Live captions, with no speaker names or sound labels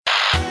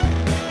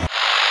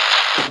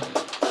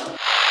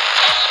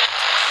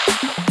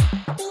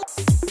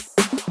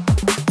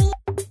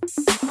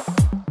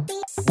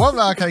Welcome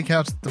to Arcade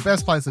Couch, the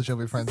best place that you'll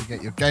be friends to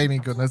get your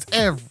gaming goodness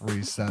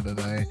every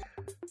Saturday.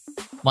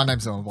 My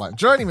name's Dylan Blight.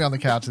 Joining me on the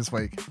couch this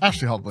week,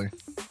 Ashley Hobley.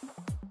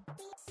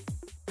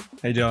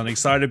 Hey Dylan,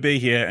 excited to be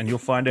here, and you'll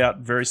find out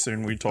very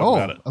soon we talk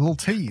about it. A little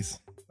tease.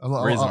 A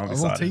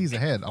little tease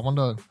ahead. I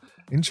wonder,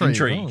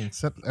 intrigue.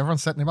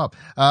 Everyone's setting him up.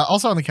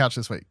 Also on the couch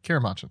this week,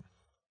 Kieran Marchant.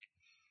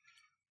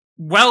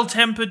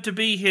 Well-tempered to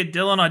be here,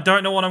 Dylan. I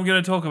don't know what I'm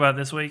going to talk about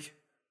this week.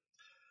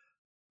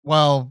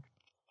 Well,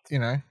 you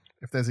know,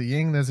 if there's a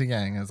yin, there's a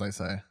yang, as they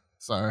say.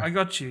 So I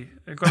got you.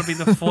 I've got to be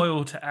the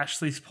foil to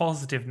Ashley's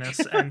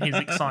positiveness and his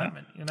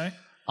excitement, you know?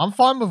 I'm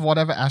fine with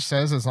whatever Ash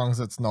says as long as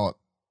it's not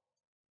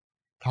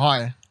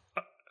hi.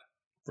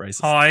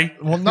 Racist. Hi.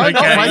 Well, no, Okay.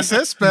 not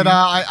racist, but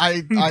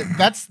I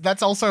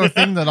that's also a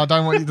thing that I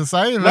don't want you to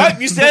say. No,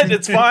 you said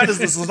it's fine. This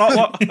is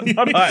not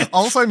right.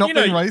 Also, not You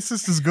know, being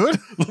racist is good.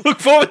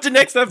 Look forward to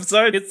next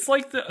episode. It's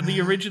like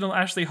the original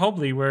Ashley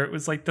Hobley, where it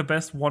was like the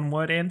best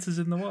one-word answers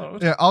in the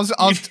world. Yeah, I was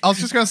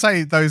just going to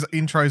say those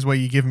intros where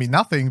you give me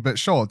nothing, but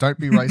sure, don't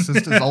be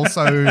racist is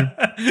also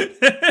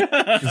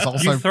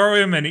You throw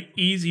him an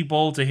easy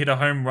ball to hit a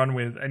home run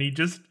with, and he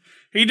just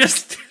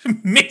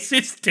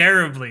misses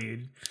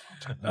terribly.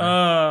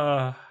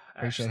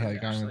 Appreciate how you're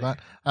going with that.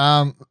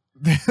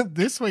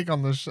 This week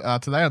on the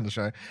today on the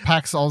show,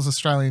 PAX Oz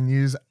Australian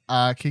news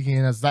kicking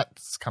in as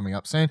that's coming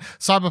up soon.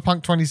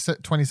 Cyberpunk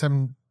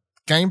 2077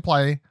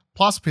 gameplay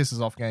plus pisses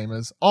off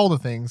gamers, all the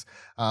things.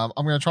 I'm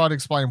going to try to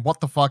explain what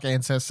the fuck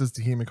Ancestors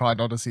to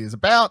Humankind Odyssey is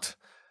about.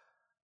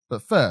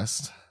 But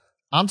first,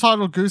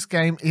 Untitled Goose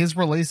Game is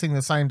releasing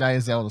the same day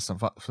as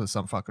Zelda for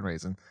some fucking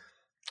reason.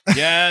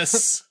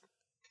 Yes.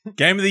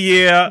 Game of the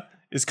year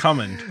is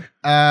coming.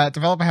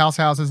 Developer House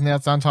has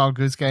announced Untitled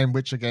Goose Game,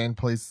 which again,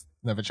 please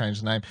never change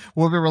the name,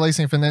 will be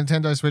releasing for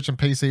Nintendo Switch and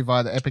PC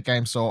via the Epic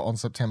Games Store on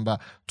September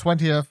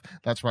 20th.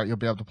 That's right, you'll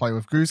be able to play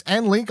with Goose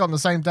and Link on the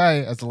same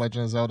day as The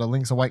Legend of Zelda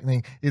Link's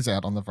Awakening is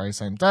out on the very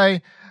same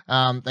day.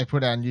 They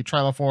put out a new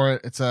trailer for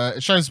it.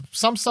 It shows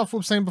some stuff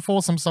we've seen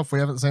before, some stuff we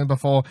haven't seen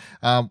before.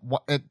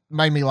 It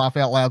made me laugh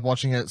out loud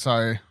watching it,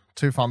 so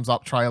 2 thumbs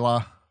up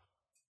trailer.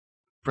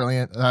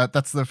 Brilliant.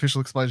 That's the official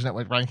Explosion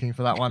Network ranking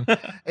for that one.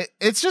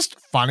 It's just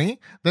funny.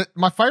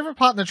 My favorite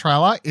part in the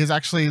trailer is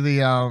actually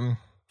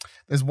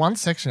there's one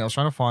section, I was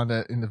trying to find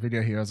it in the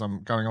video here as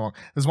I'm going along.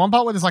 There's one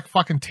part where there's like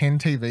fucking 10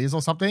 TVs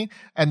or something,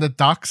 and the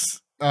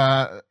ducks,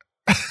 the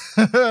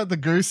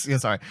goose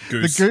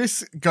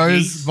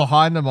goes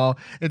behind them all.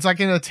 It's like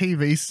in a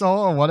TV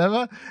store or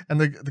whatever, and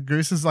the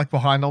goose is like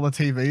behind all the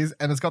TVs,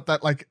 and it's got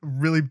that like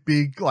really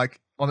big, like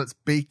on its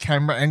beak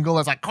camera angle.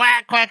 It's like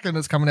quack, quack, and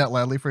it's coming out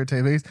loudly for your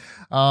TVs.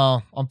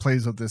 I'm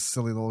pleased with this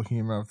silly little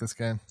humor of this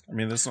game. I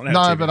mean, that's not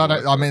how no, but I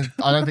don't. I mean,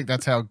 I don't think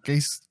that's how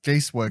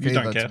geese work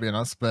either. To be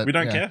honest, but we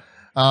don't care.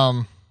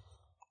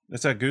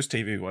 That's how Goose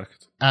TV works.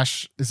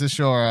 Ash, is this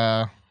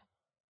your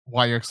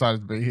why you're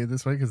excited to be here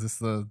this week? Is this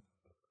the?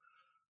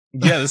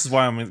 Yeah, this is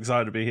why I'm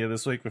excited to be here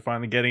this week. We're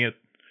finally getting it.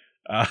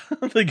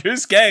 The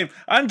Goose Game,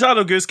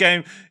 Untitled Goose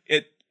Game.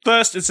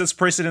 First, it says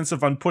precedence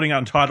of putting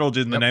Untitled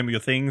in the name of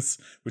your things,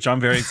 which I'm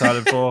very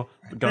excited for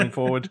going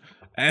forward.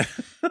 And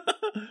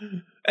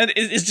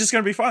it's just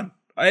going to be fun.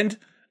 And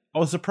I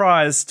was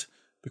surprised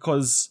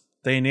because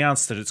they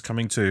announced that it's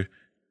coming to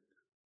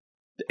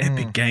the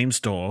Epic Game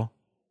Store,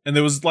 and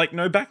there was like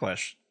no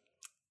backlash.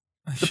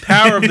 The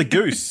power of the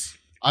goose.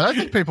 I don't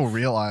think people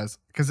realize,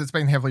 because it's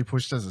been heavily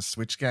pushed as a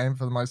Switch game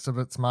for most of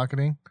its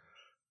marketing.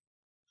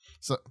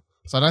 So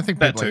I don't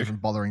think people are even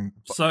bothering.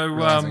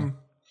 So,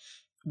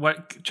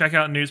 check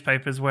out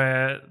newspapers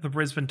where the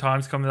Brisbane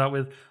Times comes out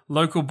with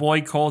local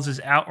boy causes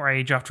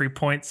outrage after he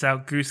points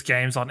out Goose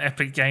Games on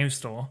Epic Game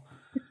Store.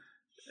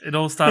 It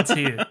all starts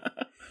here.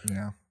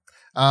 Yeah.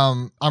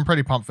 I'm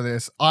pretty pumped for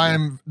this.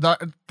 I'm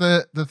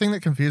the thing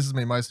that confuses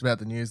me most about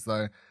the news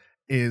though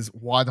is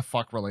why the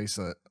fuck release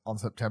it on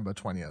September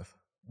 20th?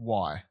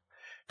 Why?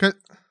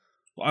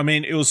 I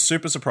mean, it was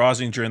super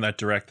surprising during that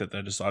direct that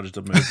they decided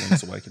to move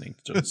Link's Awakening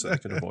so they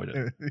could avoid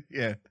it.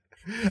 Yeah.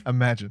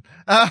 Imagine.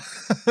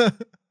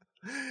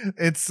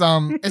 It's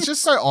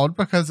just so odd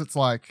because it's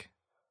like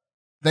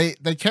they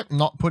kept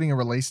not putting a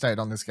release date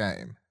on this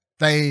game.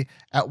 They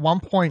at one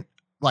point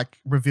like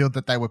revealed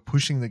that they were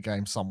pushing the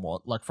game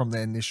somewhat, like from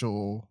their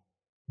initial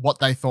what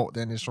they thought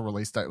the initial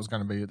release date was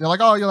going to be. They're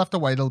like, oh, you'll have to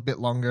wait a bit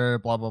longer,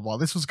 blah blah blah.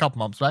 This was a couple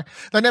months back.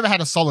 They never had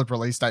a solid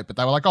release date, but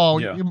they were like, oh,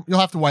 you'll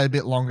have to wait a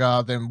bit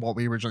longer than what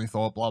we originally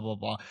thought, blah blah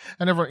blah.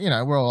 And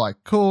everyone, we're all like,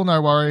 cool,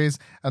 no worries.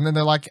 And then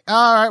they're like,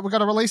 all right, we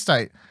got a release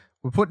date.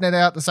 We're putting it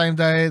out the same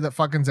day that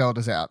fucking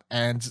Zelda's out,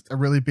 and a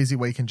really busy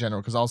week in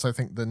general, because I also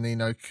think the Ni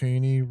no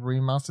Kuni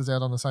remaster's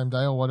out on the same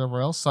day or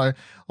whatever else. So,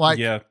 like,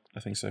 yeah, I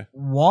think so.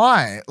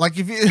 Why? Like,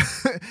 if you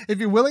if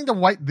you're willing to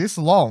wait this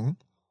long,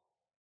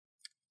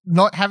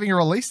 not having a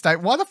release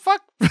date, why the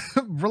fuck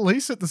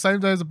release it the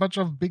same day as a bunch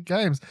of big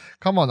games?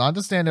 Come on, I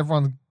understand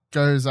everyone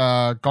goes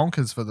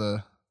gonkers for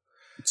the.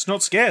 It's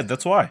not scared.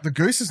 That's why the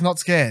goose is not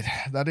scared.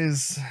 That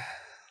is.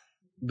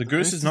 The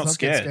goose is not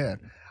scared.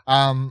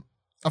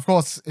 Of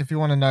course, if you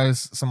want to know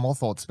some more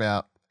thoughts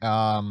about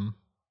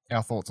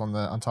our thoughts on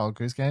the Untitled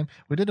Goose Game,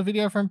 we did a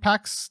video from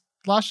PAX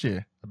last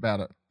year about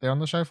it. They're on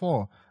the show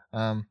floor.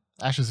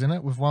 Ash is in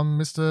it with one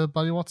Mr.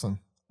 Buddy Watson,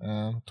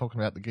 talking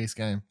about the Geese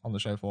game on the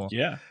show floor.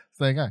 Yeah.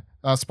 So there you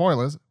go.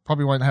 Spoilers,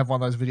 probably won't have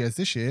one of those videos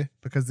this year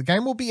because the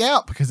game will be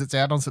out because it's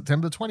out on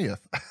September 20th.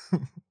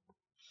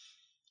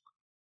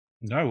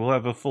 No, we'll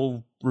have a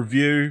full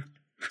review.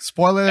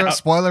 Spoiler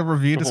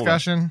review Before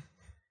discussion.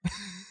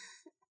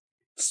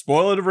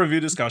 Spoiler to review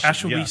discussion.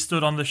 Ash will be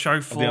stood on the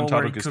show floor where he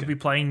Untitled could Goose be Game.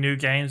 playing new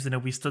games, and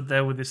he'll be stood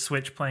there with his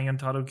Switch playing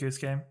Untitled Goose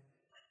Game.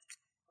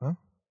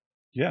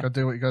 Yeah. Gotta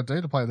do what you gotta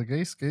do to play the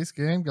Geese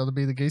game. Gotta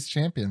be the Geese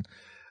champion.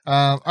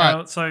 All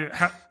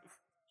right.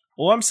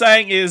 All I'm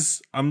saying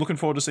is I'm looking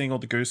forward to seeing all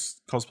the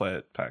Goose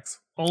cosplay packs.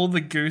 All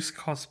the Goose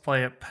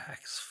cosplay at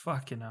PAX.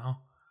 Fucking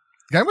hell.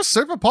 The game was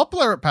super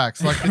popular at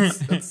PAX. Like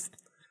it's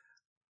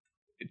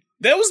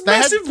There was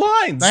massive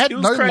lines. They had It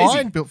was no crazy.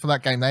 line built for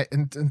that game.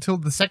 Until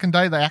the second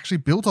day, they actually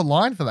built a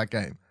line for that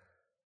game.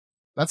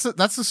 That's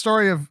the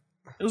story of.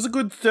 It was a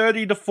good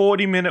 30 to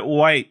 40 minute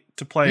wait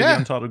to play the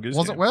Untitled Goose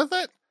Was Game. it worth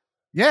it?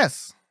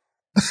 Yes.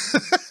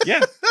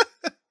 Yeah.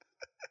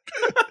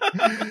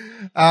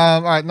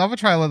 All right, another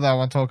trailer that I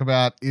want to talk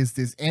about is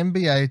this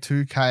NBA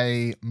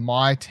 2K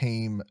My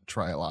Team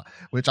trailer,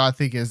 which I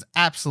think is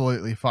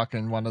absolutely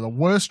fucking one of the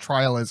worst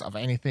trailers of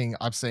anything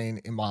I've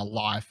seen in my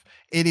life.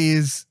 It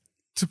is,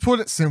 to put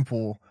it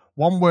simple,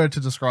 one word to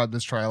describe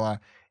this trailer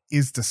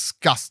is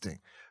disgusting.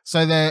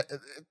 So the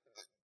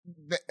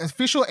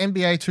official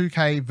NBA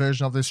 2K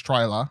version of this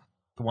trailer,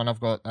 the one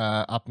I've got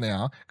up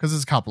now, because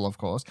there's a couple, of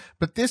course,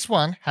 but this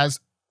one has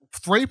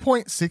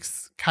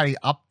 3.6k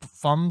up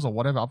thumbs or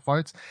whatever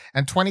upvotes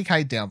and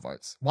 20k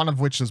downvotes, one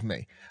of which is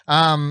me.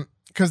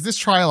 Because this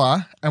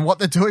trailer and what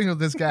they're doing with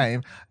this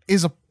game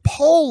is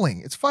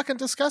appalling. It's fucking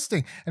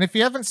disgusting. And if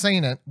you haven't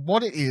seen it,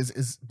 what it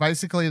is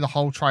basically the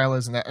whole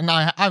trailers and that. And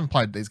I haven't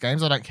played these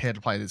games. I don't care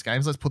to play these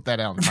games. Let's put that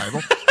out on the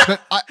table.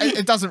 But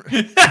it doesn't.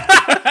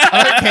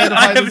 I don't care to play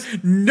I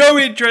have no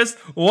interest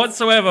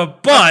whatsoever,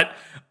 but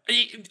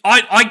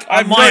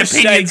my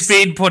opinion's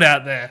being put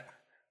out there.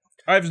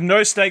 I have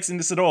no stakes in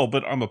this at all,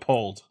 but I'm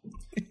appalled.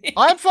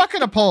 I'm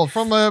fucking appalled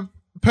from a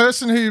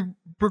person who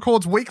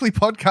records weekly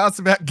podcasts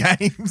about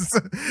games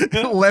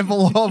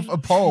level of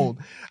appalled.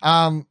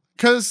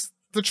 Because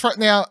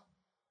now,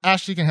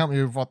 Ash, you can help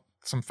me with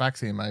some facts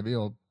here maybe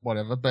or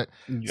whatever, but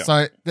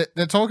so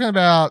they're talking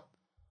about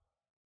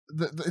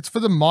it's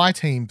for the My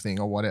Team thing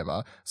or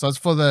whatever. So it's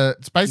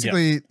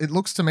basically, it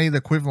looks to me the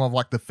equivalent of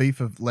like the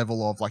FIFA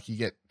level of like you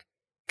get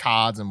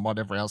cards and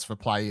whatever else for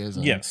players.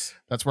 And yes.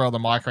 That's where all the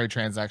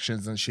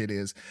microtransactions and shit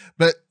is.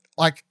 But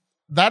like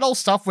that old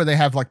stuff where they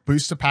have like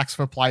booster packs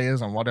for players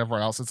and whatever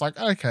else, it's like,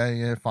 okay,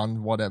 yeah,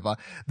 fun, whatever.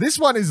 This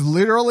one is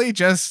literally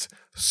just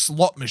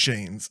slot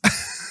machines.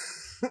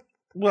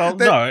 Well,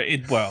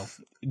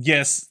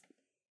 yes,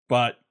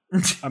 but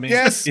I mean,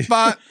 yes,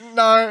 but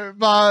no,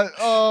 but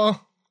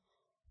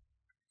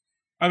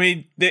I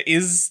mean, there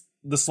is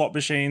the slot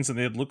machines, and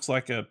it looks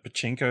like a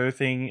pachinko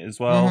thing as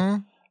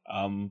well.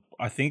 Mm-hmm.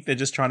 I think they're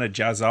just trying to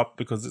jazz up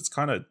because it's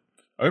kind of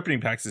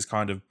opening packs is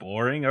kind of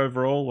boring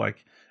overall.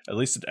 Like, at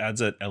least it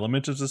adds an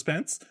element of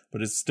suspense,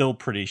 but it's still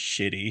pretty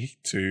shitty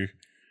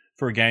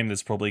for a game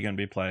that's probably going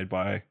to be played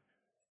by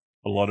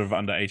a lot of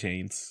under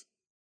 18s.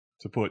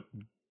 To put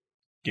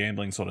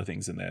gambling sort of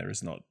things in there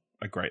is not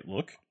a great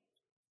look.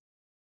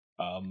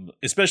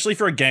 Especially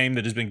for a game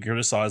that has been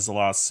criticized the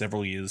last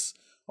several years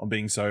on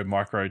being so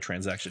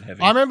microtransaction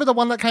heavy. I remember the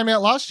one that came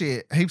out last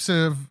year. Heaps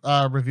of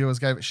reviewers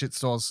gave it shit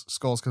scores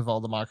because of all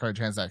the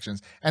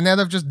microtransactions, and now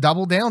they've just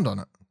doubled down on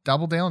it.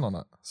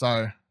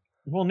 So,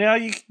 well, now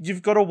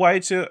you've got a way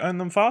to earn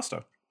them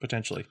faster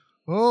potentially.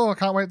 Oh, I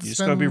can't wait to You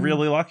just got to be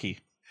really lucky.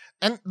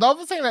 And the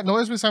other thing that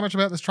annoys me so much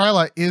about this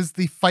trailer is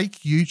the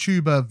fake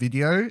YouTuber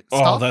video stuff.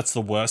 Oh, that's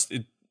the worst.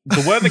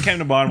 The word that came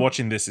to mind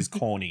watching this is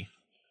corny.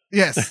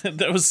 Yes.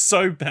 That was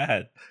so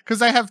bad. Because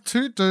they have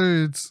two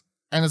dudes,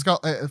 and it's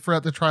got,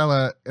 throughout the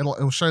trailer,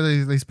 it'll show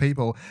these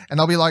people, and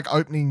they'll be like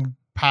opening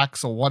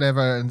packs or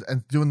whatever,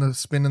 and doing the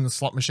spin in the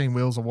slot machine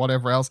wheels or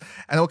whatever else,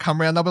 and they'll come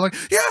around, they'll be like,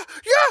 yeah!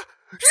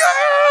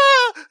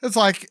 It's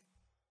like,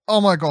 oh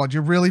my God,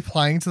 you're really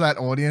playing to that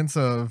audience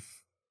of...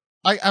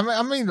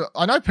 I mean,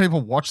 I know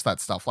people watch that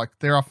stuff. Like,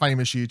 there are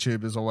famous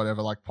YouTubers or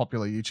whatever, like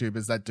popular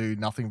YouTubers that do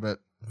nothing but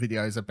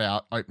videos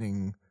about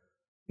opening,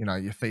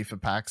 your FIFA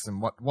packs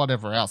and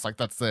whatever else. Like,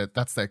 that's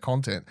their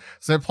content.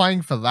 So they're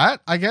playing for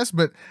that, I guess.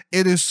 But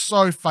it is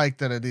so fake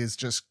that it is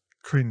just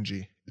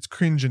cringy. It's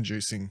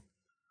cringe-inducing.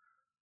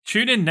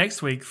 Tune in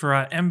next week for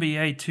our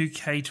NBA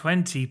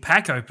 2K20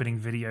 pack opening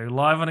video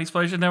live on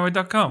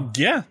ExplosionNetwork.com.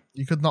 Yeah,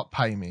 you could not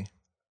pay me.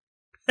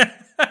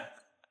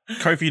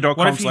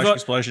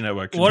 Kofi.com/Explosion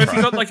Network. What if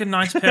you got like a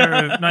nice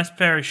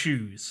pair of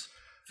shoes?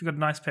 If you got a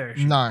nice pair of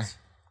shoes. No.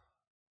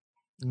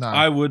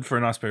 I would for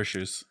a nice pair of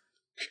shoes.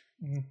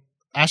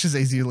 Ash is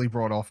easily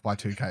brought off by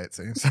 2K, it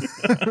seems.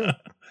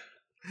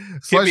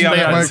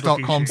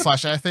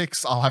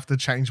 ExplosionNetwork.com/ethics. I'll have to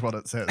change what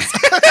it says.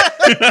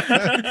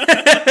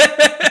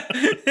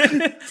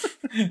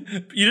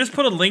 You just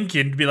put a link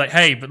in to be like,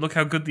 hey, but look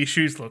how good these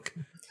shoes look.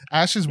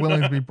 Ash is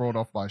willing to be brought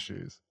off by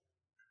shoes.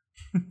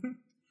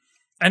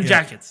 And Yeah.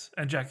 jackets.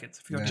 And jackets.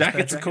 If you got Yeah. spare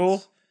Jackets are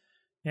cool.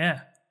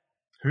 Yeah.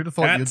 Who'd have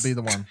thought Hats. you'd be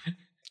the one?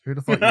 Who'd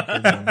have thought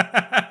you'd be the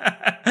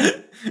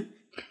one?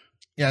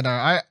 Yeah, no,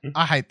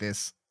 I hate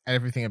this.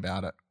 Everything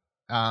about it.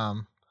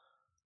 I've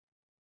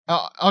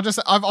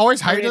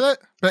always hated it,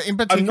 but in I'm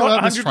particular,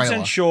 not this 100%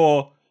 trailer.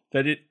 sure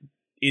that it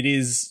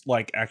is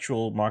like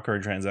actual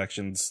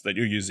microtransactions that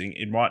you're using.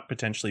 It might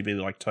potentially be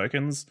like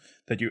tokens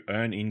that you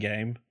earn in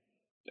game,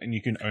 and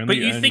you can only. But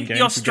you earn think in-game the to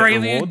get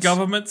Australian rewards.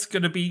 government's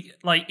going to be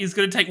like, is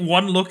going to take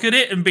one look at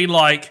it and be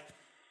like,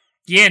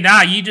 yeah,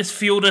 nah, you just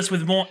fueled us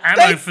with more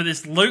ammo They- for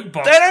this loot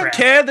box. They don't crap."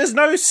 care. There's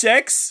no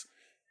sex.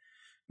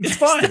 It's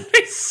fine.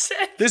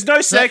 There's no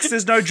sex.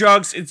 There's no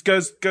drugs. It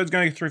goes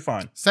going through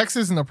fine. Sex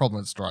isn't a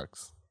problem; it's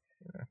drugs.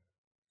 Yeah.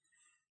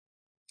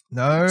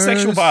 No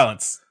Sexual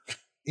violence.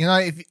 You know,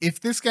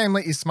 if this game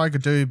let you smoke a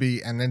doobie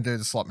and then do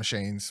the slot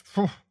machines,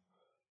 phew,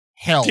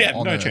 hell, Yeah,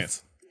 on no earth.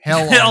 chance.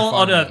 Hell, Hell on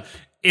on fucking earth.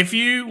 If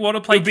you want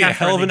to play It'd be a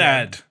Catherine hell of an again-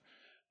 ad.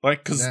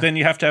 Like, because Yeah. then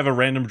you have to have a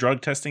random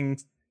drug testing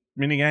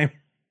minigame.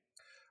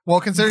 Well,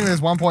 considering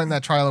there's one point in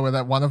that trailer where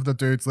that one of the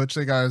dudes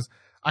literally goes,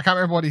 I can't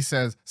remember what he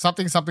says,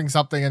 something, something,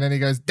 something, and then he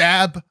goes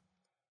dab,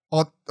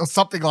 or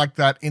something like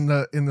that in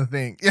the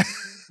thing. Yeah.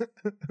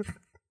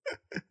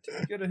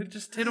 You gotta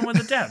just hit him with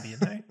a dab, you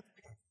know?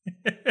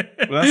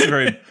 Well, that's a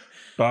very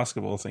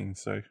basketball thing.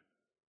 So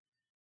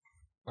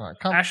All right,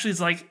 come. Ashley's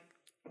like,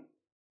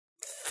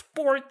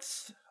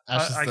 sports.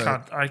 Ash is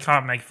I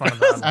can't make fun of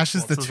that. Ash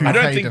is the Sports as two- well. I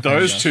don't Okay, think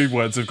those defender. two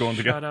words have gone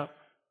Shut together.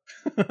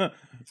 up.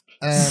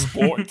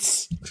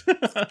 Sports.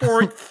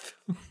 Sports.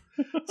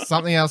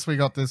 Something else we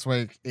got this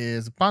week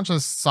is a bunch of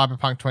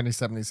Cyberpunk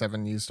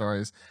 2077 news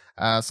stories.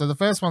 So the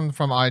first one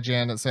from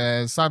IGN, it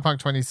says Cyberpunk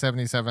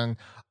 2077,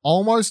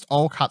 almost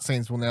all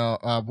cutscenes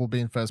will be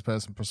in first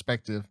person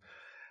perspective.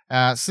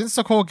 Since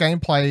the core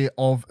gameplay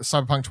of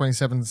Cyberpunk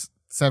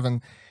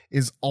 2077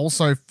 is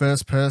also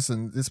first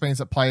person, this means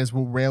that players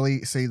will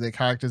rarely see their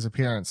character's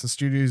appearance. The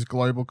studio's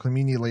global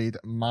community lead,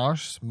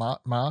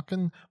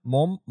 Markin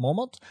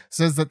Mormont,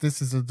 says that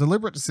this is a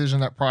deliberate decision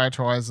that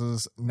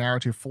prioritizes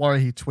narrative flow.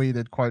 He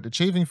tweeted, quote,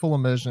 achieving full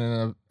immersion in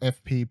a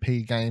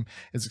FPP game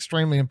is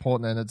extremely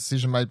important, and a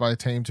decision made by a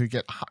team to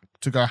go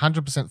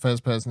 100%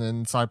 first person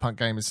in Cyberpunk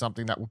game is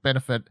something that will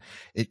benefit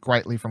it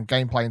greatly from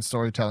gameplay and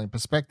storytelling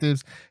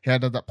perspectives. He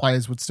added that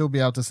players would still be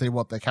able to see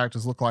what their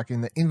characters look like in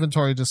the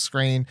inventory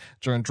screen,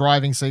 during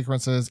driving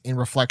sequences, in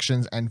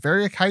reflections, and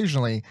very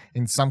occasionally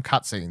in some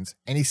cutscenes.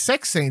 Any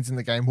sex scenes in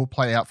the game will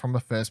play out from a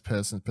first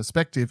person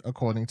perspective,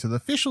 according to the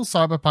official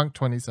Cyberpunk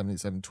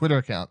 2077 Twitter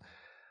account.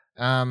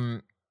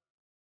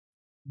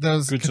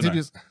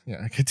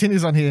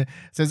 Continues on here. It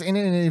says, in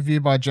an interview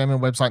by German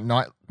website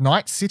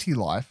Night City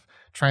Life,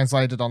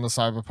 translated on the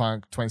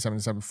Cyberpunk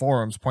 2077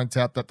 forums, points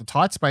out that the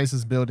tight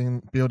spaces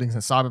buildings in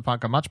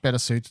Cyberpunk are much better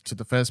suited to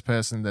the first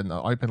person than the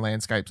open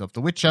landscapes of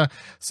The Witcher.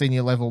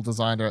 Senior level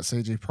designer at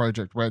CG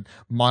Projekt Red,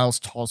 Miles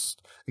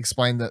Tost,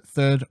 explained that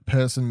third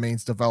person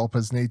means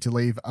developers need to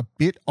leave a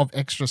bit of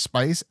extra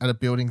space at a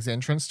building's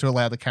entrance to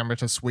allow the camera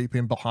to sweep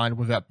in behind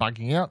without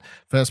bugging out.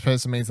 First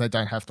person means they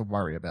don't have to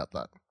worry about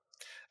that.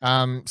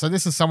 So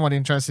this is somewhat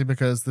interesting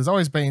because this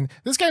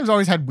game's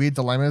always had weird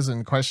dilemmas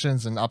and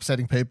questions and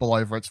upsetting people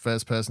over its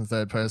first person,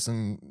 third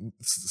person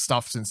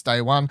stuff since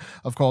day one.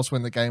 Of course,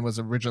 when the game was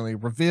originally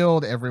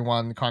revealed,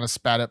 everyone kind of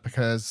spat it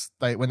because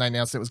when they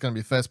announced it was going to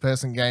be a first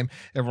person game,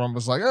 everyone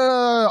was like,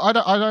 I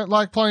don't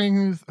like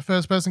playing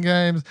first person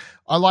games.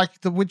 I like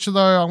The Witcher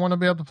though. I want to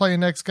be able to play your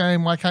next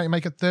game. Why can't you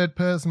make it third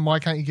person? Why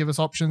can't you give us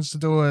options to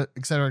do it,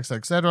 etc., etc.,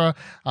 etc.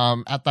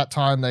 At that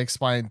time, they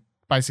explained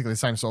basically the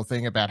same sort of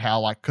thing about how,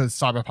 like, because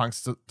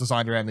Cyberpunk's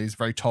designed around these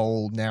very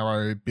tall,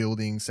 narrow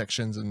building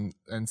sections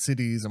and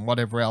cities and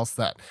whatever else,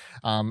 that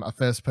a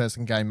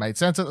first-person game made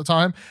sense at the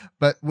time.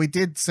 But we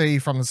did see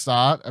from the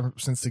start,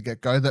 since the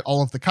get-go, that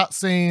all of the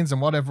cutscenes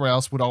and whatever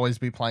else would always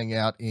be playing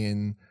out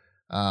in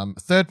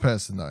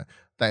third-person, though.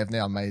 They have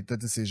now made the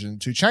decision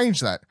to change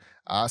that.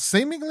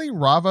 Seemingly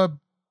rather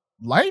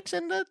late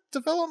in the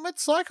development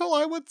cycle,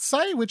 I would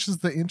say, which is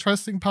the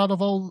interesting part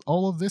of all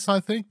of this,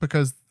 I think,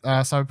 because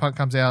Cyberpunk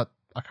comes out,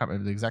 I can't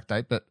remember the exact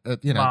date, but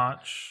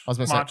March. I was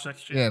about to say- March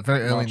next year. yeah,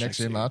 very early March next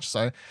year, next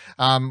year. March.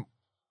 So,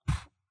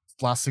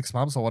 last 6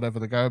 months or whatever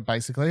to go,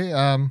 basically.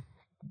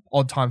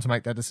 Odd time to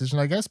make that decision,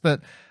 I guess.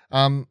 But,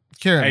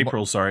 Kieran,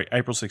 April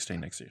 16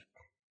 next year.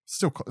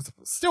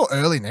 still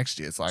early next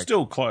year. It's like,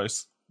 Still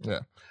close.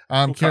 yeah.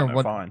 Still Kieran, cutting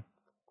it fine.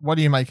 what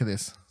do you make of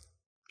this,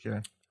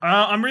 Kieran?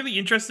 I'm really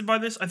interested by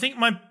this. I think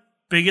my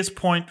biggest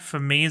point for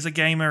me as a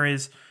gamer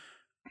is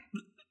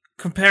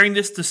comparing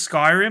this to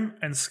Skyrim,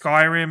 and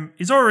Skyrim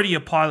is already a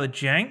pile of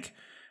jank,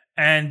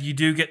 and you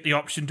do get the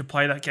option to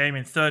play that game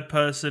in third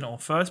person or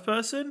first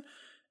person.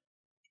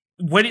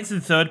 When it's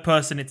in third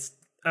person, it's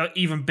an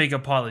even bigger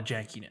pile of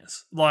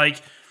jankiness.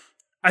 Like,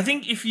 I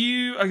think if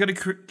you are going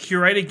to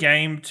curate a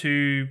game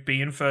to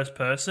be in first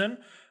person,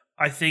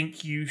 I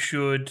think you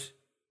should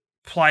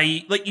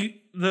play,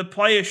 the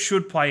player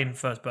should play in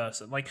first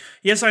person. Like,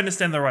 yes, I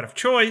understand the right of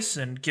choice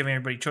and giving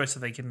everybody choice so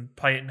they can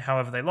play it in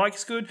however they like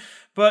is good,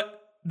 but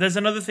there's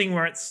another thing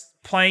where it's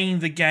playing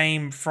the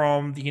game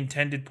from the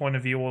intended point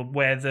of view, or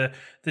where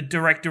the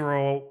director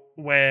or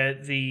where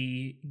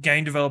the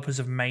game developers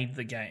have made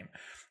the game.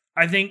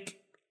 I think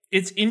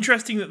it's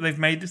interesting that they've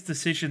made this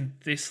decision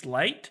this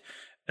late,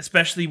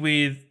 especially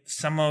with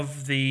some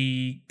of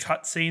the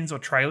cutscenes or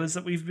trailers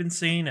that we've been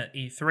seeing at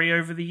E3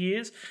 over the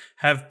years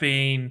have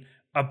been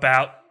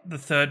about the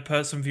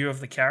third-person view of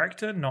the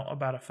character, not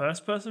about a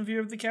first-person view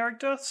of the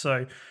character.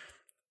 So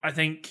I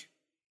think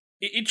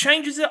it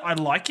changes it. I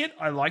like it.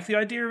 I like the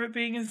idea of it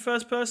being in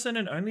first person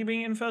and only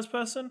being in first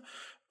person.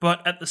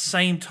 But at the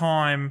same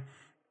time,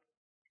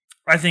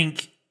 I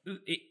think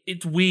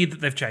it's weird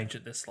that they've changed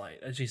it this late.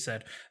 As you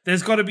said,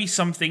 there's got to be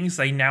some things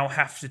they now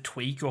have to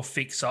tweak or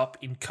fix up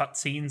in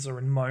cutscenes or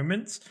in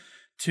moments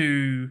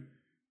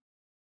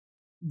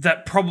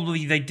that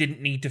probably they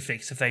didn't need to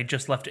fix if they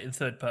just left it in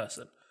third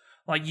person.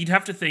 Like, you'd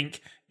have to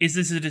think, is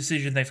this a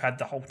decision they've had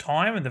the whole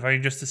time and they've only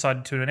just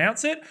decided to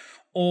announce it?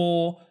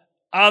 Or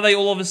are they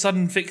all of a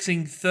sudden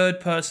fixing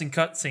third-person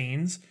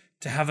cutscenes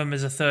to have them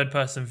as a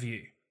third-person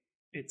view?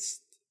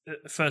 It's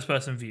a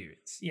first-person view.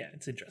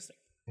 It's interesting.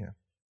 Yeah.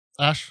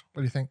 Ash,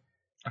 what do you think?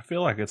 I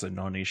feel like it's a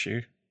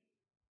non-issue.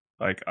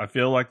 Like, I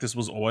feel like this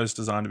was always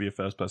designed to be a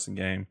first-person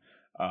game.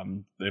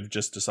 They've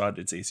just decided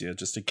it's easier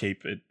just to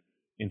keep it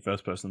in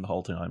first person the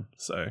whole time.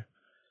 So,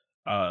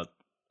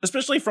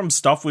 especially from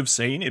stuff we've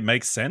seen, it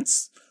makes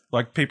sense.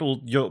 Like,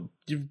 people, your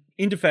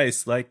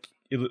interface, like,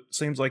 it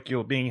seems like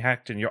you're being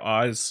hacked and your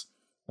eyes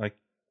like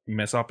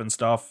mess up and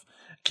stuff.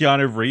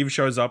 Keanu Reeves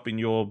shows up in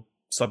your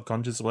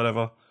subconscious or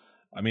whatever.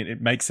 I mean,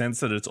 it makes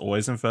sense that it's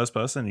always in first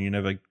person and you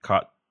never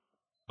cut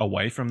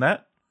away from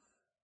that.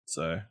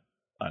 So,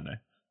 I don't know.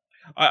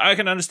 I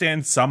can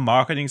understand some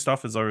marketing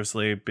stuff is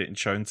obviously been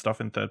shown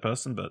stuff in third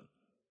person, but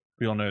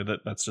we all know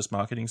that that's just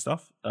marketing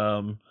stuff.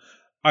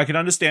 I can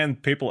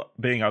understand people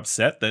being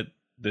upset that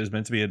there's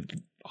meant to be a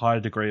higher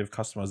degree of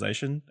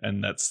customization,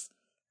 and that's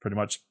pretty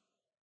much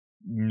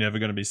never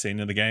going to be seen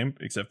in the game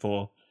except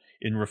for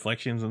in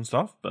reflections and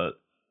stuff. But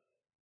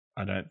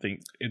I don't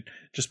think it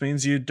just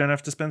means you don't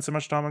have to spend so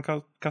much time on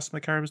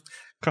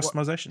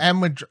customization.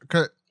 And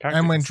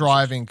when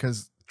driving,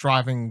 because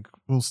driving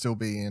will still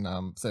be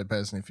in third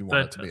person if you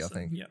want it to be. I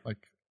think. Yeah.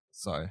 Like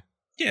so.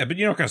 Yeah, but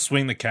you're not going to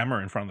swing the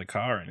camera in front of the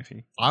car or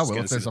anything. I will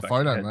if there's a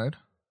photo mode.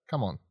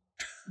 Come on.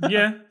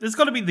 Yeah, there's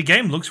got to be. The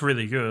game looks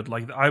really good.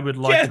 Like, I would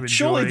like to enjoy.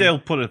 Surely they'll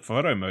put a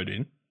photo mode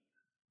in.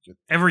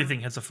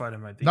 Everything has a photo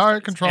mode. No,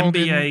 Control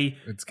NBA,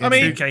 it's I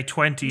mean,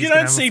 2K20. You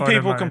don't see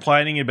people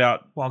complaining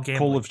about while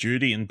Call of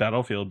Duty and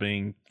Battlefield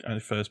being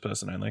first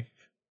person only.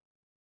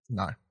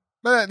 No,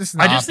 but this is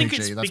an I RPG. just think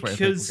it's That's where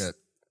people get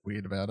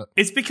weird about it.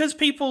 It's because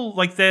people,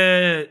 like,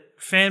 their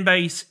fan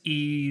base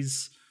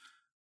is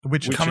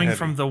coming heavy.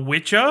 from The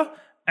Witcher,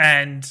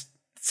 and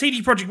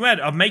CD Projekt Red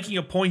are making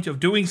a point of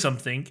doing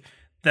something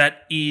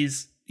that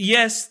is,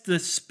 yes,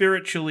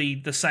 spiritually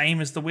the same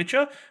as The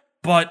Witcher,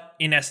 but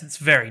in essence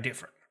very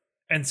different.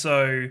 And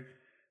so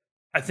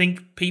I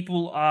think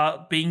people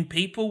are being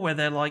people where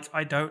they're like,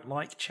 I don't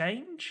like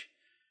change.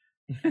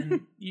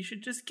 And you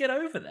should just get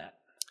over that.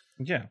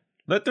 Yeah.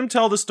 Let them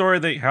tell the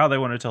story how they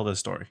want to tell their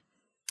story.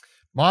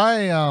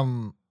 My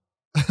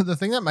the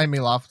thing that made me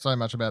laugh so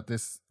much about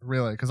this,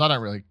 really, because I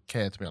don't really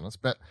care, to be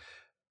honest, but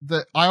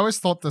I always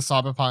thought the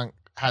Cyberpunk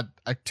had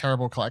a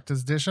terrible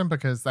collector's edition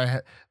because they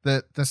had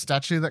the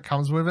statue that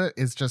comes with it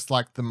is just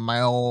like the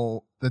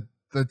male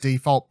the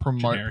default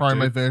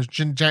promo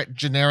version,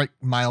 generic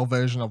male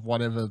version of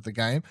whatever the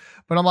game.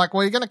 But I'm like,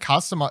 well, you're going to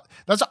customize.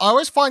 I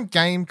always find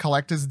game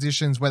collector's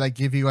editions where they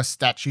give you a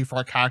statue for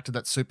a character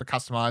that's super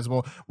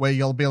customizable, where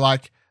you'll be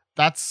like,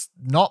 that's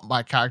not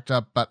my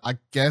character, but I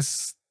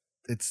guess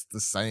it's the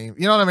same.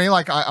 You know what I mean?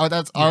 Like,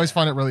 I always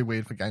find it really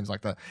weird for games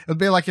like that. It would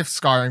be like if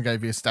Skyrim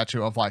gave you a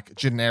statue of like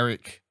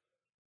generic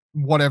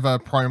whatever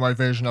promo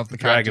version of the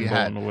character you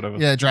had. Or whatever.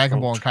 Yeah,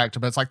 Dragonborn character,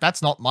 but it's like,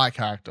 that's not my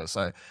character.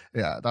 So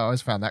yeah, I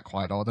always found that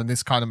quite odd. And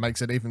this kind of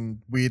makes it even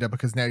weirder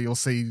because now you'll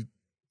see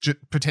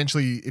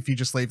potentially, if you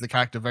just leave the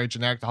character very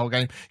generic the whole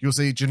game, you'll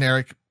see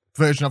generic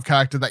version of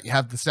character that you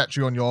have the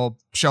statue on your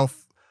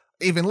shelf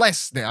even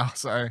less now.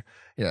 So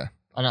yeah,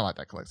 I don't like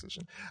that collection.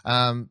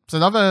 So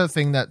another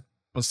thing that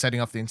was setting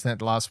off the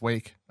internet last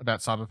week about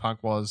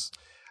Cyberpunk was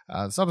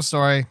this other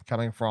story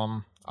coming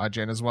from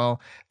IGN as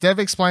well. Dev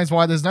explains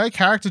why there's no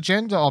character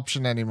gender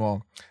option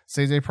anymore.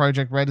 CD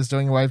Projekt Red is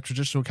doing away with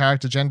traditional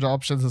character gender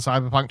options in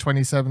Cyberpunk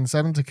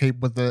 2077 to keep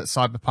with the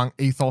cyberpunk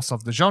ethos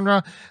of the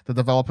genre. The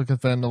developer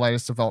confirmed the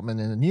latest development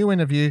in a new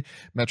interview.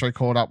 Metro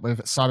called up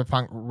with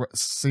Cyberpunk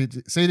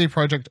CD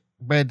Projekt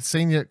Red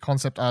senior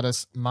concept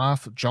artist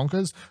Marv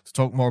Jonkers to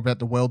talk more about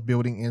the world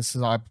building in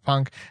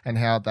Cyberpunk and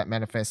how that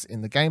manifests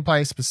in the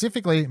gameplay.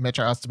 Specifically,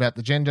 Metro asked about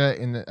the gender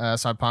in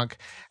Cyberpunk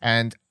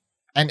and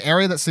an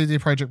area that CD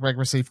Projekt Red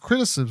received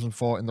criticism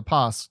for in the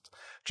past.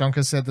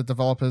 Junker said the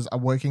developers are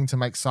working to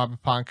make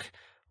Cyberpunk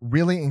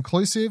really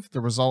inclusive.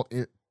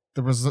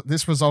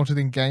 This resulted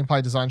in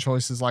gameplay design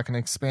choices like an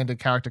expanded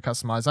character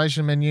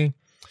customization menu.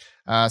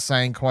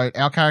 saying, quote,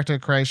 our character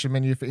creation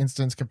menu, for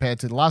instance, compared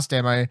to the last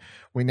demo,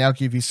 we now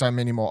give you so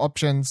many more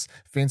options.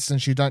 For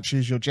instance, you don't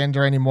choose your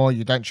gender anymore.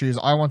 You don't choose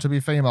I want to be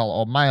female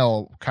or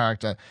male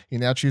character. You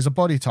now choose a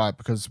body type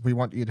because we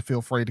want you to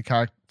feel free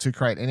to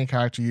create any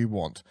character you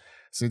want.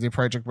 CD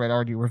Projekt Red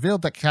already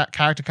revealed that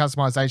character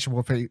customization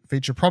will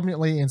feature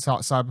prominently in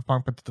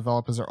Cyberpunk, but the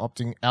developers are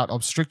opting out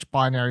of strict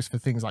binaries for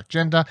things like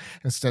gender.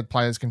 Instead,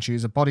 players can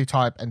choose a body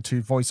type and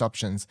 2 voice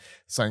options,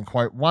 saying,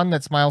 quote, one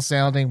that's male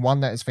sounding,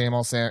 one that is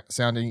female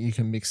sounding. You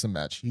can mix and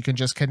match. You can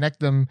just connect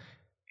them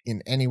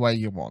in any way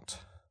you want.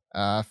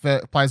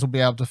 Players will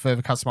be able to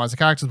further customize the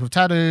characters with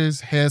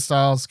tattoos,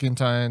 hairstyles, skin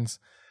tones,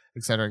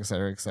 etc.,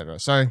 etc., etc.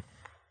 So,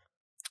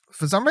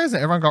 for some reason,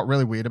 everyone got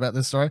really weird about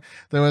this story.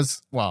 There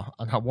was, well,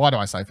 why do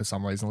I say for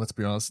some reason? Let's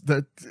be honest.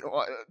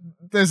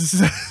 There's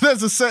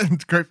a certain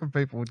group of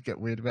people would get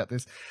weird about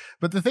this.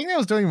 But the thing that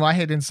was doing my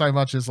head in so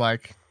much is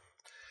like,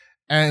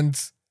 and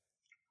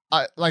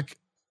I like,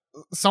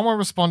 someone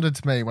responded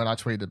to me when I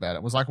tweeted about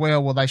it. Was like,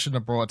 well, they shouldn't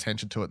have brought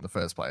attention to it in the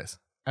first place.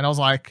 And I was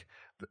like,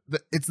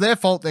 it's their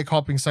fault they're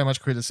copying so much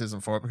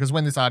criticism for it, because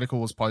when this article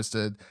was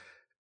posted,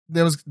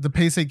 there was the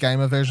PC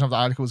Gamer version of the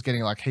article was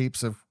getting like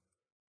heaps of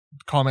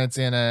comments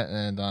in it,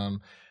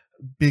 and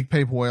big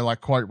people were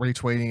like quote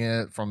retweeting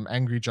it, from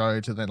Angry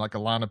Joe to then like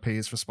Alana P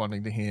is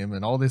responding to him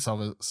and all this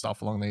other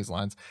stuff along these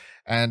lines.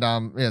 And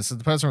so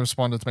the person who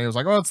responded to me was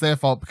like, oh, it's their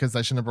fault because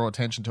they shouldn't have brought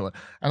attention to it.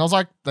 And I was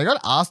like, they got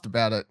asked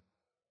about it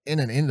in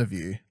an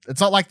interview.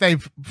 It's not like they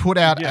put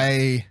out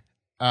a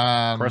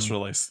press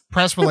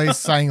release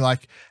saying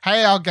like,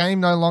 hey, our game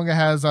no longer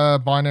has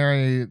a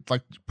binary,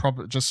 like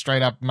just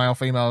straight up male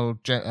female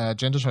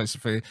gender choice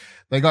for you.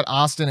 They got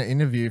asked in an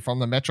interview from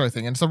the Metro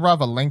thing, and it's a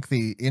rather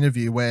lengthy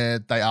interview where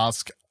they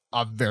ask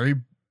a very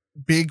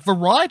big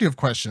variety of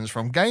questions,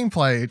 from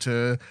gameplay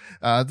to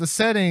the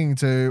setting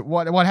to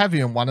what have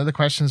you. And one of the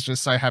questions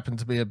just so happened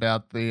to be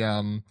about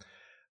the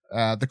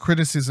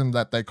criticism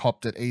that they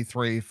copped at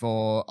E3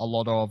 for a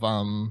lot of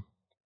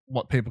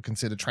what people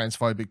consider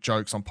transphobic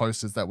jokes on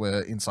posters that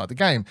were inside the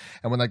game.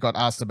 And when they got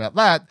asked about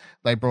that,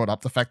 they brought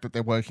up the fact that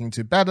they're working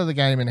to better the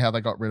game and how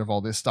they got rid of all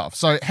this stuff.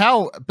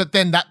 But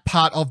then that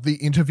part of the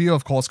interview,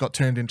 of course, got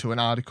turned into an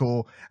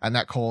article, and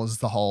that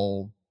caused the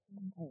whole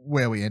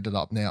where we ended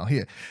up now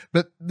here.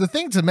 But the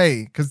thing to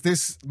me, because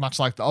this, much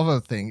like the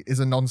other thing, is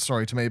a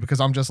non-story to me, because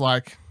I'm just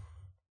like,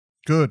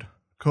 good,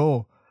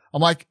 cool.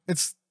 I'm like,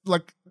 it's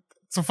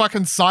a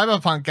fucking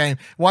Cyberpunk game.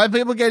 Why are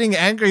people getting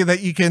angry that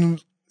you can...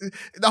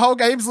 The whole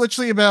game's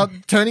literally about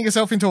turning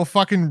yourself into a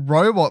fucking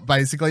robot,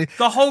 basically.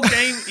 The whole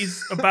game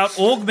is about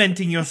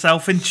augmenting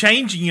yourself and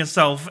changing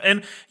yourself,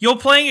 and you're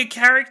playing a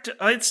character.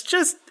 It's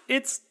just,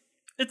 it's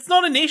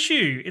not an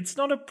issue. It's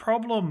not a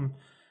problem.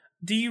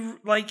 Do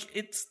you, like,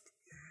 it's...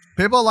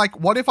 People are like,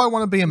 what if I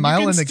want to be a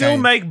male in the game? You can still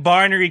make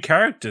binary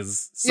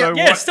characters. So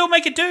yeah, still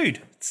make a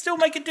dude.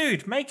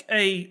 Make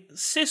a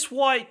cis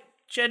white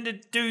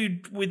gendered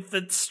dude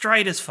that's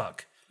straight as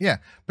fuck. Yeah,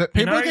 but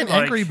people are getting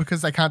angry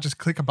because they can't just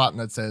click a button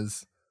that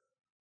says,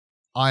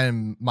 I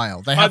am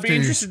male. I'd be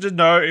interested to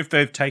know if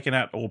they've taken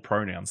out all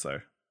pronouns,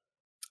 though.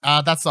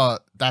 That's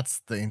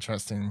the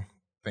interesting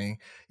thing.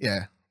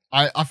 Yeah,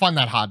 I find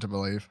that hard to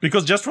believe.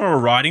 Because just from a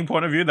writing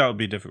point of view, that would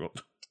be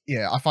difficult.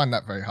 Yeah, I find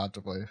that very hard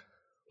to believe.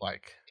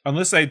 Like,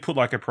 unless they put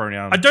like a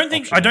pronoun. I don't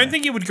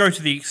think it would go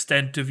to the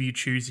extent of you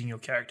choosing your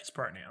character's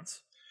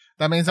pronouns.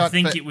 That means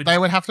they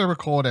would have to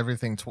record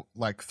everything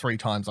like 3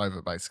 times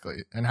over,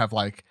 basically, and have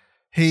like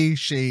he,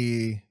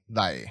 she,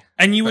 they.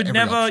 And you would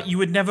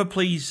never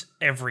please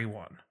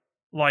everyone.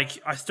 Like,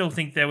 I still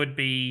think there would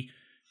be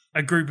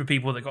a group of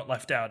people that got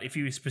left out. If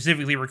you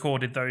specifically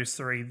recorded those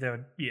 3,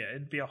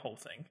 it'd be a whole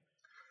thing.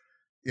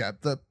 Yeah,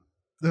 the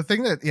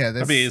thing that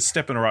that'd be a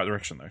step in the right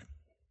direction, though.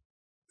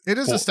 It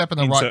is a step in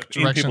the right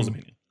direction. In people's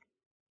opinion.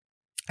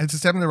 It's a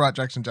step in the right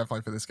direction,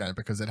 definitely, for this game,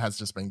 because it has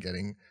just been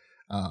getting,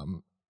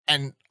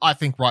 and I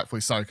think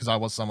rightfully so, because I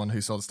was someone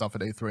who saw the stuff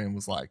at E3 and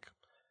was like,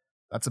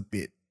 that's a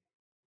bit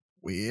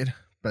weird,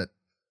 but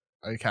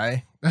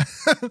okay.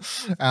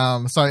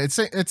 So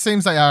it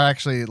seems they are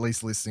actually at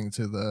least listening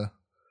to the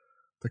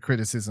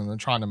criticism and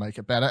trying to make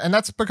it better, and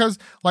that's because,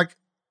 like,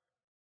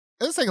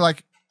 this thing,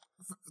 like,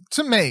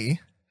 to me,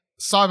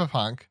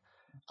 Cyberpunk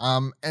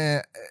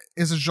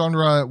is a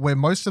genre where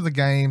most of the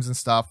games and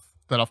stuff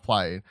that I've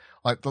played,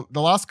 like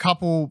the last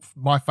couple,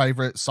 my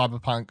favorite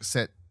Cyberpunk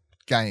set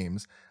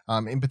games,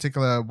 in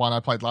particular one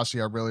I played last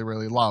year I really,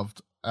 really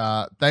loved,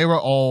 they were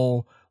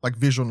all like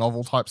visual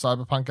novel type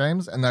Cyberpunk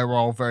games, and they were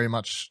all very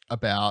much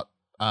about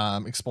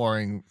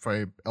exploring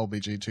very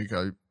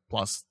LGBTQ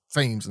plus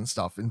themes and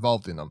stuff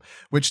involved in them,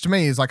 which to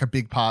me is like a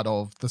big part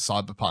of the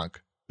Cyberpunk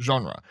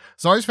genre.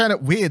 So I always found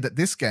it weird that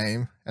this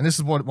game, and this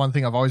is one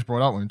thing I've always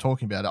brought up when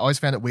talking about it, I always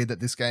found it weird that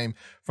this game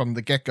from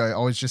the get-go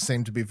always just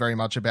seemed to be very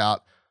much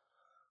about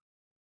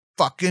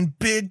fucking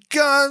big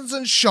guns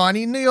and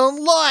shiny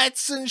neon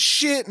lights and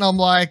shit, and I'm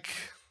like,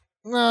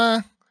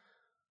 nah,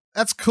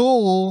 that's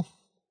cool.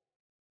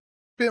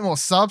 Bit more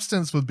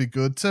substance would be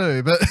good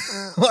too, but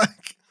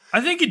like, I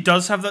think it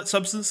does have that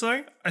substance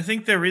though. I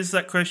think there is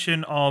that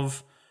question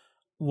of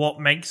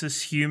what makes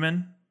us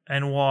human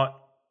and what.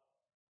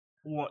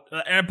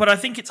 But I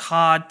think it's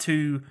hard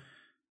to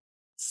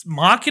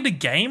market a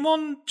game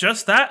on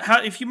just that.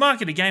 If you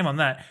market a game on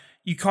that,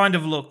 you kind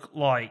of look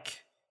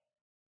like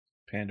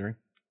Pandering.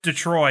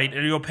 Detroit,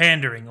 or you're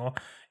pandering, or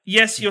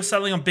yes, you're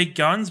selling on big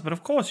guns, but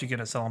of course you're going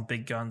to sell on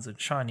big guns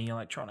and shiny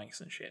electronics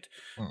and shit.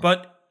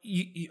 But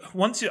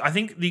I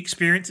think the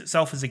experience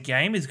itself as a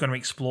game is going to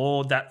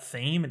explore that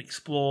theme and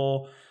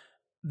explore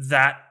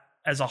that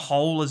as a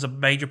whole as a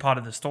major part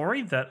of the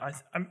story. That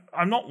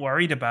I'm not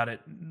worried about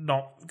it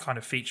not kind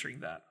of featuring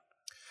that.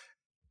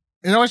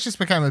 It always just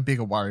became a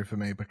bigger worry for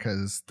me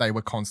because they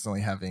were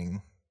constantly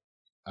having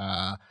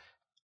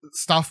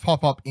stuff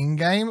pop up in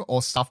game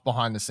or stuff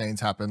behind the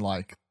scenes happen,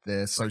 like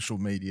their social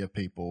media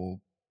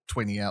people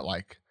tweeting out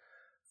like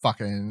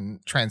fucking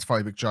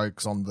transphobic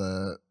jokes on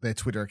their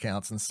Twitter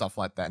accounts and stuff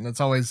like that. And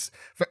it's always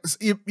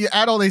you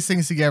add all these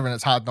things together, and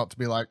it's hard not to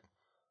be like.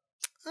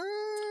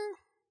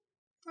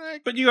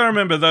 But you gotta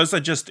remember, those are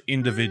just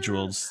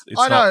individuals. It's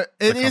I know not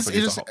it the is.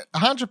 company It as is a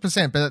whole.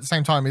 100%, but at the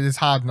same time, it is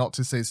hard not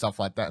to see stuff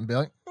like that and be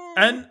like.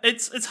 And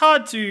it's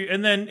hard to,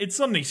 and then it's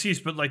not an excuse,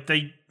 but like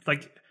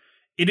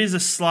it is a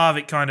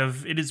Slavic kind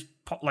of. It is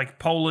like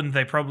Poland.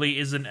 They probably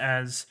isn't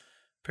as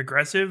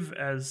progressive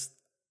as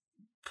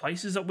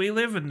places that we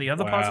live in the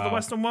other parts of the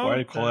Western world. Way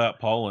to call out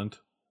Poland.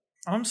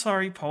 I'm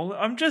sorry,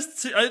 Poland.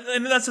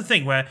 And that's the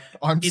thing where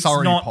It's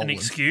not Poland. an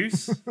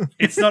excuse.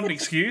 It's not an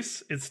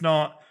excuse. It's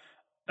not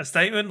a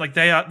statement. Like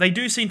they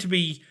do seem to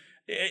be.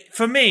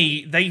 For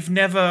me, they've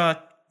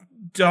never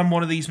done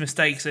one of these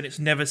mistakes, and it's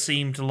never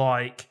seemed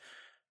like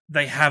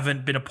they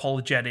haven't been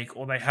apologetic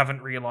or they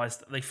haven't realized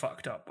that they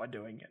fucked up by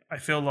doing it. I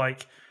feel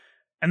like,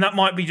 and that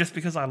might be just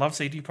because I love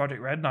CD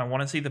Projekt Red and I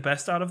want to see the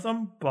best out of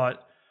them,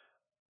 but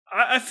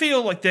I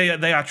feel like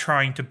they are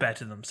trying to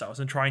better themselves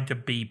and trying to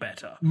be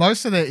better.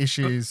 Most of their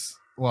issues,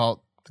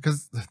 well,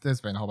 because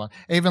there's been a whole bunch,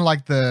 even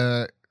like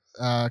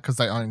because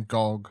they own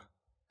GOG,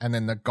 and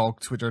then the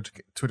GOG Twitter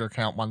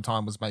account one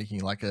time was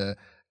making like a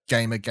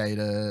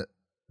Gamergator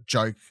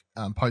joke,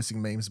 posting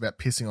memes about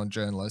pissing on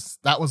journalists.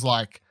 That was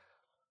like,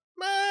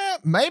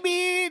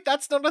 maybe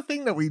that's not a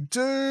thing that we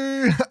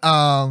do.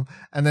 And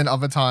then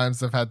other times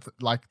they've had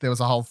like, there was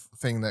a whole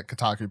thing that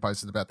Kotaku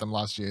posted about them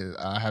last year,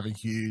 having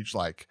huge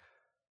like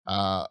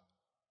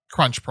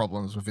crunch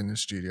problems within the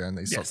studio and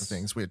these sorts of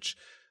things, which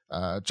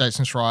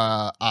Jason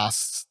Schreier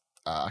asked,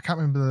 I can't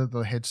remember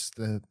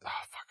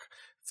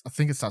I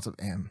think it starts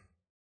with M.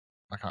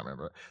 I can't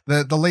remember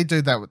it. The lead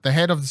dude, the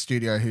head of the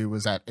studio who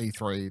was at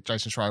E3,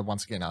 Jason Schreier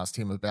once again asked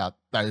him about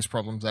those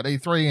problems at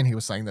E3, and he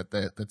was saying that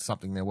that's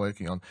something they're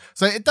working on.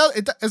 So it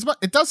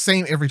does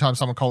seem every time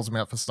someone calls them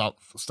out for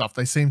stuff,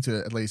 they seem to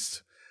at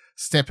least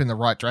step in the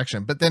right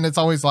direction. But then it's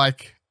always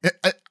like,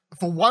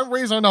 for one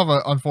reason or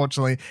another,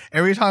 unfortunately,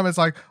 every time it's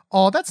like,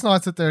 oh, that's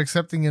nice that they're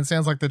accepting and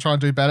sounds like they're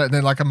trying to do better, and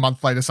then like a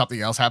month later something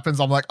else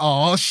happens. I'm like,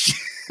 oh shit.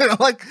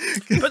 Like,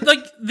 but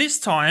like this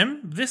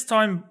time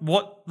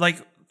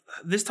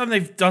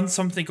they've done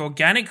something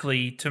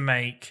organically to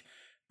make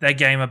their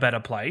game a better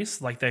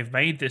place. Like they've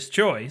made this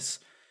choice.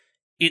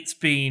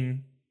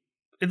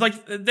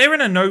 Like they're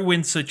in a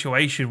no-win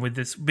situation with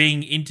this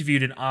being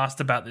interviewed and asked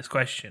about this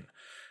question.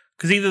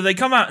 Because either they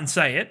come out and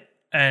say it,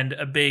 and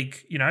a big,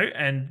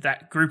 and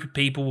that group of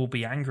people will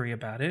be angry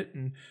about it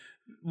and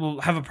will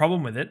have a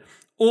problem with it,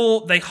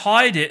 or they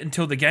hide it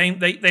until the game,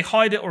 they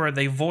hide it or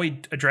they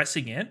avoid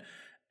addressing it.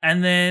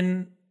 And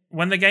then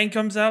when the game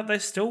comes out, they're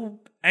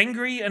still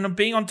angry, and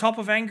being on top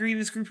of angry,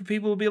 this group of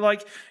people will be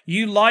like,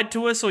 you lied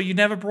to us or you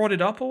never brought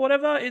it up or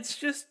whatever. It's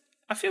just,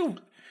 I feel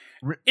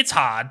it's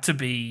hard to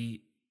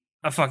be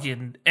a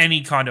fucking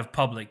any kind of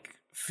public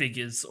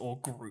figures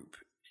or group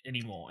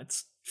anymore.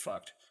 It's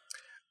fucked.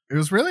 It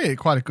was really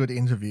quite a good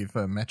interview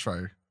for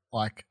Metro,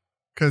 like,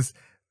 because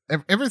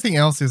everything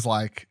else is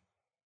like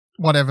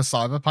whatever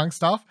cyberpunk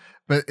stuff,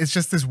 but it's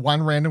just this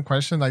one random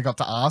question they got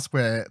to ask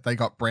where they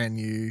got brand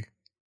new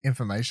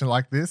information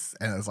like this,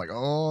 and it's like,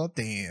 oh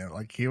damn,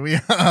 like here we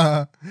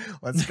are.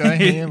 Let's go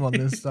ham on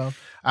this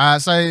stuff.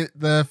 So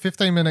the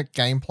 15-minute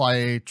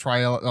gameplay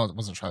trailer, it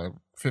wasn't trailer,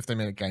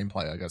 15-minute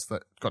gameplay, I guess,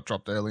 that got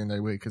dropped early in the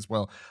week as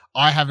well.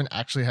 I haven't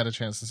actually had a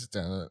chance to sit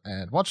down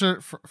and watch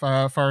it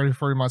thoroughly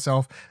through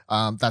myself.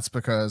 That's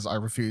because I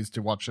refuse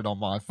to watch it on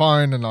my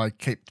phone, and I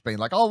keep being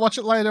like, I'll watch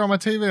it later on my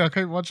TV. I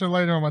keep watching it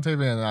later on my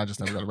TV, and I just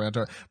never got around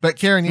to it. But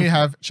Kieran, you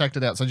have checked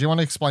it out. So do you want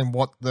to explain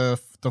what the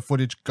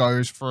footage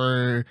goes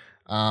through?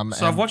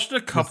 So I've watched it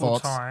a couple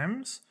of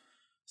times.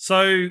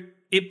 So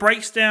it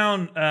breaks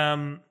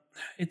down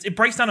it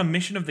breaks down a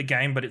mission of the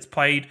game, but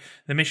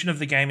the mission of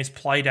the game is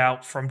played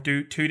out from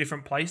two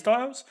different play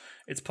styles.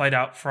 It's played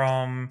out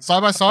from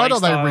side by side, or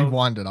they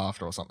rewind it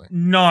after or something.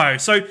 No.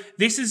 So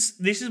this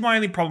is my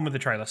only problem with the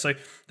trailer. So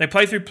they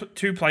play through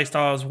two play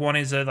styles. One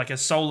is a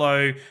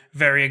solo,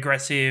 very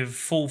aggressive,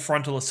 full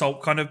frontal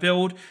assault kind of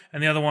build,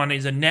 and the other one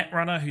is a net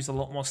runner who's a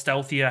lot more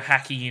stealthier,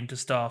 hacking into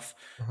stuff,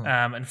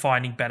 and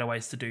finding better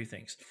ways to do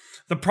things.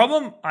 The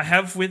problem I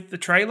have with the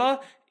trailer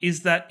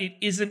is that it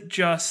isn't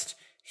just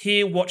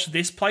here, watch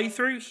this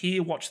playthrough,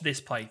 here, watch this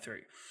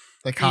playthrough.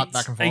 They cut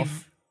back and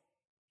forth.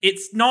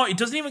 It's not. It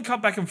doesn't even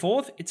cut back and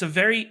forth. It's a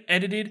very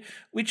edited,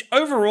 which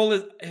overall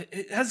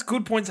it has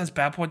good points, has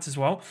bad points as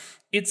well.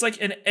 It's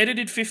like an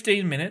edited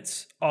 15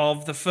 minutes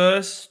of the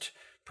first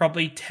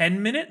probably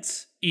 10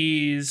 minutes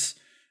is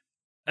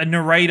a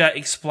narrator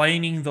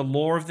explaining the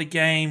lore of the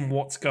game,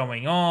 what's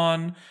going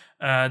on,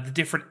 the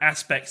different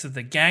aspects of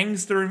the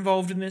gangs that are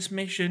involved in this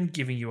mission,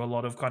 giving you a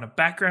lot of kind of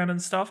background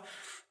and stuff.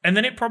 And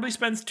then it probably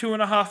spends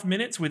 2.5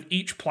 minutes with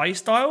each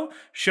playstyle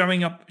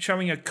showing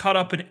a cut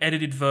up and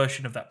edited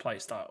version of that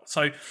playstyle.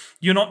 So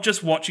you're not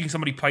just watching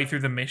somebody play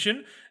through the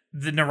mission.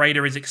 The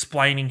narrator is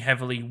explaining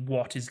heavily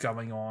what is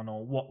going on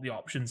or what the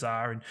options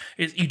are. And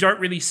you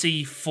don't really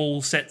see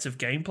full sets of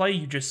gameplay.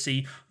 You just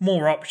see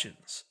more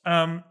options.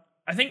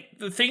 I think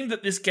the thing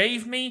that this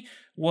gave me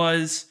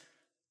was,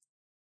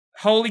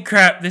 holy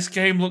crap, this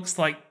game looks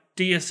like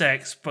Deus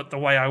Ex, but the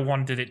way I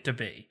wanted it to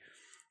be.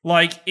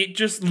 Like, it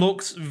just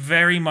looks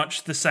very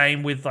much the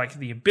same with, like,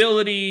 the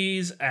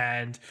abilities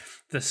and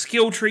the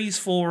skill trees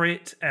for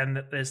it, and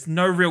that there's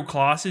no real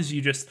classes.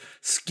 You just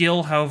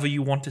skill however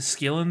you want to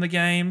skill in the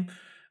game,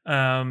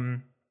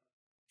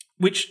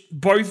 which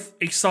both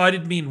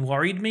excited me and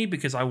worried me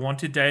because I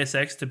wanted Deus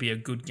Ex to be a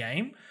good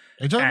game.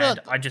 Are you talking about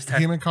I just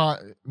had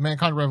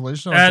Mankind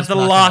Revolution? Or the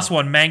last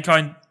one,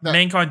 Mankind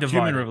Divided.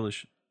 Human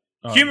Revolution.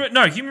 Oh.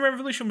 Human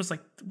Revolution was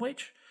like,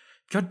 which?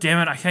 God damn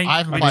it! I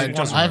haven't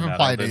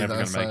played They're never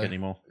going to make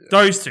anymore.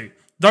 Those two.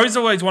 Those are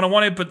always what I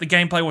wanted, but the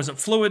gameplay wasn't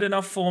fluid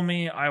enough for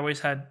me. I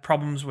always had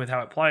problems with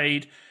how it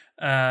played.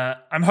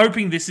 I'm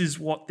hoping this is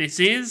what this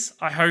is.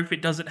 I hope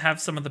it doesn't have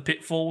some of the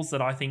pitfalls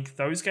that I think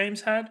those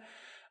games had.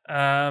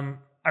 I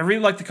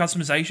really liked the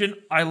customization.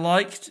 I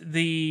liked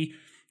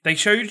they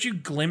showed you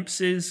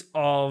glimpses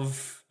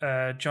of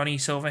Johnny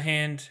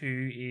Silverhand,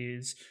 who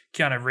is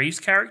Keanu Reeves'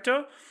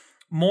 character.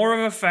 More of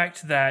a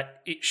fact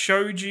that it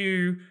showed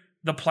you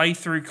the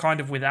playthrough kind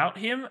of without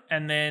him,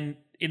 and then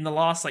in the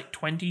last like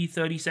 20,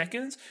 30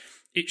 seconds,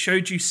 it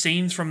showed you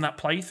scenes from that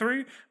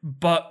playthrough,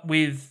 but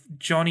with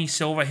Johnny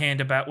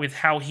Silverhand with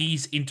how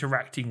he's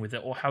interacting with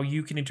it or how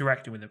you can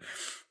interact with him.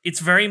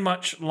 It's very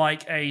much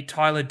like a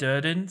Tyler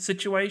Durden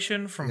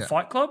situation from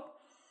Fight Club,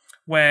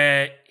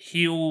 where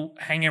he'll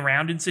hang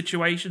around in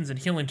situations and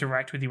he'll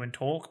interact with you and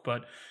talk,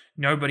 but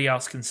nobody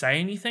else can say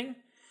anything.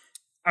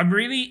 I'm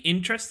really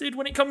interested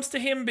when it comes to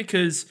him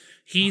because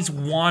he's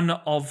one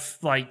of,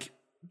 like,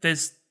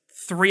 there's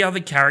 3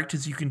 other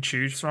characters you can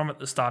choose from at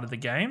the start of the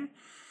game.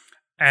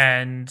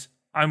 And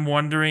I'm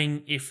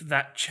wondering if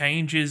that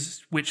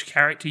changes which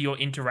character you're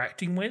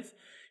interacting with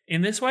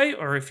in this way,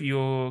 or if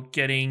you're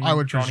getting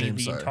Johnny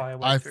the entire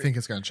way through. I think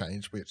it's going to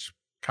change which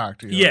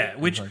character you're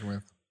interacting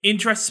with.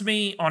 Interests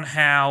me on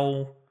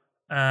how...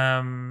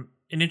 it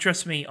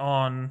interests me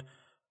on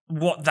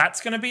what that's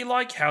going to be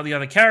like, how the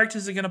other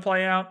characters are going to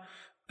play out.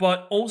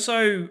 But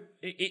also,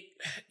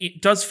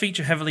 it does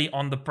feature heavily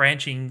on the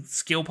branching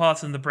skill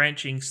parts and the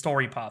branching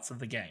story parts of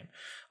the game,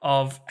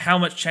 of how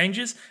much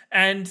changes.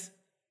 And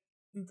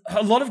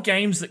a lot of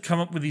games that come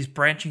up with these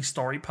branching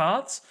story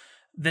parts,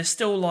 they're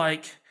still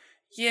like,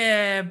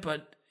 yeah,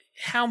 but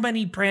how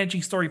many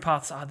branching story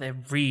paths are there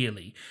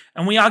really?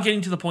 And we are getting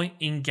to the point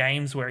in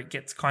games where it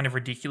gets kind of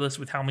ridiculous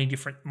with how many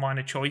different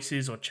minor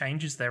choices or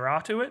changes there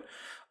are to it.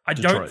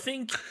 Detroit.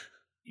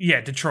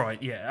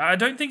 I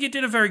don't think it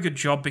did a very good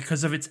job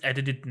because of its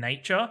edited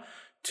nature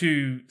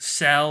to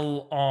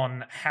sell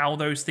on how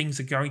those things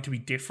are going to be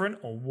different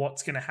or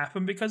what's going to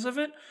happen because of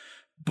it.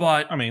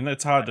 But I mean,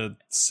 it's hard to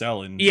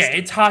sell in.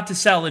 It's hard to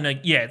sell in a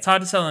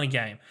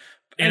game.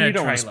 And you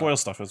don't want to spoil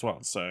stuff as well,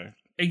 so.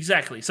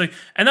 Exactly. So,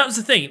 and that was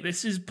the thing.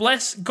 This is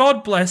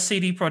God bless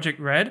CD Projekt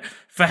Red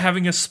for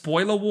having a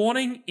spoiler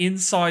warning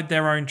inside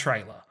their own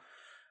trailer.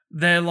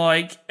 They're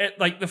like,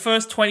 at the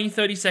first 20,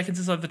 30 seconds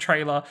inside the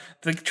trailer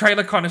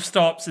kind of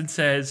stops and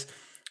says,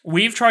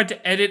 we've tried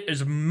to edit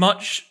as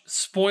much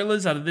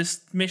spoilers out of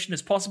this mission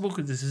as possible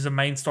because this is a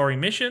main story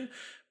mission,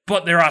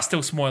 but there are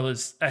still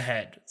spoilers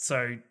ahead.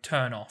 So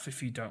turn off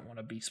if you don't want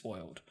to be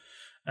spoiled.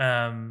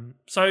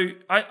 So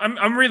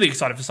I'm really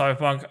excited for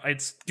Cyberpunk.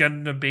 It's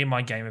going to be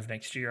my game of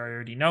next year. I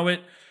already know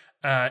it.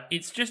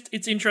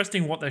 It's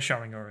interesting what they're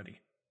showing already.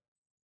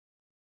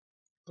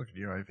 Look at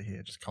you over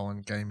here, just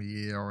calling Game of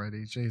Year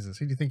already. Jesus,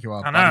 who do you think you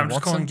are? I know, I'm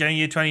just calling Game of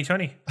Year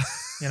 2020.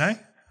 You know?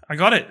 I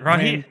got it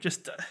right here.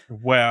 Just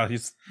wow,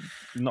 he's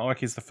not like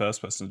he's the first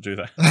person to do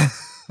that.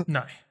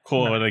 No.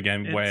 Call it a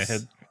game way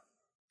ahead.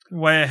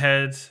 Way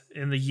ahead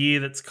in the year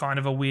that's kind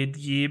of a weird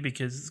year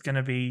because it's going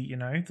to be,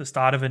 the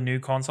start of a new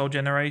console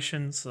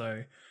generation.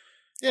 So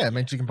yeah, it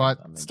means you can buy it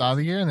at the start of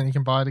the year and then you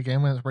can buy it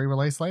again when it's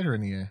re-released later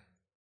in the year.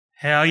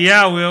 Hell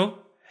yeah, I will.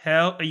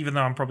 Even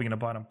though I'm probably going to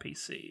buy it on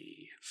PC.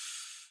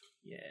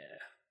 Yeah.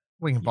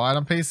 We can buy it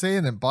on PC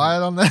and then buy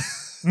it on the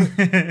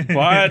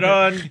buy it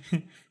on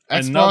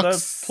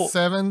Xbox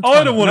 7.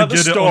 I don't want to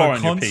get it on a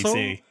console.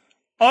 PC.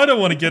 I don't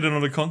want to get it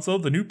on a console.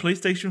 The new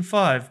PlayStation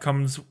 5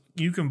 comes.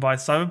 You can buy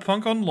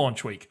Cyberpunk on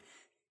launch week.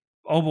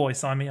 Oh boy,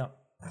 sign me up.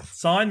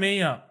 Sign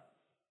me up.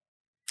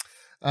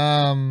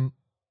 All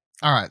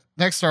right.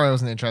 Next story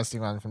was an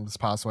interesting one from this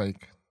past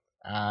week.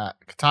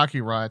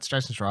 Kotaku writes,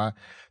 Jason Schreier,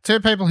 2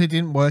 people who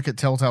didn't work at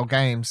Telltale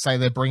Games say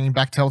they're bringing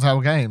back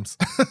Telltale Games.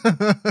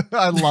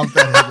 I love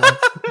that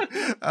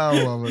headline.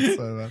 I love it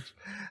so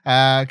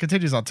much.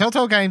 Continues on.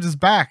 Telltale Games is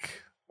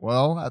back.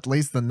 Well, at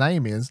least the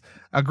name is.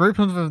 A group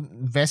of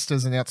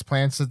investors announced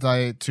plans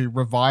today to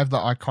revive the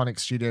iconic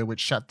studio, which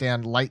shut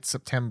down last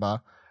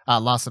September.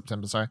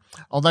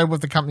 Although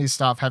with the company's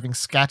staff having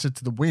scattered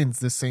to the winds,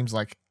 this seems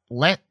like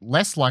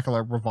less like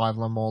a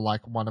revival and more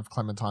like one of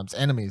Clementine's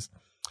enemies.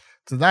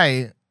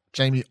 Today,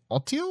 Jamie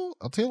Ottiel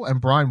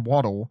and Brian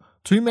Waddle,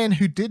 2 men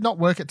who did not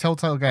work at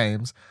Telltale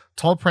Games,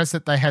 told press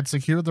that they had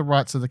secured the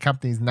rights to the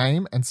company's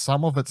name and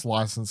some of its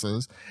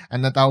licenses,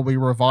 and that they'll be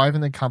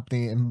reviving the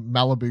company in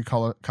Malibu,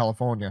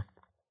 California.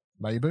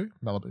 Malibu?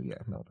 Yeah,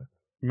 Malibu.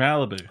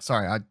 Malibu.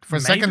 Sorry, for a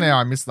second there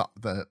I missed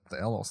the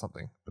L or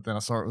something, but then I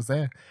saw it was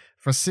there.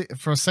 For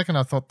a second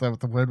I thought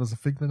the word was a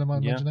figment of my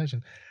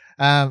imagination.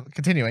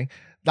 Continuing.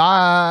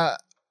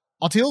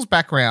 Ottiel's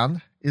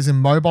background is in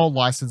mobile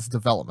license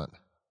development,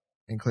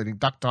 including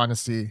Duck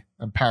Dynasty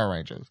and Power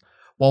Rangers,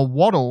 while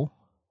Waddle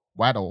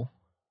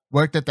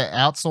worked at the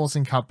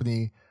outsourcing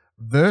company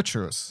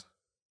Virtuous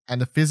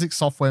and the physics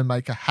software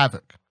maker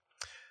Havok.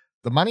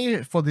 The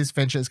money for this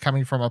venture is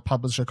coming from a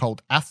publisher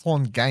called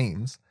Athlon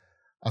Games,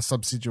 a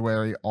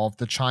subsidiary of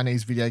the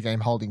Chinese video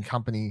game holding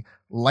company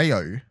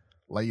Leo,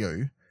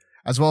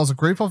 as well as a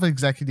group of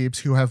executives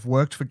who have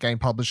worked for game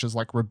publishers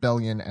like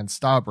Rebellion and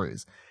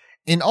Starbreeze.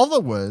 In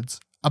other words,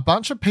 a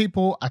bunch of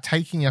people are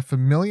taking a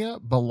familiar,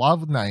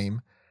 beloved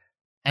name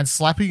and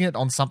slapping it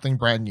on something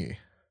brand new.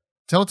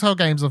 Telltale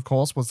Games, of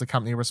course, was the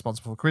company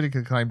responsible for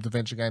critically acclaimed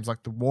adventure games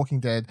like The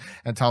Walking Dead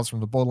and Tales from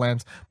the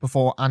Borderlands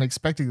before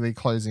unexpectedly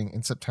closing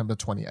in September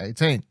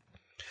 2018.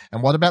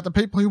 And what about the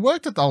people who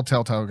worked at the old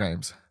Telltale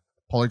Games?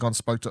 Polygon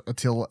spoke to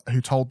Ottiel,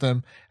 who told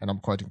them, and I'm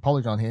quoting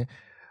Polygon here,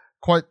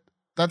 quote,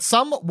 that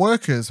some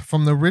workers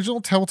from the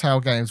original Telltale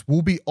Games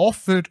will be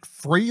offered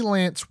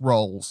freelance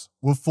roles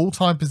with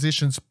full-time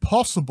positions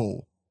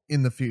possible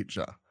in the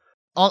future.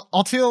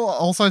 Ottiel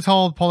also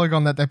told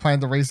Polygon that they plan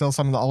to resell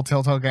some of the old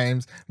Telltale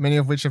games, many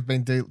of which have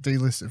been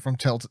delisted from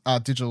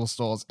digital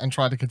stores, and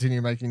try to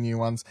continue making new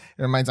ones.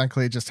 It remains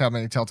unclear just how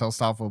many Telltale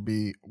staff will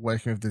be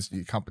working with this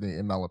new company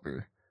in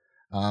Malibu.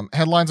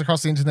 Headlines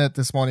across the internet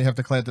this morning have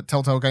declared that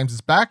Telltale Games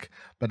is back,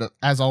 but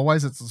as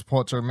always, it's a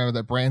support to remember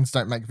that brands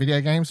don't make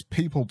video games,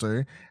 people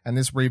do, and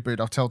this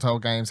reboot of Telltale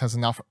Games has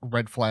enough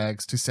red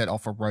flags to set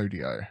off a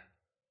rodeo.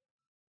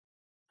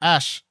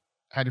 Ash,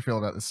 how do you feel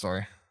about this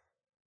story?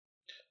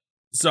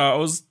 So I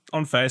was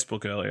on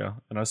Facebook earlier,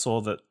 and I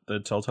saw that the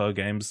Telltale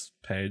Games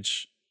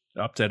page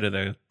updated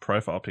their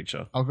profile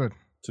picture. Oh, good.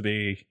 To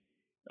be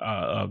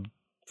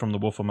from The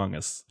Wolf Among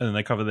Us, and then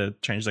they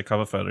changed their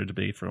cover photo to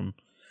be from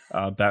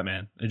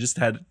Batman. It just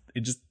had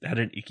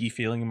an icky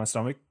feeling in my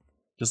stomach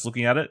just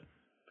looking at it,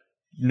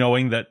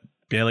 knowing that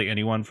barely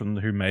anyone from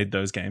who made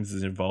those games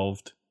is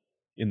involved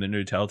in the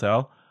new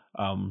Telltale.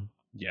 I'm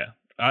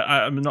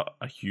not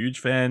a huge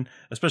fan,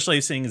 especially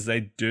seeing as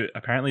they do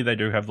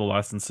have the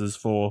licenses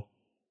for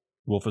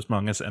Wolf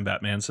Among Us and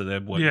Batman, so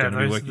they're going to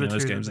be working on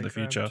those games in the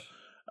future.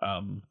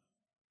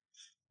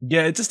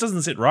 It just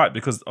doesn't sit right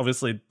because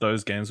obviously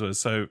those games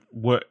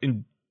were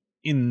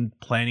in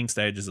planning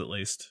stages at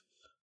least.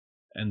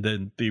 And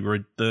then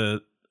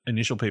the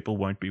initial people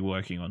won't be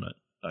working on it.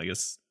 I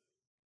guess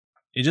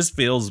it just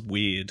feels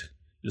weird.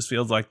 It just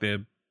feels like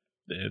they're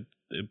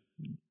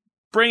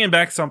bringing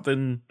back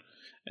something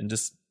and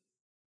just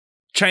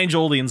change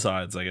all the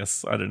insides. I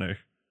guess I don't know.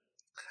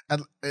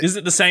 Is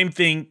it the same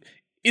thing?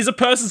 Is a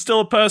person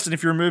still a person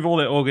if you remove all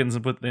their organs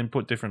and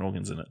put different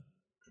organs in it?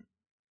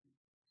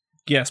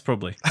 Yes,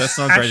 probably. That's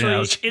not a great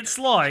analogy. It's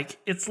like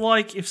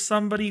if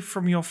somebody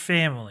from your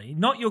family,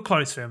 not your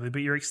close family,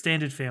 but your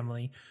extended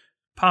family,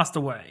 passed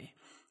away,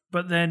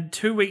 but then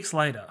 2 weeks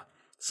later,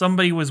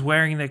 somebody was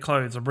wearing their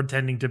clothes and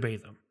pretending to be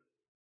them.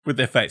 With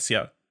their face,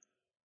 yeah.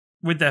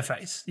 With their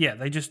face. Yeah,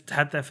 they just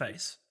had their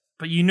face.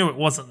 But you knew it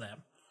wasn't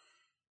them.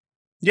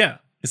 Yeah,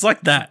 it's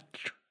like that.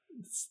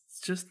 It's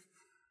just...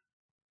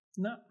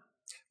 No.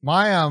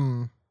 My,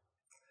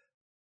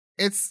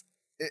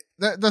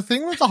 the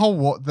thing with the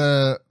whole,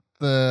 the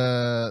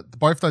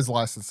both those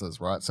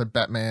licenses, right? So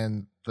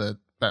Batman, the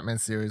Batman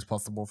series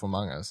plus the Wolf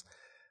Among Us,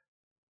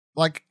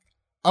 like,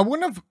 I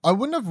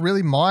wouldn't have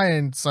really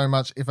mind so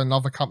much if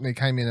another company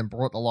came in and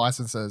brought the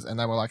licenses and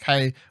they were like,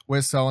 hey,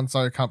 we're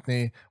so-and-so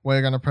company, we're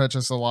going to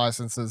purchase the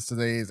licenses to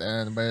these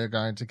and we're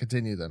going to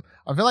continue them.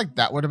 I feel like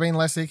that would have been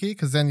less icky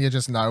because then you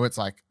just know it's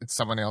like it's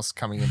someone else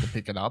coming in to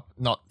pick it up,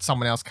 not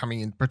someone else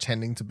coming in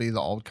pretending to be the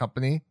old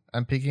company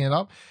and picking it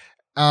up.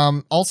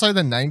 Also,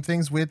 the name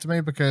thing's weird to me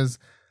because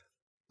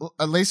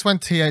at least when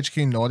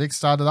THQ Nordic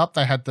started up,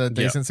 they had the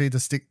decency to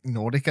stick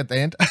Nordic at the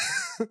end.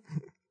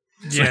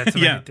 Yeah, to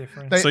make it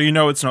different. So you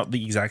know it's not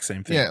the exact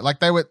same thing. Yeah, like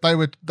they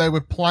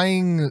were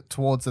playing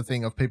towards the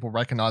thing of people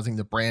recognizing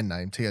the brand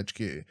name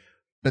THQ,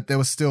 but there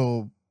was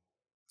still,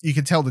 you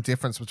could tell the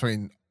difference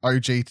between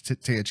OG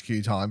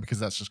THQ time because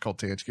that's just called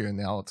THQ and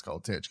now it's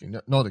called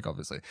THQ Nordic,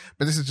 obviously.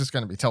 But this is just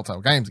going to be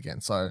Telltale Games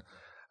again, so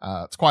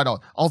It's quite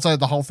odd. Also,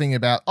 the whole thing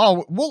about,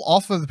 oh, we'll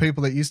offer the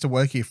people that used to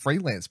work here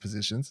freelance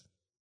positions.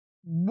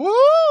 Woo!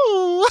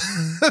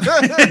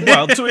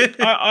 Well,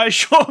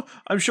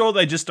 I'm sure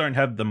they just don't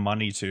have the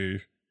money to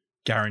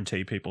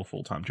guarantee people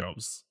full-time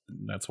jobs.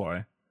 That's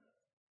why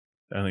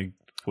only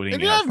putting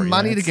If you out have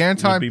money to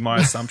freelance guarantee, would be my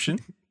assumption.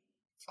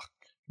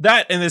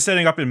 That, and they're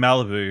setting up in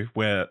Malibu,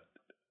 where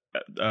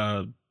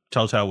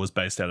Telltale was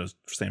based out of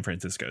San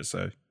Francisco,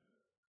 so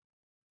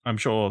I'm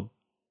sure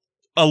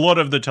a lot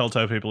of the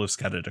Telltale people have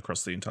scattered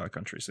across the entire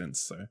country since.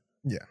 So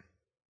yeah,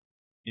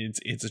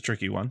 it's a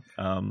tricky one.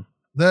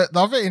 The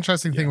other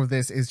interesting thing with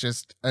this is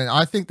just, and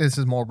I think this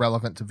is more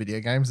relevant to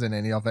video games than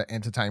any other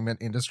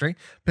entertainment industry.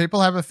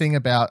 People have a thing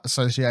about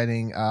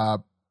associating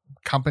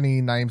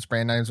company names,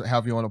 brand names,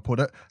 however you want to put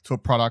it, to a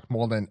product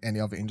more than any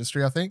other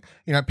industry. I think,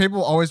 you know,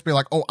 people always be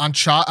like, "Oh,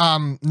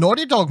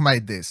 Naughty Dog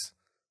made this."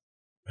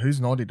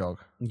 Who's Naughty Dog?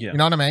 Yeah, you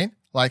know what I mean?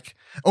 Like,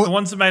 the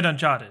ones that made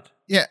Uncharted.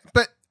 Yeah,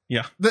 but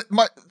yeah,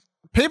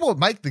 people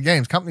make the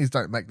games. Companies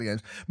don't make the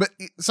games. But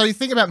so you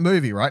think about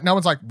movie, right? No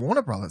one's like,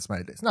 Warner Brothers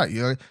made this. No,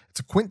 it's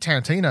a Quentin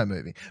Tarantino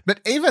movie. But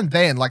even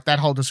then, like that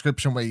whole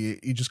description where you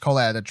just call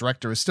out a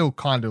director is still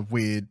kind of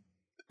weird.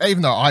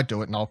 Even though I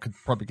do it and I'll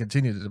probably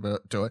continue to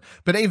do it.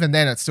 But even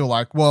then, it's still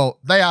like, well,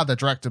 they are the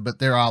director, but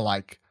there are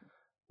like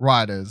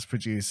writers,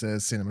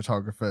 producers,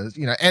 cinematographers,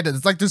 you know,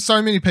 editors. Like there's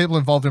so many people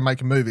involved in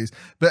making movies.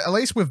 But at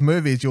least with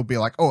movies, you'll be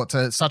like, oh, it's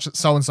a such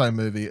so-and-so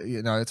movie.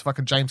 You know, it's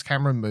fucking James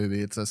Cameron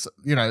movie. It's a,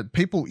 you know,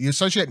 people, you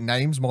associate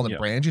names more than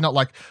brands. You're not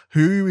like,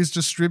 who is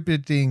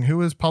distributing,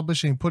 who is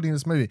publishing, putting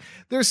this movie.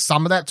 There's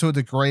some of that to a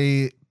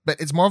degree, but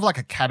it's more of like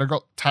a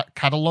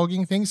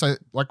cataloging thing. So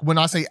like when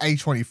I see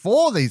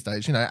A24 these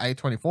days, you know,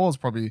 A24 is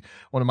probably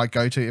one of my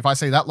go-to. If I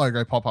see that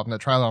logo pop up in the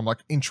trailer, I'm like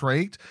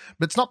intrigued.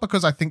 But it's not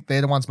because I think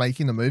they're the ones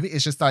making the movie.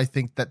 It's just that I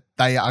think that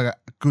they are a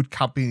good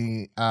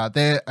company.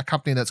 They're a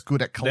company that's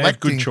good at collecting. They have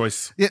good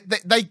choice. Yeah,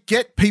 they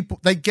get people,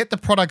 they get the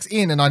products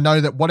in, and I know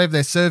that whatever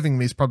they're serving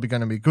me is probably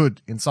going to be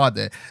good inside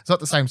there. It's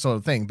not the same sort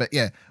of thing. But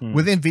yeah,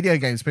 within video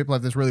games, people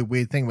have this really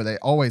weird thing where they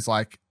always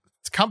like,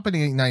 it's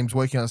company names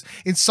working on this.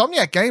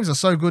 Insomniac Games are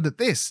so good at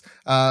this.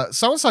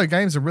 So-and-so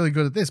games are really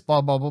good at this,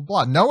 blah, blah, blah,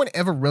 blah. No one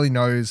ever really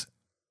knows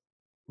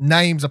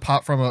names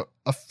apart from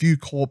a few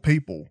core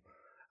people.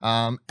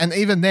 And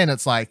even then,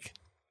 it's like,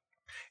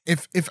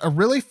 if a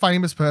really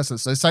famous person,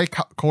 so say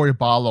Cory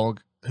Barlog,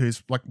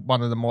 who's like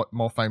one of the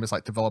more famous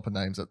like developer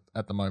names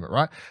at the moment,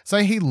 right?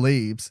 Say he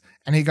leaves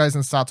and he goes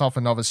and starts off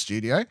another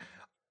studio.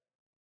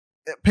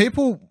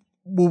 People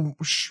will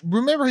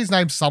remember his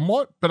name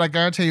somewhat, but I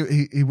guarantee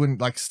you he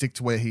wouldn't like stick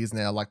to where he is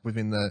now, like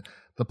within the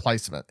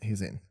placement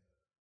he's in.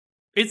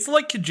 It's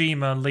like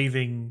Kojima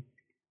leaving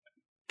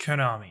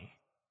Konami.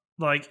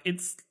 Like,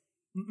 it's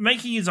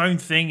making his own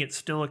thing. It's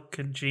still a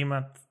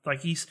Kojima.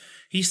 Like, he's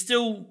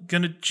still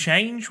gonna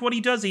change what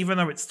he does, even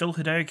though it's still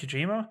Hideo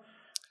Kojima.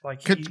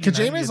 Like,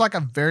 Kojima is like a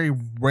very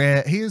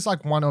rare. He is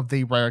like one of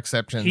the rare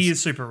exceptions. He is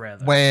super rare,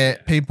 though.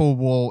 Where people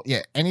will,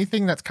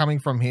 anything that's coming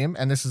from him,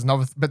 and this is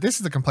another, but this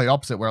is the complete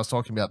opposite. Where I was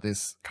talking about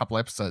this a couple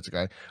episodes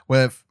ago,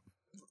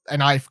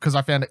 because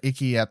I found it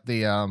icky at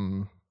the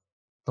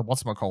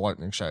whatchamacallit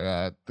opening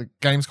show, the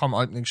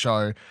Gamescom opening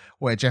show,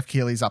 where Jeff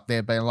Keighley's up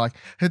there being like,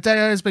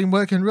 Hideo has been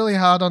working really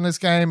hard on this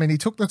game, and he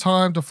took the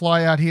time to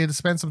fly out here to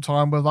spend some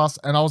time with us,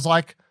 and I was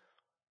like,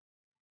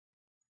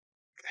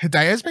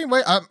 Hideo's been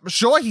I'm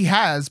sure he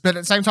has, but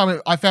at the same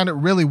time, I found it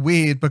really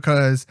weird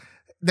because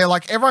they're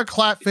like, everyone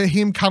clap for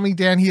him coming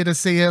down here to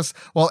see us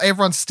while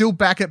everyone's still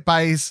back at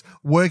base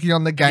working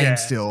on the game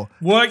still.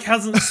 Work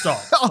hasn't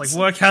stopped.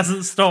 Work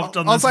hasn't stopped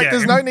on this game. I was like,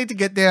 there's no need to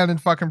get down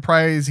and fucking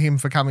praise him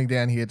for coming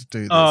down here to do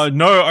this.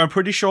 No, I'm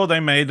pretty sure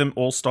they made them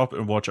all stop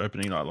and watch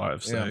Opening Night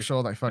Live. So yeah, I'm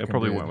sure they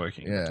probably did. weren't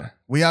working. Yeah.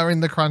 We are in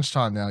the crunch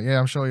time now. Yeah,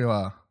 I'm sure you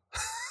are.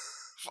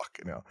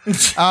 Fucking hell.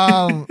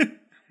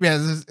 Yeah,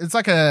 it's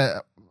like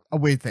a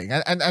weird thing.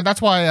 And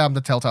that's why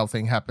the Telltale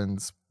thing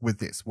happens with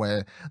this,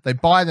 where they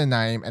buy the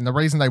name, and the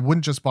reason they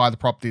wouldn't just buy the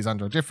properties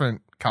under a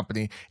different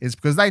company is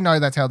because they know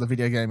that's how the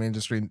video game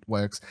industry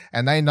works,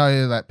 and they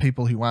know that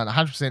people who aren't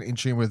 100% in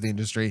tune with the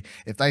industry,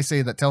 if they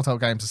see that Telltale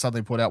Games has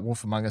suddenly put out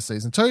Wolf Among Us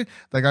Season 2,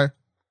 they go,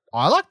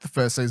 I like the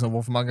first season of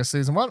Wolf Among Us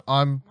Season 1,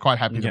 I'm quite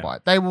happy to buy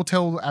it. They will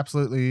tell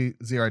absolutely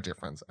zero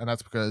difference, and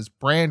that's because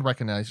brand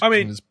recognition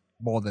is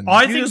more than...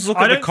 You just look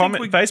at the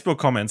Facebook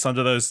comments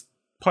under those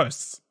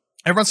posts.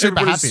 Everyone's super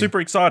happy. Super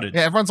excited.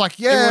 Yeah, everyone's like,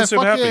 yeah,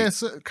 fuck yeah,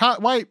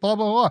 can't wait, blah,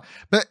 blah, blah.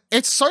 But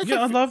it's so...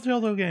 Yeah, I love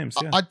Telltale Games.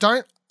 Yeah. I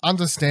don't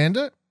understand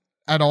it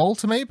at all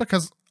to me,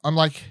 because I'm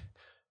like,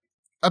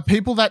 are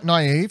people that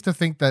naive to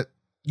think that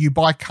you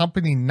buy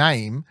company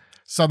name,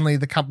 suddenly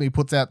the company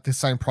puts out the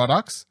same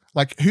products?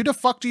 Like, who the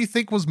fuck do you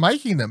think was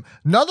making them?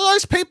 None of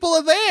those people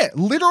are there.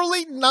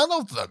 Literally none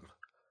of them.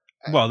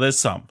 Well, there's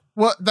some.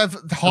 Well, they've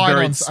hired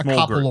on a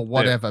couple group, or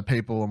whatever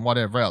people and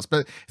whatever else,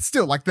 but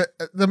still, like the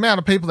amount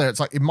of people there, it's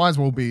like it might as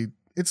well be.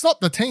 It's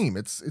not the team.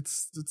 It's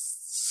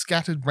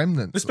scattered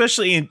remnants.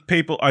 Especially in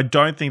people, I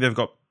don't think they've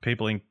got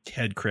people in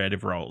head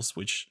creative roles,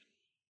 which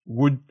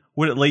would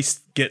at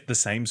least get the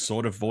same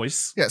sort of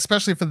voice. Yeah,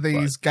 especially for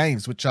these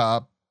games, which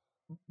are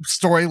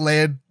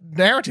story-led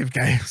narrative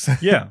games.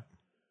 Yeah.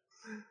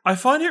 I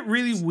find it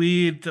really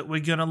weird that we're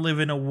going to live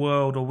in a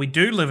world, or we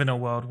do live in a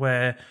world,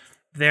 where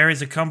there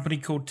is a company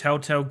called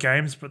Telltale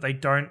Games, but they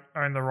don't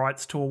own the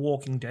rights to a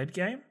Walking Dead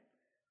game.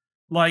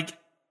 Like,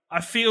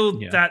 I feel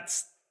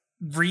that's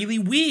really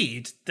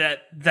weird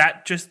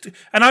that just...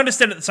 And I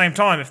understand at the same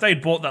time, if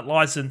they'd bought that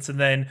license and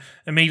then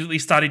immediately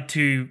started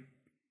to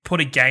put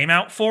a game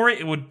out for it,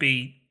 it would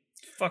be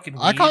fucking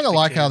weird. I kind of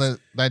like how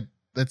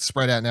that's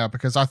spread out now,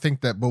 because I think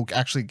that we'll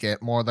actually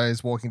get more of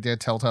those Walking Dead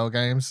Telltale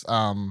games.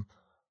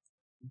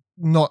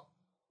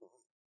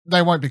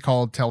 They won't be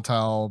called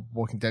Telltale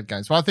Walking Dead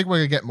games, but I think we're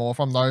going to get more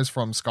from those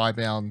from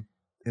Skybound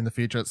in the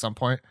future at some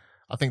point.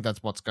 I think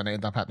that's what's going to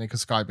end up happening,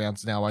 because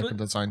Skybound's now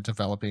opened its own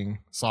developing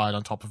side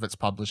on top of its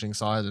publishing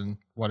side and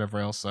whatever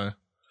else. So,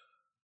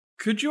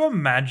 could you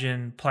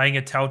imagine playing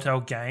a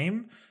Telltale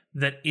game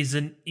that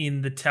isn't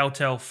in the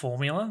Telltale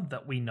formula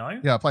that we know?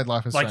 Yeah, I played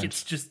Life is Strange. Like,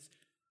 it's just...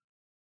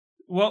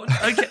 Well,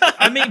 okay,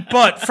 I mean,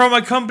 but from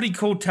a company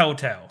called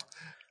Telltale.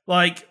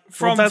 Like,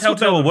 from that's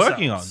Telltale what they were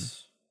working on. themselves.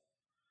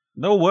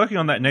 They were working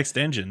on that next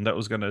engine that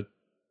was going to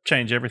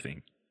change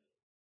everything.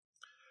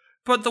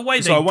 But the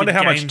way So they I wonder did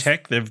how much games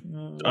tech they've...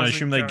 I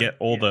assume they going- get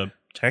all the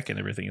tech and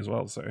everything as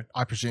well, so...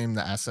 I presume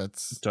the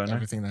assets, Don't know.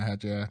 everything they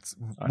had, yeah.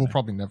 I We'll know.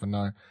 probably never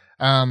know.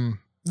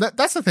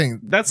 That's the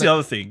thing. That's the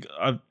other thing.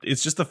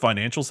 It's just the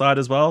financial side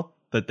as well,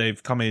 that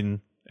they've come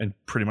in and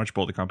pretty much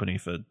bought the company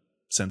for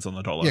cents on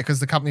the dollar. Yeah, because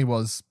the company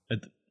was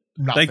nothing.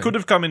 They could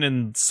have come in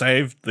and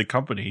saved the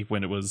company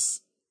when it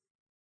was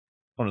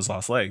on its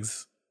last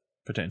legs,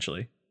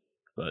 potentially.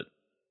 But,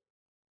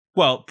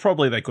 well,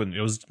 probably they couldn't.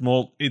 It was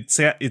more... It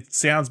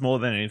sounds more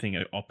than anything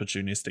an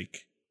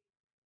opportunistic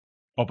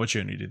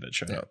opportunity that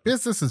showed up.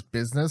 Business is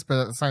business, but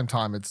at the same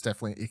time, it's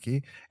definitely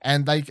icky.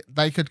 And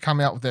they could come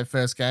out with their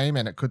first game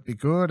and it could be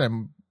good,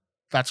 and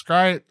that's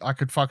great. I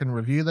could fucking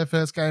review their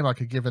first game. I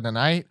could give it an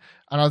 8.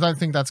 And I don't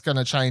think that's going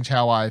to change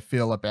how I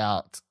feel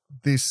about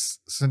this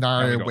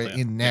scenario we're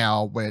in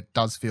now, where it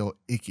does feel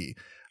icky.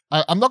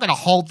 I'm not going to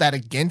hold that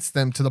against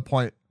them to the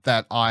point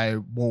that I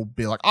will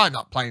be like, I'm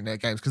not playing their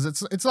games, because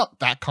it's not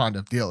that kind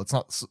of deal. It's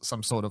not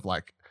some sort of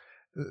like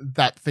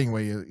that thing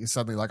where you're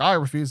suddenly like, I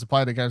refuse to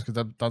play the games because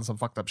they've done some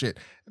fucked up shit.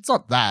 It's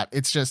not that.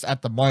 It's just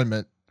at the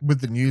moment with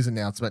the news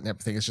announcement and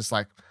everything, it's just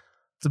like,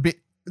 it's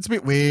a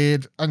bit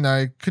weird. I don't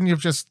know. Couldn't you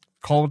have just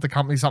called the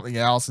company something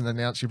else and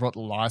announced you brought the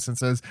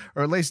licenses,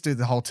 or at least do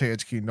the whole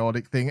THQ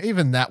Nordic thing?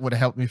 Even that would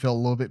have helped me feel a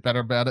little bit better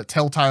about it.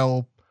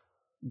 Telltale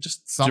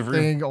Just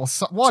something or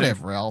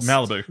whatever else.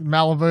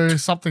 Malibu,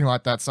 something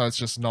like that. So it's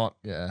just not,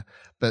 yeah.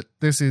 But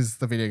this is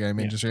the video game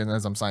industry, and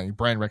as I'm saying,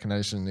 brand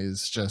recognition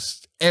is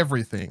just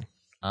everything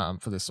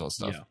for this sort of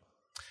stuff.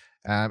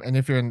 Yeah. And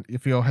if you're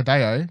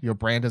Hideo, your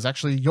brand is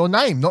actually your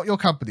name, not your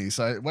company.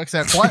 So it works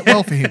out quite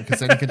well for him,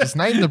 because then you can just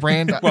name the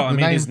brand. Well, I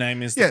mean, his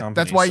name is the company.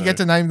 That's why you get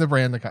to name the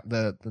brand.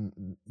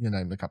 You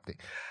name the company.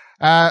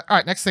 All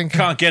right, next thing.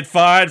 Can't get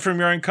fired from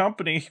your own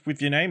company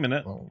with your name in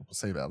it. Well, we'll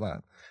see about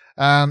that.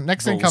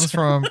 Next thing comes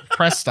from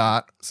Press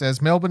Start. Says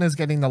Melbourne is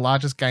getting the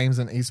largest games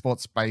and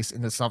esports space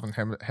in the Southern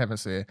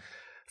Hemisphere.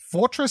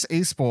 Fortress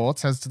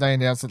Esports has today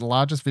announced that the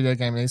largest video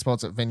game and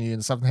esports venue in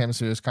the Southern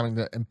Hemisphere is coming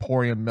to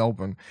Emporium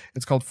Melbourne.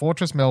 It's called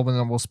Fortress Melbourne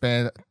and will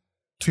span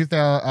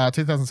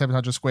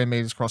 2,700 square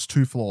meters across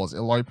 2 floors.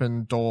 It'll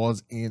open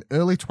doors in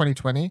early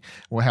 2020.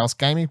 Will house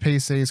gaming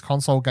PCs,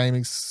 console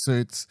gaming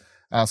suites,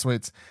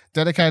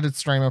 dedicated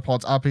streamer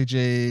pods,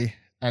 RPG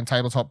and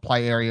tabletop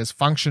play areas,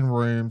 function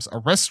rooms, a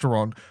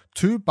restaurant,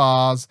 2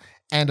 bars,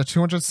 and a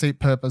 200-seat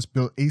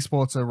purpose-built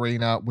esports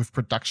arena with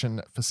production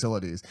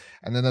facilities.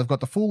 And then they've got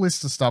the full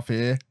list of stuff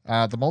here.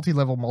 The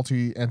multi-level,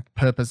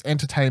 multi-purpose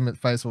entertainment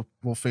phase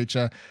will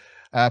feature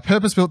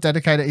purpose-built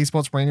dedicated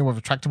esports arena with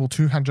a retractable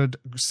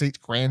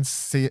 200-seat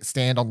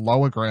grandstand on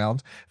lower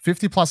ground,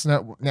 50-plus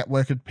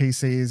networked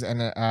PCs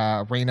and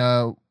an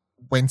arena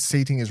when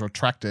seating is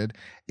retracted,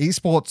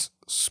 esports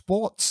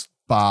sports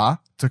bar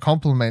to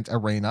complement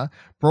arena,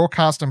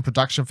 broadcast and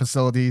production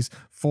facilities,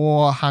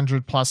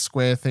 400 plus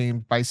square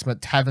themed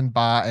basement tavern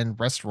bar and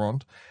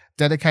restaurant,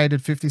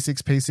 dedicated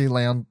 56 PC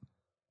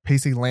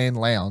LAN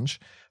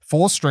lounge,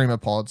 4 streamer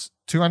pods,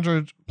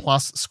 200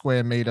 plus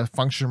square meter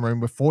function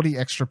room with 40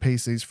 extra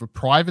PCs for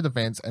private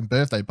events and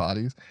birthday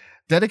parties,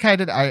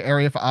 dedicated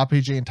area for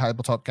RPG and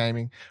tabletop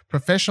gaming,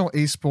 professional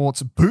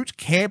esports boot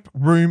camp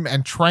room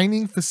and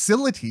training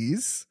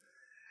facilities,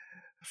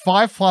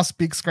 5+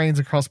 big screens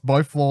across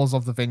both floors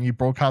of the venue,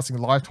 broadcasting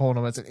live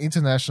tournaments and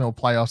international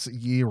playoffs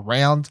year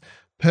round.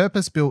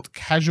 Purpose-built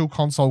casual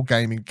consoles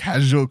gaming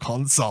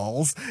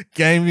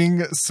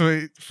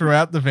suite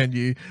throughout the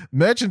venue.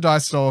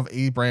 Merchandise store of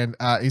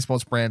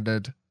esports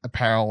branded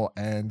apparel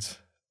and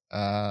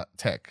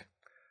tech.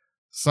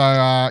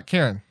 So,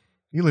 Kieran,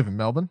 you live in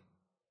Melbourne.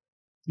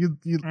 You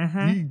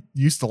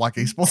used to like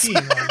esports.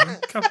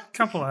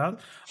 couple hours.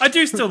 I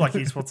do still like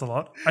esports a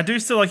lot.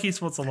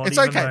 It's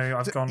even okay. though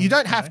I've gone. You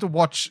don't have to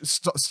watch.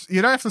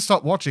 You don't have to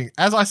stop watching.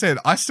 As I said,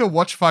 I still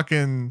watch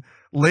fucking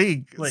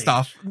League.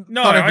 Stuff.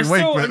 No, not every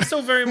week, I'm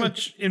still very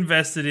much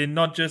invested in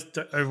not just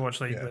Overwatch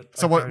League, but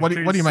so what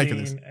do you make of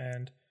this?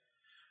 And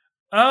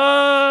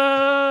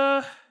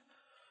are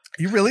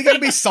you really going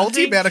to be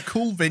salty about a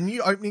cool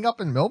venue opening up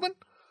in Melbourne?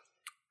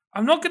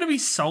 I'm not going to be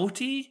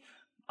salty.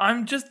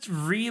 I'm just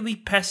really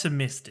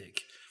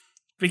pessimistic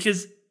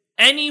because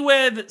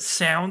anywhere that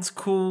sounds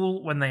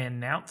cool when they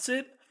announce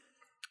it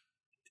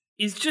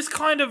is just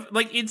kind of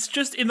like, it's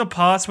just in the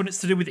past when it's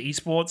to do with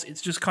esports,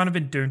 it's just kind of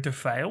been doomed to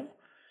fail.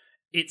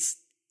 It's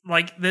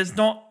like there's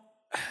not,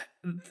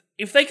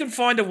 if they can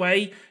find a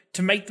way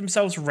to make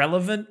themselves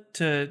relevant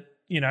to,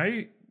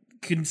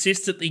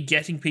 consistently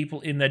getting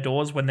people in their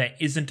doors when there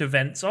isn't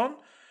events on,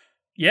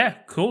 yeah,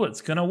 cool, it's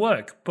going to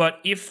work. But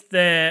if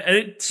and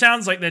it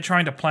sounds like they're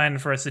trying to plan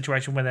for a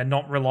situation where they're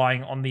not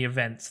relying on the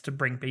events to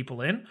bring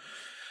people in.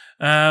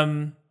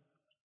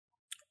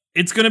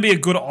 It's going to be a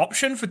good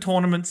option for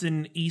tournaments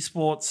in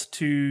esports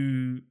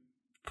to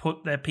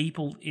put their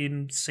people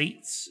in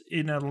seats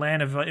in a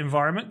LAN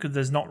environment, because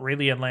there's not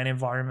really a LAN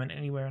environment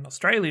anywhere in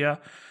Australia.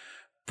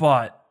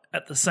 But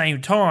at the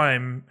same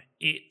time,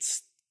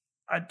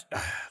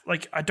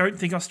 I don't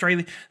think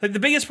Australia, like the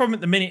biggest problem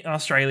at the minute in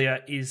Australia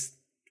is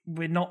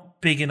we're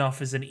not big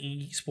enough as an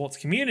esports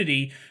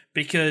community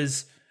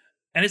because,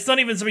 and it's not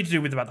even something to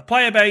do with about the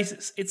player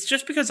base, it's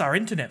just because our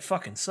internet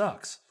fucking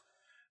sucks.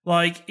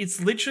 Like,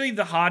 it's literally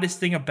the hardest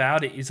thing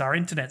about it is our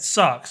internet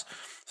sucks.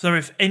 So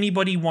if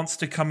anybody wants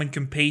to come and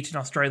compete in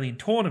Australian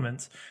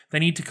tournaments, they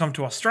need to come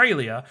to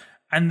Australia,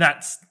 and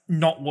that's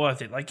not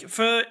worth it. Like,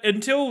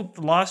 until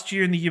last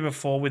year and the year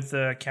before with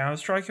the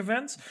Counter-Strike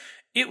events,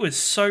 it was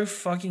so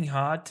fucking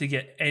hard to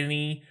get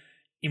any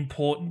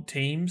important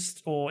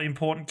teams or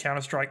important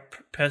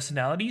Counter-Strike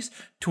personalities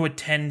to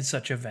attend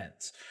such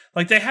events.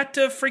 Like, they had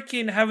to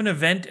freaking have an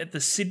event at the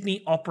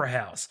Sydney Opera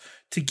House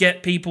to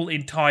get people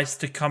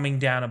enticed to coming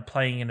down and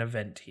playing an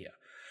event here.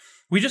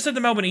 We just had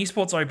the Melbourne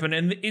Esports Open,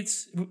 and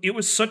it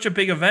was such a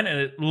big event, and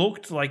it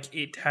looked like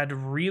it had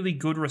really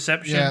good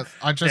reception. Yeah,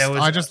 I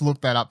just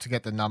looked that up to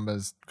get the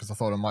numbers because I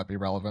thought it might be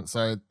relevant.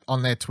 So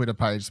on their Twitter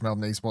page,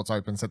 Melbourne Esports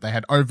Open said they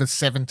had over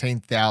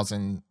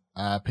 17,000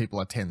 people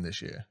attend this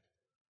year,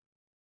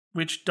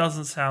 which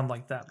doesn't sound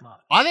like that much.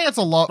 I think it's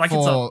a lot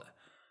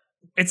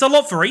It's a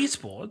lot for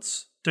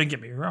esports. Don't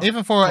get me wrong.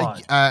 Even for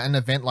an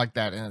event like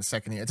that in its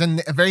second year, it's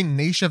a very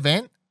niche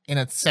event. In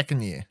its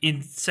second year.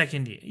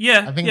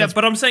 Yeah. I think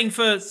but I'm saying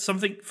for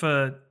something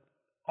for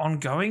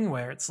ongoing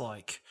where it's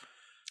like...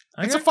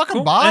 Okay, it's a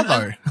fucking bar,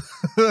 though.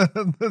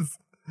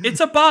 It's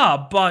a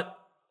bar, but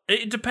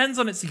it depends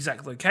on its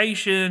exact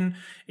location.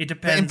 It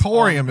depends the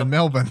Emporium in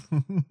Melbourne.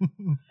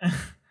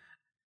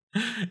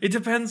 It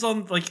depends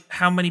on like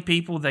how many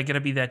people they're going to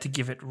be there to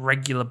give it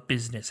regular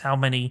business. How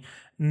many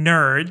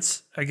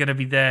nerds are going to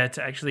be there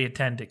to actually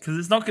attend it. Because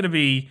it's not going to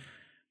be...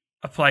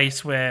 a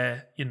place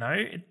where,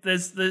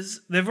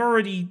 they've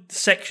already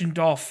sectioned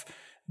off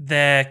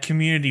their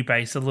community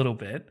base a little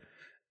bit.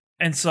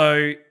 And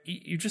so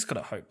you just got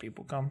to hope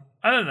people come.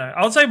 I don't know.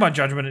 I'll save my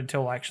judgment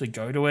until I actually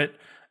go to it.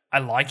 I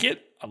like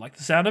it. I like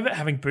the sound of it.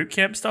 Having boot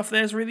camp stuff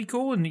there is really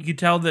cool. And you can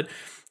tell that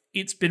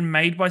it's been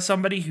made by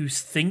somebody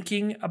who's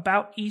thinking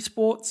about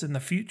esports in the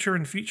future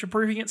and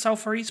future-proofing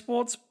itself for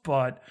esports.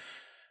 But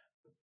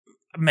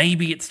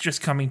maybe it's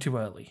just coming too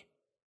early.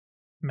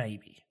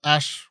 Maybe.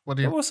 Ash, what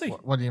do we'll see.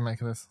 What do you make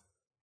of this?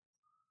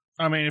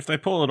 I mean, if they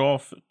pull it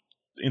off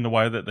in the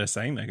way that they're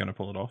saying they're going to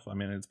pull it off, I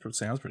mean, it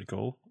sounds pretty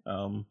cool.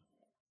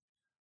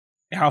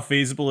 How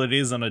feasible it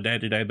is on a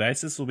day-to-day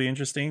basis will be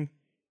interesting.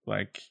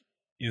 Like,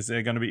 is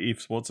there going to be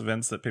esports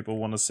events that people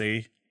want to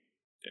see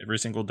every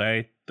single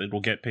day that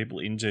will get people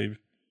into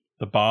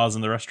the bars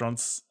and the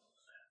restaurants?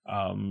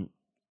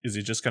 Is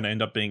it just going to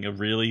end up being a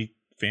really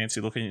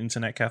fancy-looking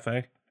internet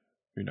cafe?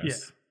 Who knows?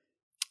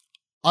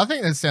 Yeah. I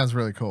think this sounds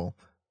really cool,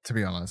 to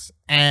be honest.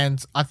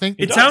 And I think...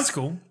 It sounds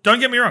cool. Don't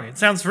get me wrong. It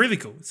sounds really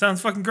cool. It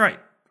sounds fucking great.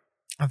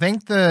 I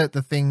think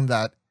the thing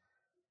that...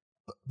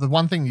 The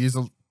one thing you're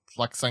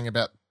like saying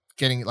about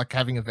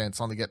having events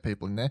on to get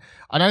people in there,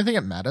 I don't think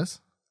it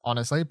matters,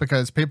 honestly,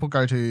 because people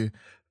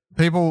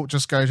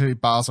just go to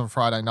bars on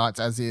Friday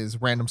nights, as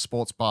is random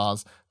sports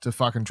bars, to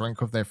fucking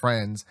drink with their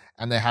friends,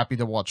 and they're happy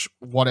to watch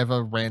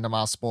whatever random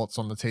ass sports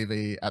on the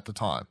TV at the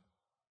time,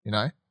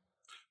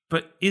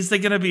 But is there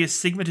going to be a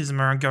stigmatism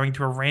around going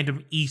to a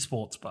random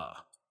esports bar?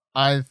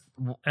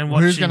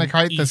 Who's going to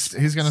create this?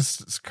 Who's going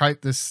to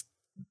create this?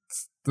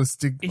 The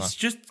stigma. It's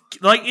just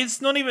like it's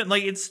not even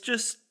like it's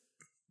just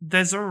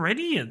there's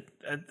already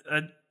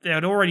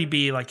there'd already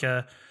be like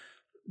a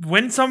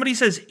when somebody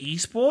says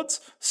esports,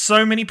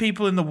 so many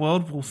people in the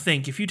world will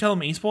think if you tell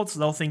them esports,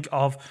 they'll think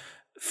of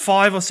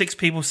 5 or 6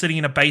 people sitting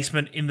in a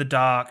basement in the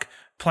dark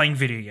playing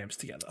video games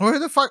together. Well, who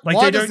the fuck? Like,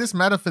 why does this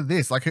matter for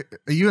this? Like,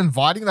 are you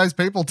inviting those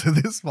people to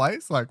this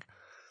place? Like,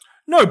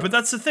 no, but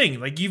that's the thing.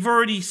 Like, you've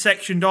already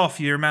sectioned off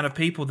your amount of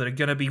people that are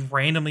going to be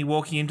randomly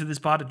walking into this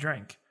bar to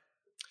drink.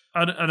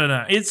 I don't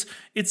know. It's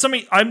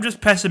something I'm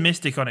just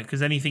pessimistic on it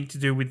because anything to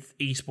do with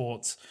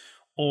esports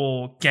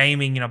or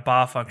gaming in a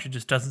bar function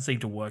just doesn't seem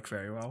to work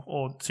very well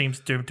or seems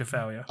doomed to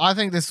failure. I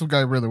think this will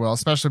go really well,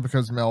 especially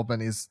because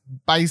Melbourne is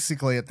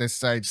basically at this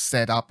stage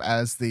set up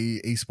as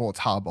the esports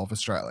hub of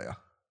Australia.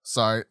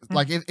 So,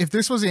 like, if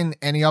this was in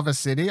any other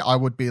city, I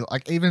would be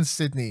like, even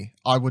Sydney,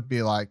 I would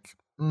be like,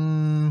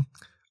 I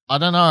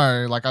don't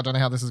know. Like, I don't know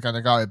how this is going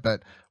to go,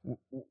 but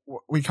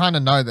we kind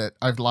of know that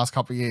over the last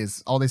couple of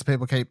years, all these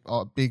people keep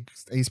big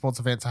esports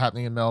events are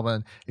happening in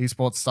Melbourne,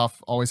 esports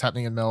stuff always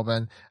happening in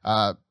Melbourne,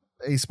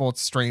 esports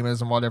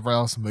streamers and whatever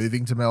else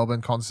moving to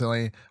Melbourne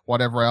constantly,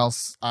 whatever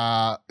else.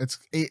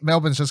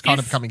 Melbourne's just kind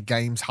of becoming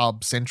games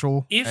hub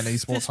central and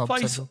esports hub central.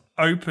 If this place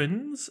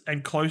opens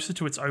and closer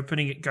to its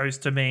opening, it goes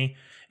to me.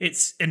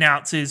 It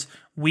announces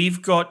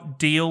we've got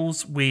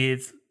deals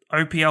with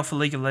OPL for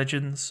League of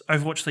Legends,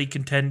 Overwatch League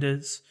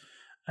contenders,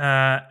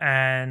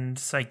 and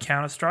say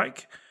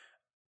Counter-Strike.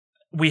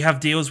 We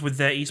have deals with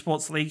their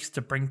esports leagues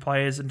to bring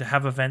players and to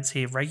have events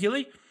here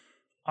regularly.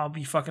 I'll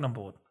be fucking on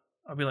board.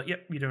 I'll be like,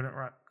 yep, you're doing it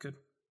right. Good.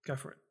 Go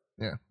for it.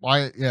 Yeah.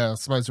 I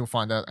suppose you'll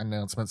find out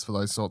announcements for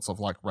those sorts of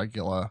like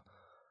regular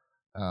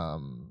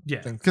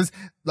things. Because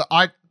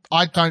I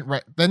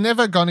don't they're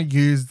never going to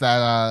use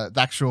that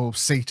the actual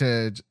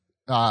seated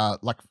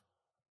like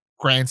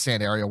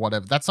grandstand area or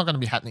whatever. That's not going to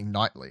be happening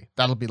nightly.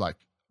 That'll be like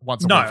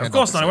once a week. No, of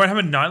course not. It won't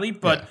happen nightly,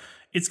 but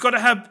it's got to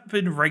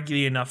happen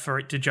regularly enough for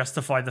it to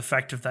justify the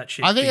fact of that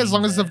shit. I think as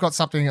long as they've got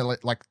something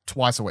like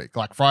twice a week,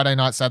 like Friday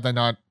night, Saturday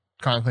night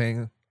kind of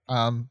thing,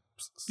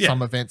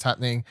 some events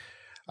happening,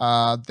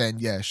 then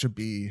it should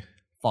be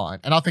fine.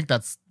 And I think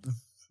that's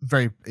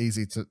very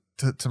easy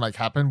to make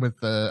happen with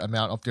the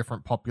amount of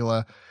different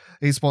popular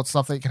esports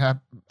stuff that you can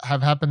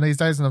have happen these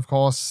days. And of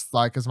course,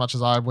 like as much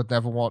as I would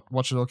never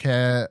watch it or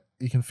care,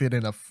 you can fit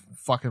in a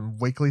fucking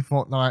weekly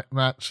Fortnite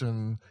match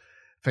and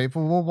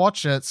people will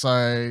watch it.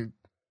 So,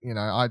 you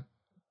know,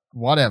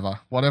 whatever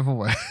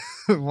works.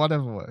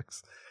 Whatever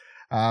works.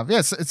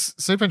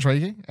 It's super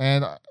intriguing.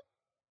 And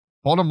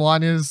bottom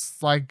line is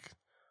like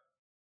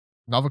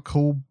another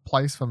cool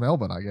place for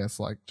Melbourne, I guess.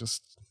 Like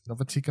just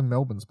another tick in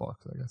Melbourne's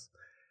box, I guess.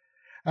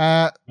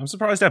 I'm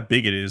surprised how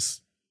big it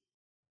is.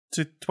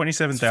 To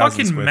 27,000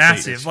 fucking square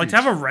massive. Feet. Like to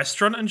have a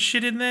restaurant and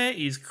shit in there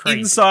is crazy.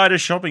 Inside a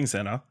shopping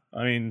center.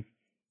 I mean,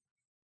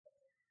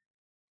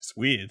 it's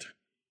weird.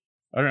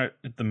 I don't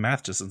know. The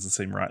math just doesn't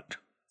seem right.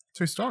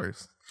 2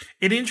 stories.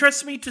 It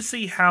interests me to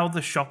see how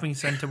the shopping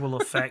center will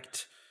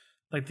affect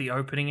like the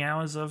opening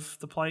hours of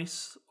the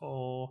place,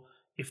 or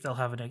if they'll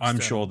have an external. I'm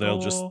sure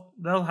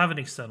they'll have an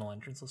external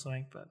entrance or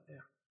something. But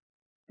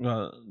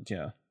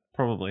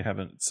probably have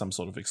some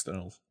sort of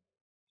external,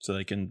 so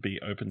they can be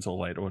open till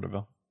late or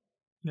whatever.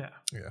 Yeah.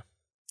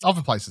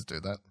 Other places do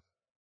that.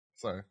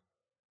 So,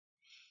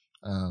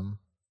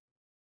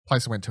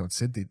 place I went to in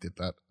Sydney did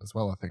that as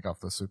well. I think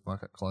after the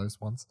supermarket closed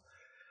once.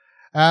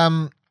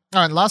 All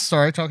right, last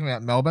story talking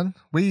about Melbourne.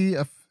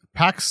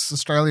 PAX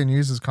Australia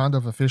News has kind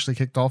of officially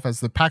kicked off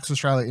as the PAX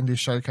Australia Indie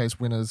Showcase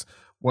winners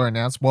were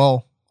announced.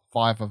 Well,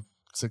 5 of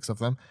 6 of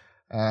them.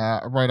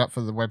 I wrote up for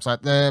the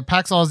website. The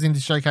PAX Oz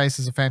Indie Showcase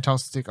is a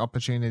fantastic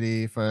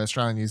opportunity for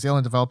Australian and New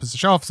Zealand developers to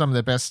show off some of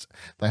their best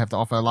they have to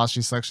offer. Last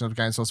year's selection of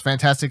games was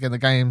fantastic, and the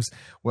games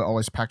were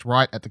always packed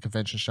right at the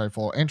convention show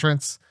floor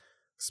entrance.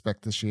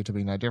 Expect this year to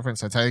be no different.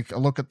 So take a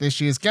look at this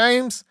year's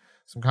games.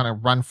 Some kind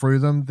of run through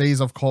them.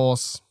 These, of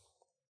course,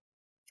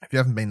 if you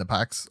haven't been to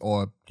PAX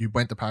or you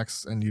went to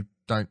PAX and you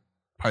don't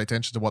pay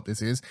attention to what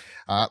this is,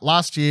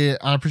 last year,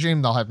 and I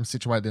presume they'll have them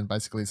situated in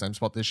basically the same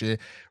spot this year,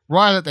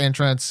 right at the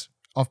entrance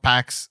of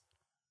PAX,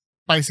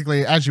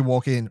 basically as you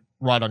walk in,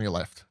 right on your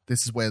left.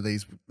 This is where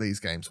these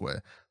games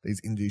were,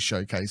 these indie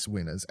showcase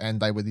winners, and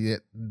they were the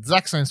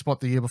exact same spot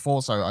the year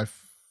before. So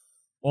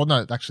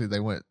actually they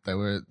weren't. They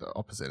were the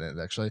opposite end.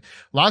 Actually,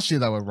 last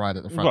year they were right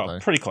at the front. Though.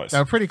 Pretty close. They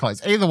were pretty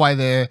close. Either way,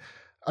 they're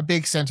a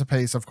big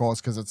centerpiece, of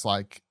course, because it's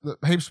like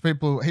heaps of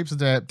people, heaps of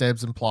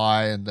devs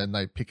apply, and then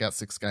they pick out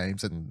 6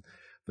 games and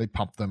they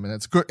pump them, and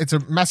it's good. It's a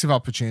massive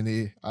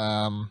opportunity.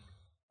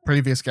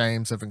 Previous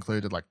games have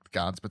included like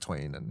Guards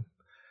Between and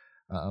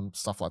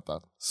stuff like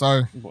that.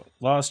 So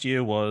last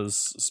year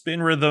was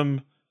Spin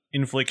Rhythm,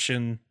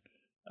 Infliction,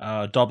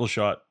 Double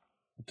Shot,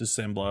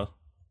 Dissembler,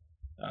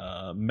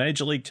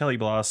 Major League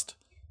Teleblast,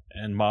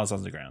 and Mars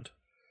Underground.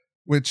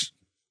 Which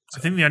I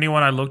think the only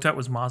one I looked at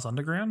was Mars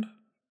Underground.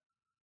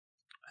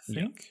 I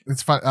think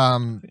it's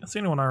fun. That's the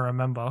only one I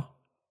remember.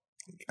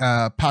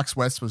 PAX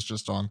West was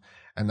just on,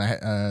 and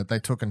they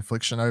took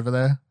Infliction over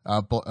there.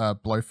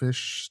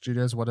 Blowfish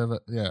Studios, whatever.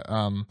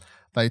 Yeah.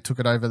 They took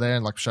it over there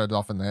and like showed it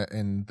off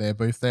in their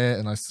booth there,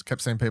 and I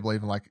kept seeing people,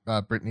 even like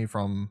Brittany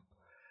from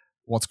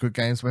What's Good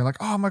Games, being like,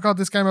 "Oh my god,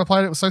 this game I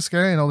played, it was so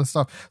scary," and all this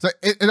stuff. So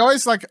it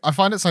always, like, I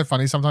find it so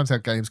funny sometimes how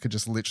games could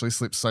just literally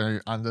slip so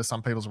under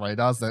some people's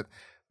radars that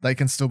they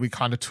can still be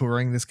kind of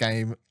touring this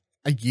game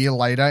a year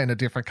later in a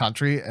different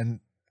country and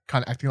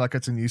kind of acting like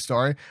it's a new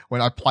story. When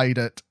I played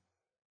it,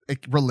 it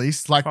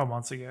released like 12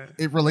 months ago.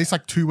 It released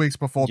like 2 weeks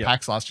before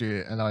PAX last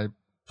year, and I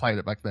played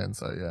it back then.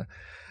 So yeah.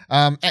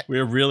 We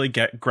are really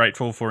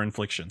grateful for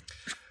Infliction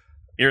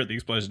here at the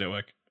Explosion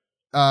Network.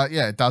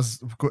 Yeah, it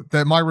does.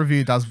 My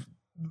review does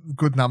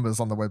good numbers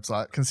on the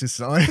website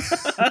consistently.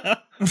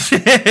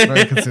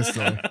 Very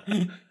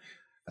consistently.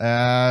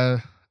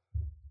 I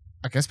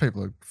guess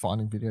people are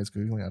finding videos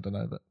Googling. I don't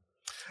know, but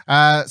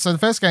so the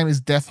first game is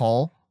Death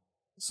Hole.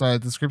 So the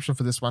description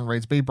for this one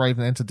reads: "Be brave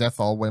and enter Death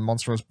Hole, where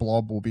monstrous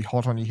blob will be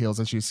hot on your heels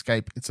as you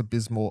escape its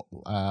abysmal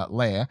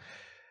lair."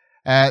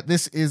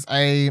 This is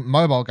a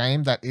mobile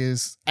game that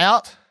is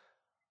out.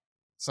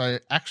 So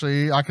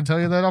actually, I can tell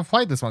you that I've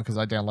played this one because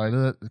I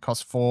downloaded it. It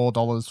cost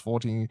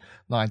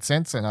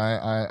 $4.49, and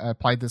I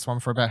played this one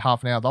for about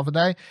half an hour the other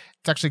day.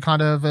 It's actually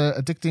kind of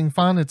addicting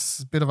fun. It's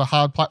a bit of a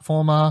hard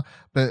platformer,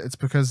 but it's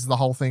because the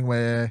whole thing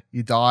where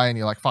you die and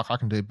you're like, fuck, I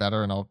can do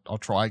better, and I'll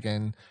try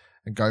again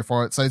and go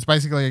for it. So it's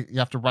basically you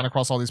have to run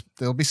across all these.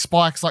 There'll be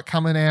spikes like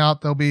coming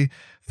out. There'll be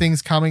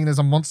things coming. There's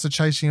a monster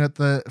chasing you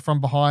from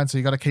behind, so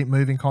you got to keep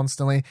moving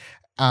constantly.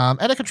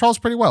 And it controls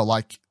pretty well.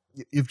 Like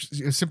you've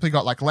simply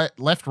got like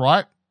left,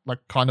 right, like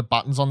kind of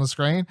buttons on the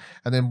screen,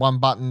 and then one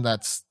button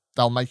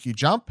they'll make you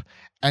jump,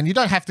 and you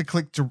don't have to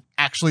click to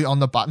actually on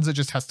the buttons. It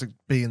just has to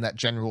be in that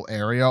general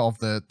area of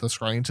the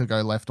screen to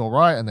go left or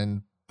right, and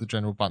then the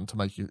general button to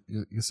make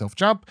yourself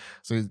jump.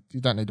 So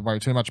you don't need to worry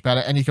too much about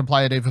it, and you can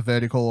play it either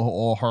vertical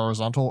or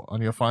horizontal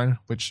on your phone,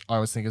 which I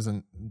always think is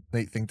a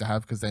neat thing to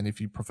have, because then if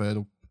you prefer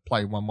to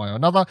play one way or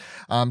another,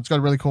 it's got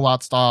a really cool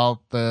art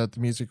style. The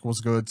music was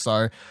good,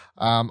 so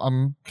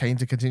I'm keen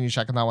to continue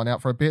checking that one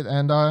out for a bit,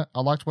 and I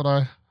liked what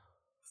I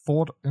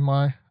thought in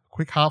my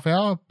quick half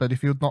hour. But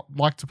if you'd not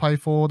like to pay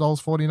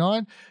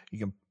 $4.49, you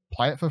can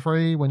play it for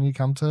free when you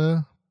come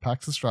to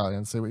PAX Australia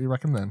and see what you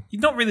reckon then.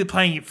 You're not really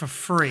playing it for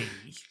free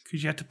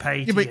because you have to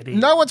pay to get in.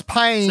 No one's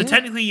paying. So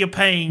technically you're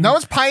paying. No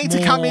one's paying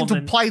to come in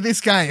to play this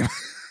game.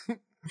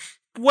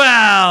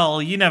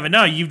 Well, you never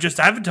know. You've just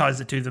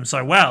advertised it to them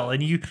so well,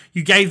 and you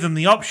gave them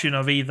the option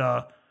of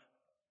either,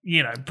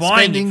 buying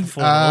spending it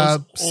for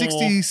 $4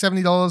 $60,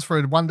 $70 for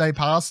a one-day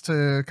pass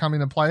to come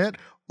in and play it,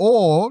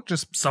 or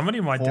just somebody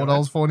might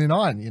 $4.49.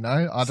 I don't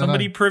know.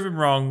 Somebody prove him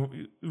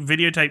wrong.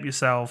 Videotape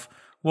yourself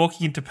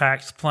walking into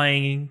PAX,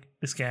 playing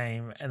this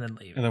game, and then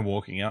leaving. And then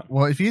walking out.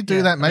 Well, if you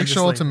do that, make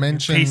sure to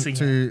mention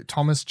to it.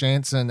 Thomas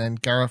Jansen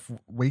and Gareth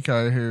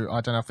Wico, who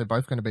I don't know if they're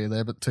both going to be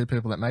there, but two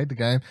people that made the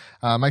game.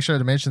 Make sure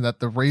to mention that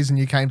the reason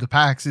you came to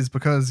PAX is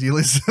because you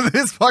listened to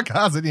this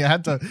podcast and you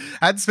had to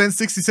spend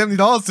 $60,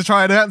 $70 to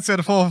try it out instead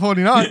of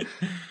 $4.49.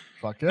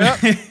 Fuck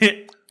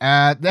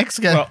yeah. Next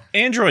game. Well,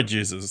 Android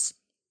users.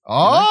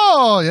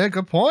 Oh, yeah,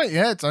 good point.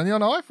 Yeah, it's only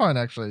on iPhone,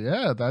 actually.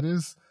 Yeah, that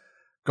is.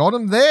 Got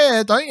him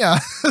there, don't ya?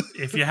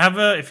 If you have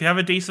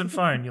a decent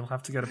phone, you'll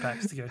have to go to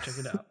PAX to go check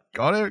it out.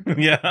 Got it.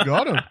 Yeah.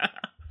 Got him.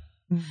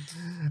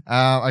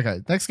 Okay,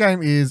 next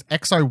game is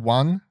Exo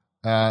 1,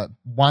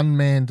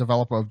 one-man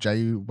developer of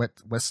J.U.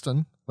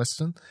 Weston.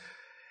 Do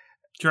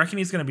you reckon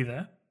he's going to be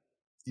there?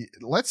 Yeah,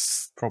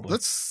 let's go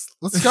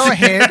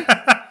ahead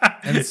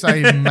and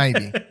say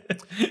maybe.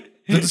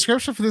 The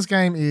description for this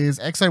game is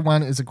Exo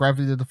 1 is a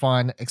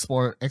gravity-defying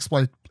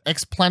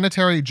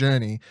explanatory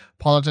journey.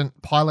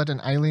 Pilot an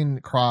alien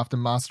craft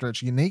and master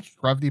its unique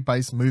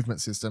gravity-based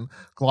movement system.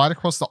 Glide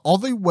across the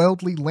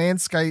otherworldly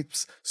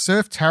landscapes,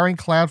 surf towering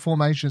cloud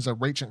formations, and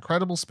reach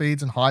incredible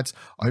speeds and heights.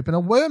 Open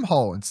a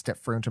wormhole and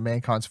step through into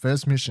mankind's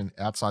first mission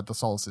outside the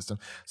solar system.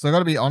 So I got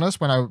to be honest.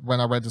 When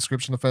I read the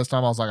description the first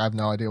time, I was like, I have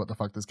no idea what the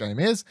fuck this game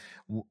is.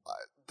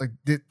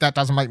 That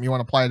doesn't make me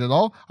want to play it at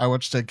all. I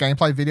watched a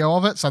gameplay video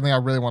of it. Suddenly I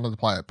really wanted to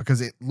play it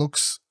because it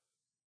looks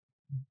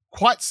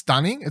quite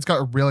stunning. It's got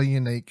a really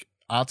unique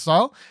art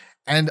style,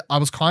 and I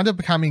was kind of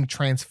becoming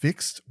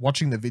transfixed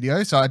watching the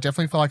video. So I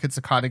definitely feel like it's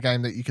the kind of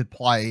game that you could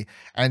play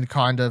and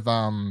kind of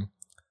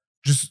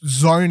just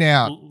zone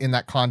out in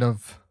that kind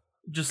of,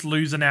 just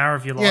lose an hour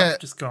of your life,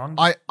 just gone.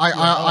 I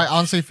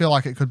honestly feel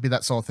like it could be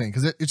that sort of thing,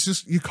 because it's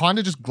just, you're kind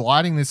of just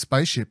gliding this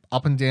spaceship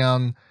up and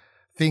down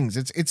things.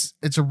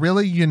 It's a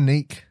really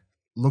unique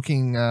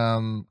looking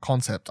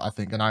concept, I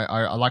think, and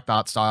I like the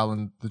art style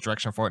and the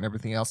direction for it and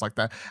everything else like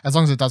that. As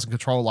long as it doesn't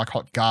control like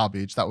hot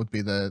garbage, that would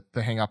be the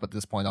hang up at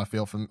this point, I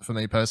feel, for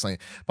me personally.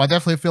 But I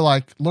definitely feel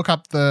like, look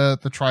up the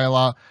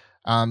trailer.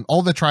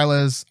 All the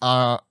trailers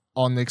are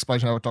on the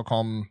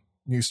explosionnetwork.com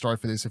news story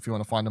for this if you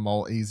want to find them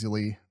all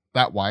easily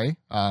that way.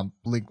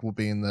 Link will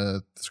be in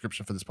the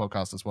description for this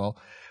podcast as well.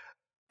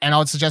 And I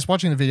would suggest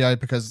watching the video,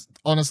 because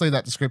honestly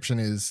that description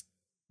is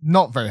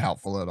not very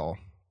helpful at all.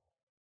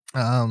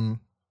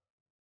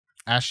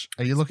 Ash,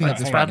 are you looking at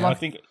this right now? I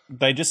think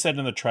they just said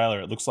in the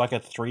trailer it looks like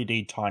a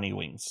 3D Tiny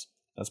Wings.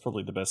 That's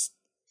probably the best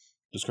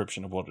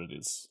description of what it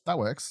is. That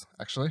works,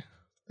 actually.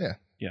 Yeah.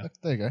 Yeah.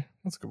 There you go.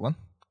 That's a good one.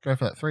 Go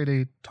for that.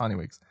 3D Tiny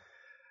Wings.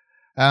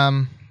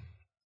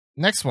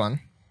 Next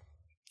one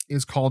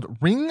is called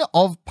Ring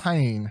of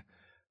Pain,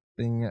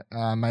 being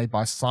made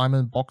by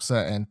Simon Boxer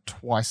and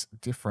Twice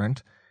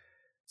Different.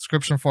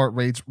 Description for it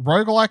reads: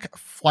 roguelike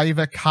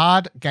flavor,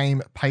 card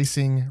game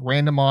pacing,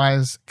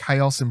 randomized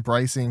chaos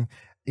embracing.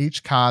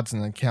 Each card's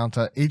an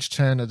encounter, each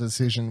turn a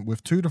decision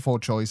with 2 to 4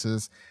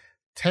 choices.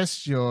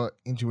 test your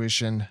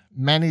intuition,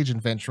 manage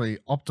inventory,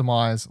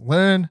 optimize,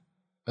 learn,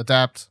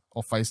 adapt,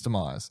 or face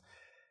demise.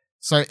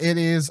 So it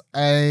is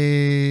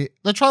the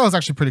trailer is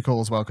actually pretty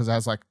cool as well because it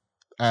has like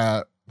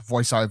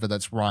voiceover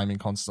that's rhyming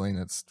constantly, and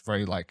it's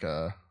very like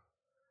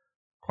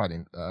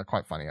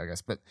quite funny, I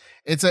guess. But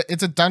it's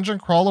a dungeon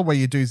crawler where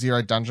you do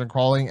zero dungeon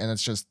crawling, and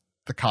it's just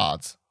the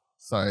cards.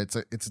 So it's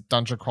a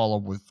dungeon crawler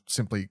with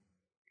simply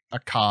a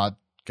card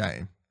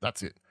game.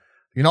 That's it.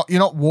 You're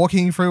not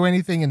walking through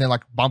anything and then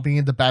like bumping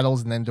into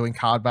battles and then doing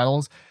card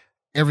battles.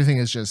 Everything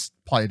is just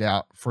played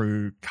out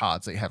through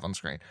cards that you have on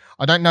screen.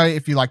 I don't know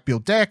if you like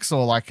build decks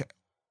or like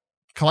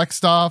collect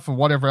stuff or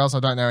whatever else. I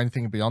don't know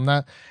anything beyond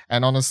that.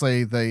 And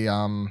honestly,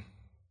 the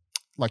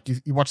like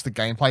you watch the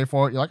gameplay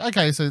for it, you're like,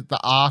 okay, so the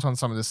art on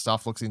some of this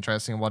stuff looks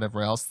interesting and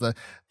whatever else.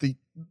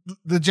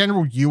 The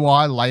general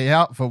UI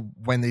layout for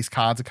when these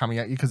cards are coming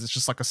at you, because it's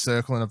just like a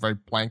circle in a very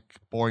blank,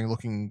 boring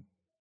looking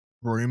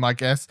room, I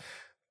guess.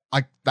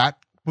 Like that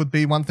would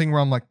be one thing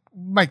where I'm like,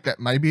 make that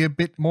maybe a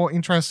bit more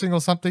interesting or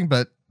something,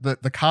 but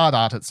the card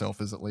art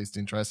itself is at least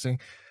interesting.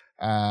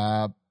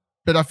 But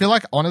I feel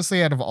like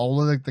honestly, out of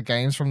all of the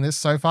games from this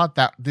so far,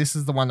 that this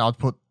is the one I'd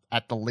put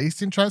at the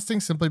least interesting,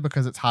 simply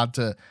because it's hard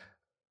to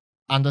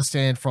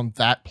understand from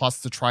that plus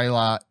the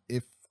trailer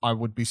if I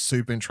would be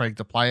super intrigued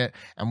to play it.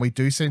 And we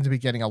do seem to be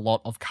getting a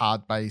lot of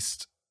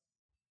card-based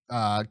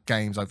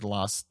games over the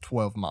last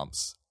 12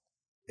 months,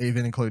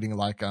 even including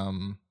like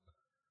that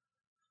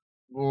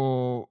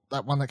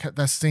one that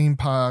the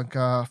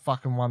steampunk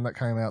fucking one that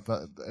came out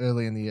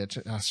early in the year.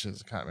 I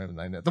can't remember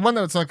the name now. The one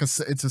that's like it's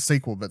a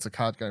sequel, but it's a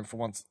card game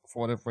for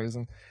whatever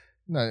reason.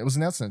 No, it was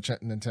announced in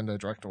Nintendo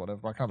Direct or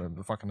whatever. I can't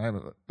remember the fucking name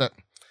of it. But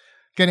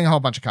getting a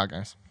whole bunch of card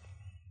games.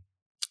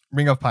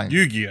 Ring of Pain.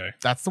 Yu-Gi-Oh!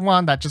 That's the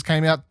one that just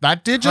came out.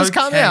 That did just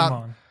come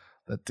out.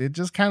 That did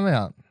just come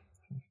out.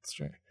 It's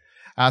true.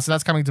 So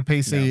that's coming to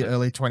PC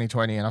early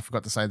 2020, and I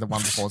forgot to say the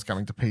one before is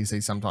coming to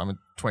PC sometime in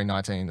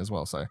 2019 as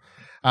well. So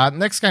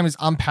next game is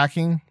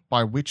Unpacking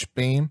by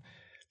Witchbeam.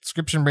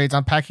 Description reads,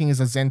 Unpacking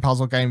is a Zen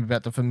puzzle game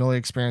about the familiar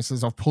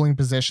experiences of pulling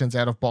possessions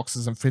out of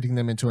boxes and fitting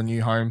them into a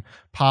new home.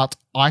 Part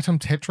item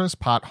Tetris,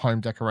 part home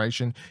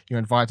decoration. You're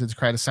invited to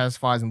create a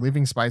satisfying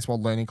living space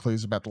while learning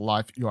clues about the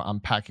life you're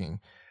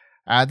unpacking.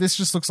 This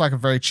just looks like a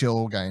very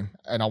chill game,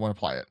 and I want to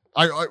play it.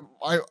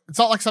 It's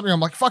not like something I'm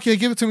like, fuck yeah,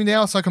 give it to me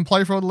now so I can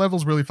play through all the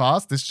levels really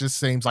fast. This just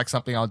seems like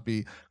something I'd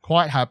be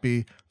quite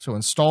happy to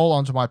install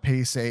onto my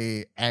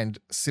PC and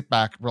sit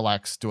back,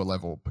 relax, do a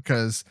level.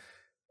 Because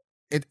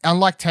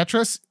unlike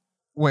Tetris,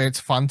 where it's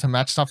fun to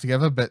match stuff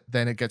together, but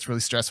then it gets really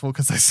stressful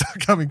because they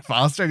start coming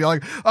faster, and you're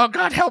like, oh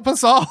God, help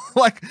us all.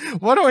 Like,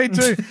 what do we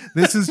do?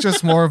 This is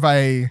just more of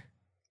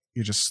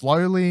you're just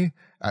slowly,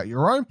 at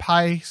your own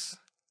pace,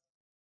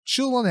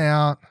 chilling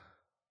out,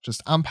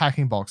 just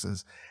unpacking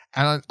boxes.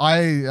 And I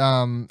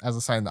as I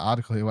say in the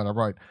article here when I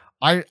wrote,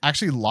 I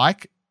actually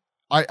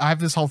I have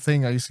this whole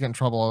thing. I used to get in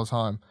trouble all the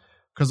time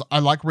because I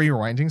like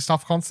rearranging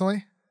stuff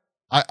constantly.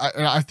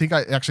 I think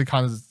it actually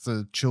kind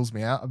of chills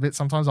me out a bit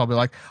sometimes. I'll be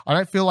like, I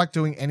don't feel like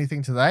doing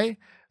anything today,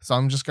 so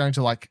I'm just going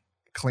to like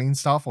clean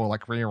stuff or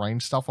like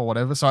rearrange stuff or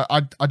whatever. So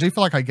I do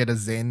feel like I get a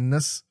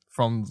zenness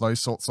from those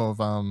sorts of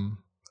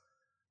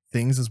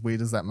things, as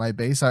weird as that may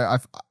be. So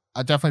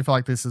I definitely feel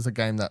like this is a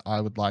game that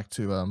I would like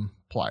to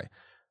play.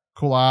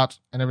 Cool art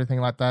and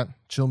everything like that.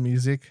 Chill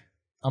music.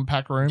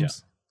 Unpack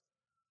rooms.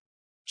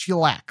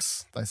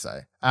 Chillax, they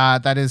say.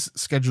 That is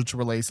scheduled to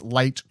release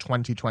late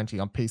 2020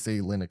 on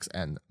PC, Linux,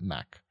 and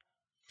Mac.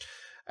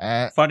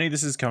 Funny,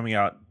 this is coming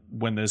out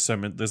when there's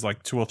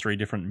like 2 or 3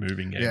 different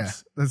moving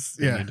games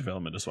in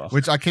development as well.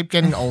 Which I keep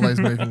getting all those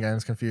moving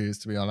games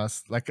confused, to be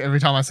honest. Like every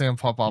time I see them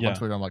pop up on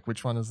Twitter, I'm like,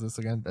 which one is this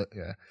again? But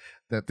yeah,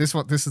 this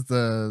is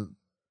the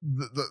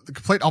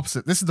complete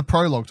opposite. This is the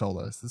prologue to all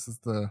those. This is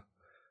the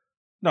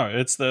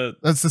it's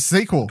the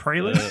sequel.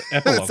 Prelude?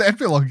 Epilogue. It's the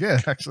epilogue, yeah,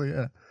 actually,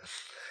 yeah.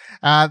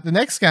 The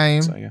next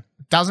game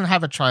doesn't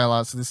have a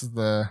trailer, so this is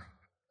the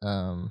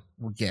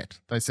we'll get.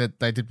 They said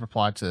they did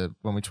reply to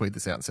when we tweeted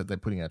this out and said they're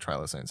putting out a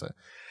trailer soon. So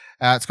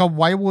it's called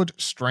Wayward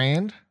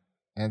Strand,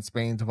 and it's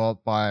being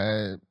developed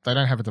by, they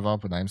don't have a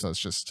developer name, so it's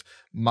just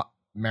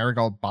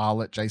Marigold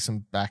Bartlett,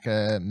 Jason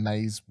Backer,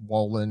 Maze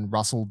Wolin,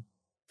 Russell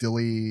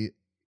Dilly,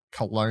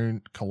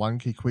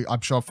 Colonki.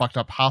 I'm sure I fucked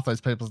up half those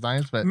people's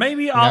names, but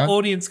maybe our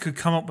audience could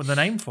come up with a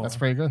name for that's them.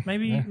 pretty good.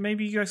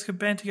 Maybe you guys could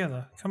band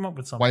together, come up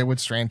with something. Wayward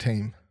Strand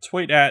team.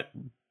 Tweet at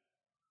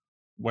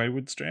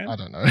Wayward Strand. I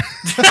don't know.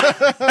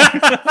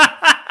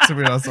 To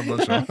be honest, I'm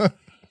not sure.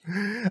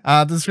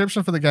 The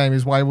description for the game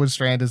is Wayward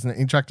Strand is an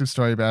interactive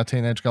story about a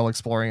teenage girl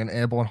exploring an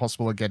airborne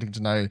hospital and getting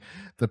to know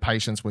the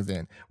patients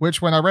within.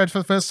 Which, when I read for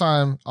the first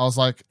time, I was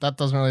like, that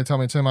doesn't really tell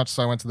me too much.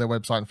 So I went to their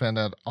website and found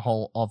out a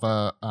whole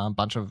other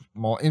bunch of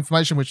more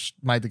information, which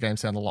made the game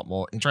sound a lot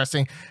more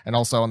interesting. And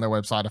also on their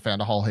website, I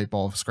found a whole heap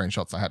of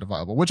screenshots I had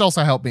available, which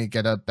also helped me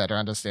get a better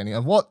understanding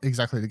of what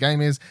exactly the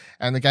game is.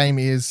 And the game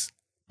is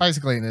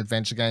basically an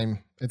adventure game.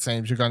 It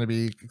seems you're going to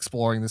be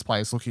exploring this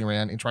place, looking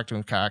around, interacting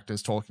with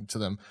characters, talking to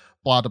them,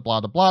 blah, blah,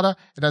 blah, blah.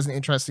 It has an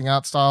interesting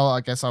art style.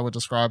 I guess I would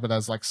describe it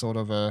as like sort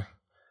of a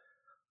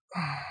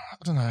I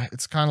don't know.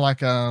 It's kind of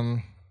like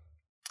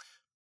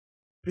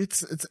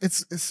it's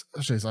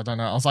jeez, I don't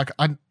know. I was like,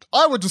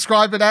 I would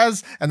describe it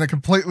as, and then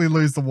completely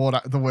lose the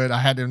word I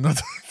had in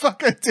the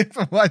fucking tip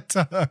of my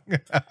tongue.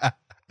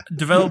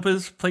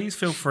 Developers, please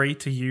feel free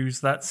to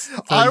use that.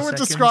 I would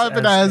describe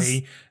it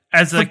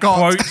as a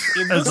quote,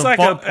 as a, like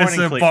as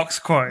a box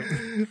quote.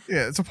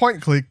 Yeah, it's a point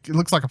and click. It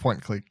looks like a point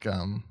and click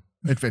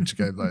adventure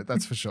game, though.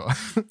 That's for sure.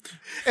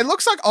 It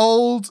looks like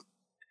old.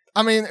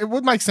 I mean, it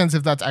would make sense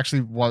if that's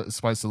actually what it's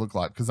supposed to look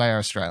like because they are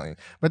Australian.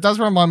 But it does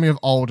remind me of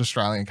old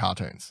Australian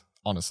cartoons,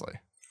 honestly.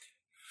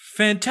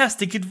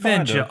 Fantastic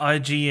adventure,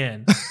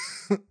 IGN.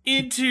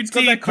 Into got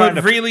that deep, kind but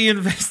of- really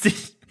invested.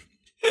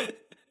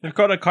 They've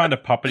got a kind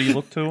of puppety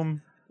look to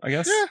them, I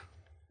guess.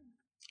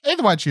 Yeah.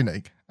 Either way, it's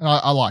unique. And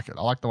I like it.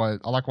 I like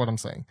what I'm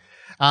seeing.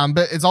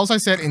 But it's also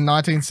set in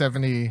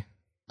 1970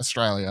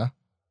 Australia.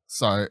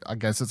 So I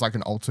guess it's like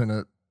an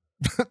alternate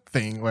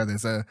thing where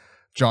there's a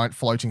giant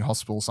floating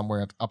hospital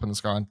somewhere up in the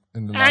sky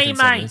in the 1970s. Hey,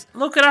 mate,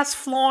 look at us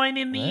flying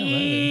in the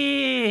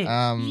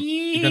air.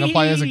 You're going to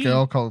play as a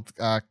girl called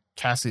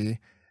Cassie.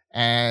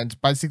 And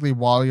basically,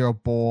 while you're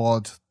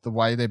aboard, the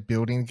way they're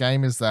building the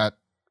game is that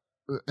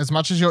as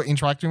much as you're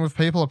interacting with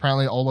people,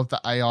 apparently all of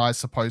the AI is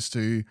supposed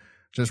to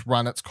just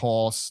run its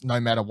course no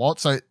matter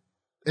what. So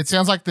it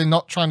sounds like they're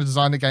not trying to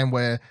design a game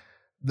where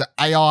the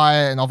AI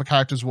and other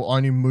characters will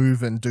only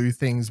move and do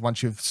things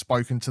once you've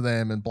spoken to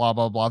them and blah,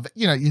 blah, blah.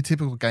 You know, your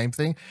typical game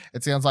thing.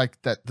 It sounds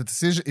like that the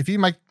decision, if you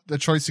make the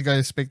choice to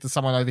go speak to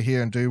someone over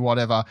here and do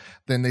whatever,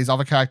 then these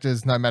other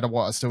characters, no matter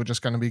what, are still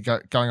just going to be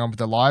going on with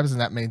their lives.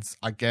 And that means,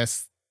 I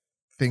guess,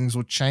 things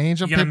will change.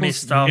 You're gonna miss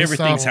stuff.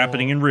 Everything's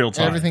happening in real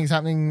time. Everything's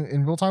happening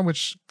in real time,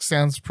 which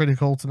sounds pretty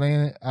cool to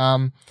me.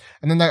 And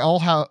then they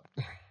also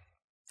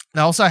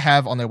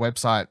have on their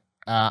website,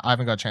 I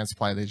haven't got a chance to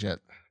play these yet,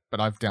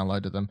 but I've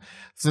downloaded them.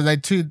 So they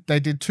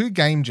did 2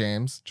 game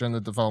jams during the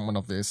development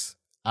of this.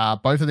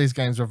 Both of these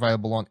games are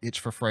available on itch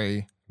for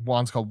free.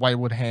 One's called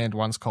Wayward Hand,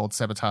 one's called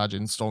Sabotage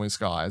in Stormy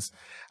Skies.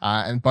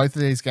 And both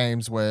of these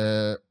games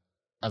were,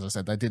 as I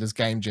said, they did as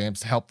game jams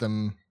to help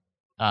them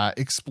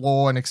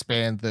explore and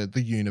expand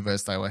the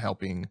universe they were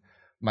helping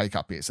make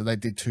up here. So they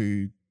did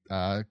 2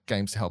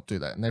 games to help do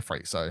that, and they're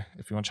free. So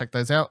if you want to check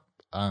those out,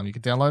 you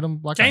can download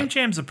them. Game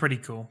jams are pretty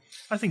cool.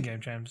 I think game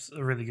jams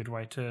are a really good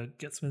way to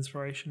get some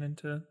inspiration and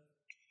to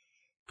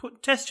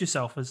test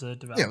yourself as a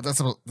developer. Yeah,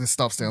 that's what this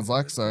stuff sounds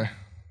like. So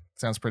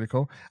sounds pretty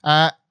cool.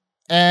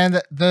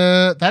 And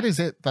that is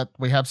it that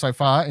we have so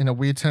far in a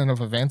weird turn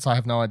of events. I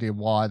have no idea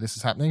why this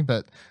is happening,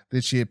 but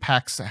this year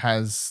PAX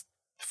has,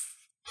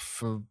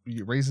 for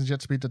reasons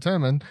yet to be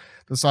determined,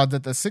 decided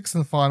that the 6th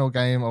and final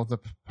game of the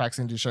PAX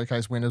Indie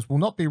Showcase winners will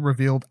not be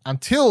revealed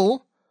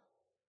until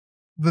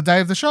the day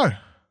of the show,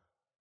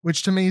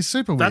 which to me is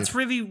super weird. That's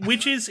really,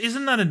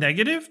 isn't that a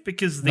negative?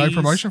 Because no these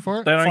promotion for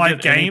it. They don't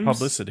 5 get any games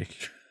publicity.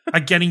 are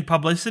getting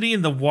publicity,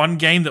 and the one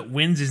game that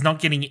wins is not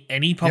getting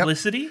any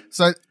publicity.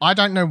 So I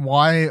don't know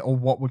why or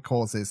what would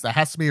cause this. There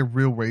has to be a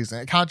real reason.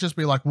 It can't just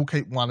be like, we'll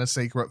keep one a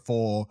secret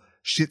for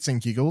shits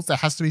and giggles. There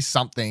has to be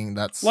something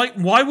that's Like,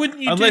 why wouldn't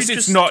you Unless do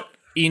it's just, not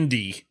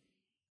indie.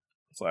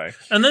 It's like,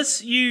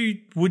 unless you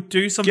would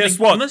do something. guess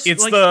what? Unless,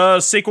 It's like, the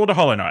sequel to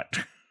Hollow Knight.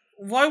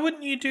 Why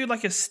wouldn't you do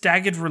like a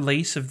staggered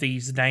release of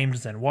these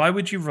names then? Why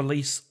would you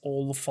release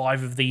all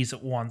 5 of these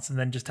at once and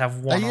then just have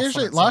one? they off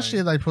usually on its last own?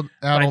 year they put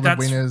out Like, all the that's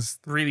winners,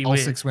 really all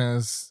weird. 6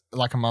 winners,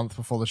 like a month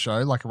before the show,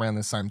 like around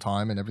the same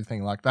time and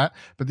everything like that.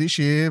 But this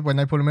year, when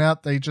they put them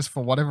out, they just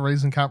for whatever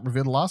reason can't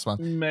reveal the last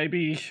one.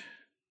 Maybe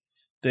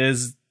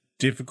there's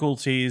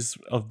difficulties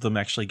of them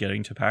actually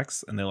getting to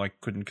PAX, and they like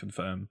couldn't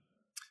confirm.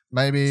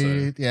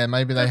 Maybe So-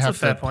 maybe they That's a have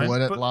fair to pull point,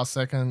 it at but- last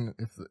second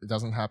if it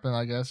doesn't happen.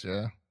 I guess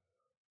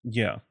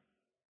Yeah,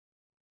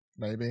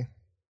 maybe.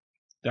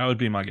 that would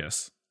be my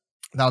guess.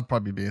 That would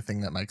probably be a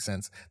thing that makes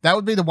sense. That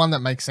would be the one that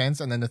makes sense.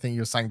 And then the thing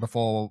you were saying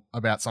before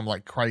about some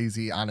like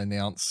crazy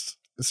unannounced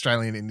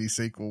Australian indie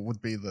sequel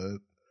would be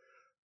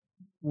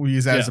we'll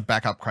use that as a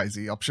backup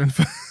crazy option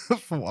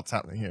for what's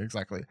happening here.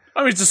 Exactly.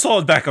 I mean, it's a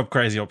solid backup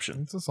crazy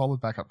option. It's a solid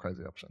backup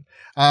crazy option.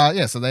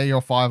 So they're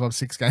your 5 of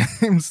 6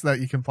 games that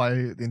you can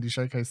play at the Indie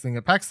Showcase thing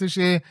at PAX this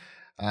year.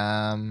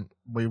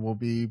 We will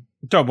be...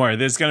 Don't worry,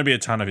 there's going to be a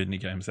ton of indie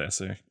games there.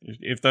 So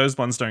if those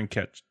ones don't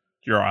catch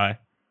your eye,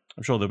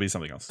 I'm sure there'll be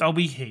something else. There'll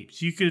be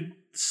heaps. You could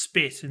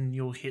spit and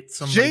you'll hit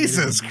somebody.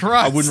 Jesus It'll be-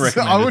 Christ. I wouldn't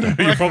recommend it.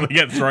 Though. You'll probably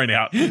get thrown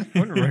out. I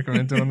wouldn't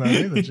recommend doing that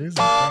either. Jesus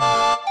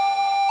Christ.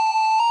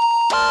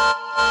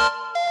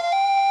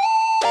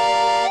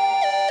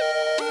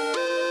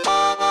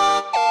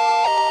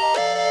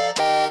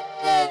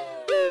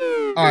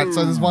 All right,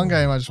 so there's one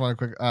game I just want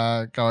to quick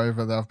go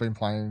over that I've been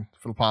playing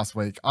for the past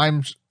week.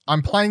 I'm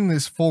playing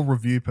this for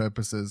review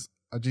purposes.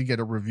 I did get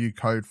a review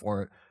code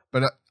for it,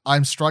 but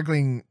I'm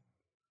struggling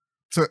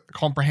to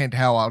comprehend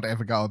how I would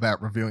ever go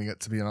about reviewing it,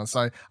 to be honest.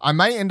 So I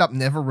may end up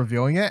never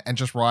reviewing it and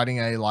just writing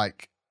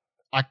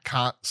I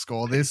can't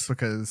score this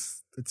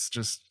because it's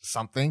just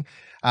something.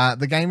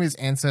 The game is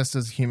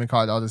Ancestors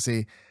Humankind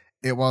Odyssey.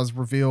 It was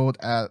revealed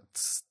at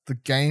the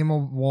Game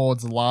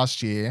Awards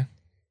last year.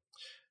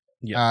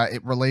 Yeah.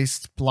 It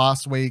released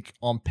last week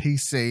on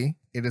PC.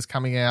 It is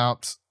coming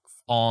out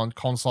on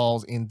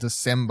consoles in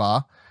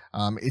December.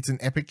 It's an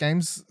Epic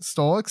Games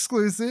Store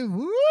exclusive.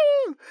 Woo!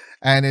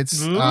 And it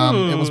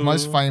was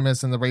most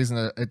famous, and the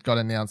reason it got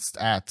announced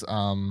at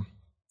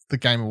the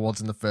Game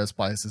Awards in the first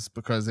place is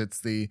because it's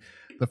the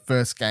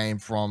first game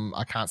from,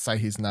 I can't say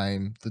his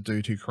name, the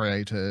dude who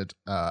created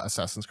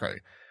Assassin's Creed.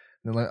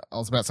 I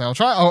was about to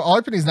say, I'll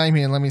open his name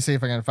here and let me see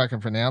if I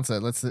can pronounce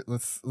it. Let's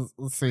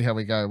see how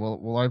we go.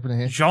 We'll open it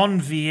here.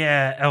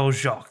 Jean-Pierre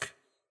Eljoc.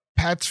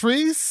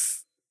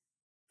 Patrice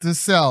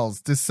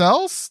Descelles.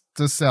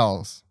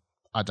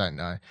 I don't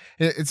know.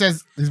 It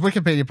says his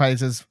Wikipedia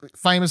page is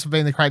famous for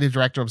being the creative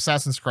director of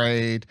Assassin's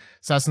Creed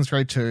 2,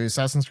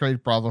 Assassin's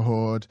Creed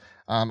Brotherhood,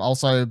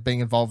 also being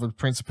involved with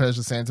Prince of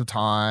Persia: Sands of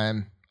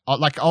Time,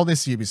 like all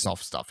this Ubisoft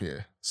stuff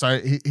here. So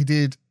he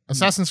did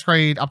Assassin's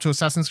Creed up to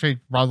Assassin's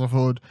Creed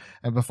Brotherhood,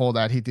 and before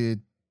that he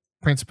did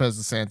Prince of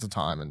Persia: Sands of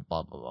Time and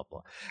blah blah blah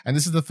blah. And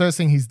this is the first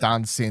thing he's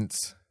done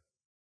since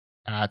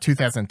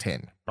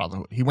 2010,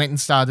 Brotherhood. He went and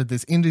started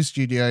this indie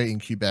studio in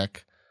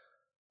Quebec.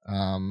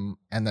 And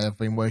they've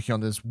been working on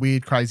this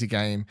weird, crazy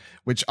game,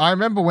 which I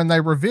remember when they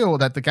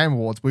revealed at the Game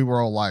Awards, we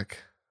were all like,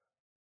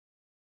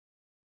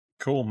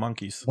 cool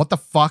monkeys. what the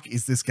fuck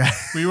is this game?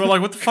 We were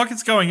like, what the fuck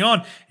is going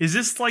on? Is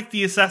this like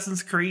the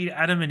Assassin's Creed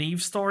Adam and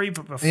Eve story,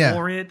 but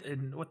before it?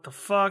 And what the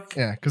fuck?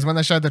 Yeah, because when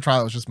they showed the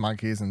trailer, it was just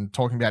monkeys and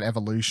talking about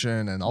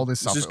evolution and all this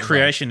stuff. This is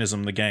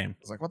creationism, the game.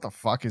 It's like, what the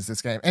fuck is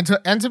this game? And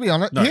to be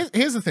honest,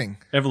 here's the thing.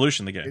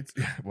 Evolution, the game.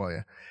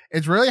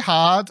 It's really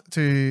hard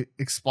to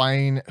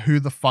explain who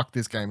the fuck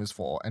this game is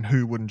for and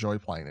who would enjoy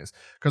playing this.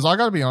 Because I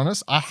got to be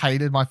honest, I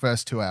hated my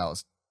first 2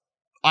 hours.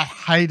 I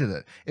hated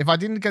it. If I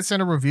didn't get sent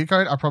a review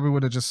code, I probably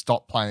would have just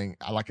stopped playing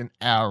like an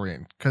hour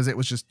in because it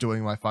was just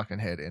doing my fucking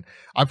head in.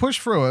 I pushed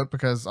through it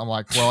because I'm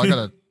like, well, I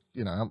gotta,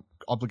 I'm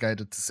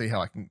obligated to see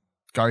how I can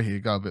go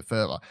a bit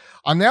further.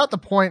 I'm now at the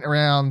point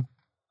around,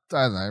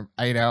 I don't know,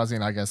 8 hours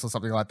in, I guess, or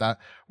something like that,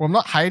 where I'm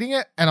not hating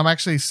it and I'm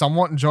actually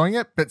somewhat enjoying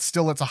it, but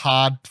still it's a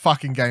hard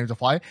fucking game to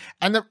play.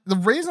 And the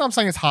reason I'm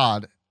saying it's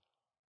hard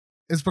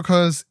is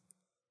because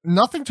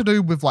nothing to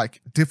do with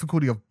like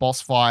difficulty of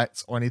boss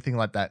fights or anything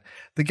like that.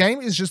 The game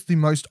is just the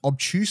most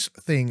obtuse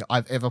thing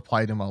I've ever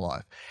played in my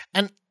life.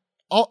 And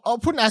I'll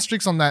put an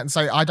asterisk on that and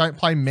say I don't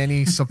play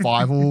many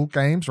survival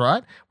games,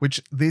 right?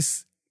 Which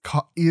this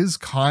is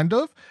kind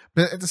of,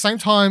 but at the same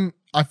time,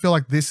 I feel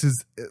like this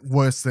is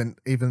worse than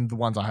even the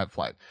ones I have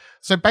played.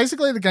 So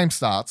basically the game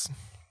starts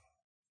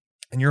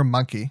and you're a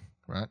monkey,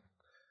 right?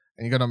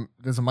 And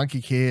there's a monkey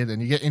kid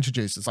and you get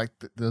introduced. It's like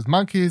there's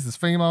monkeys, there's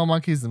female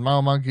monkeys, there's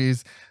male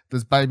monkeys,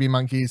 there's baby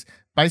monkeys.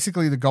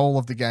 Basically the goal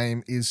of the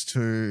game is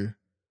to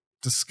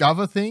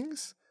discover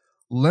things,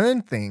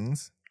 learn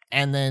things,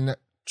 and then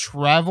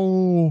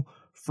travel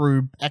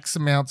through X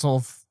amounts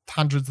of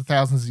hundreds of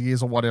thousands of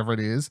years or whatever it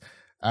is,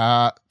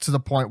 to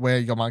the point where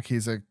your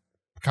monkeys are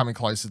coming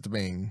closer to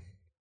being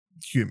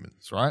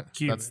humans, right?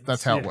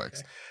 That's how it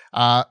works.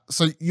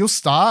 So you'll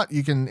start,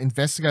 you can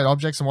investigate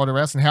objects and whatever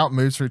else, and how it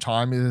moves through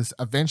time is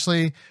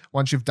eventually,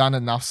 once you've done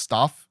enough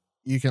stuff,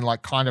 you can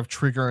like kind of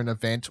trigger an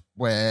event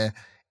where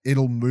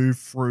it'll move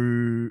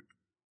through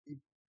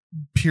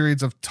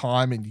periods of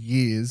time and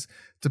years,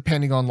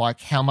 depending on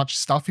like how much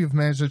stuff you've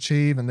managed to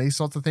achieve and these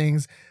sorts of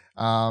things.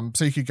 So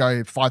you could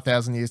go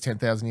 5,000 years,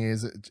 10,000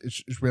 years.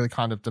 It's really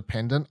kind of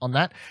dependent on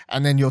that.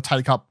 And then you'll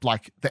take up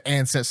like the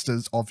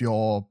ancestors of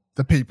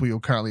the people you're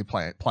currently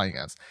playing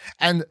as.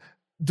 And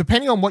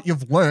depending on what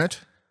you've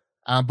learnt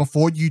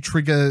before you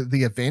trigger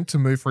the event to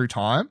move through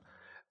time,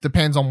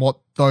 depends on what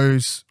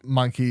those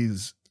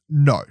monkeys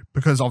know,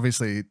 because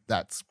obviously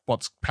that's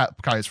what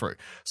goes through.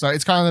 So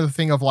it's kind of the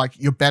thing of like,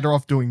 you're better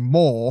off doing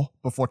more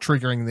before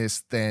triggering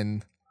this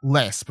than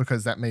less,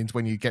 because that means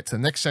when you get to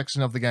the next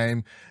section of the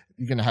game,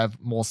 you're going to have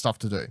more stuff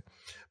to do.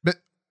 But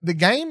the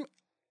game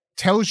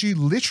tells you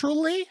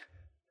literally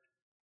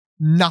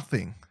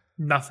nothing.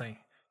 Nothing,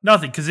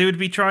 because it'll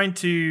be trying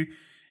to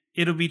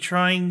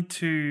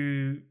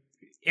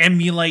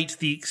emulate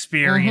the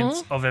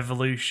experience of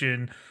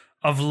evolution,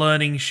 of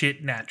learning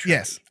shit naturally.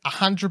 Yes,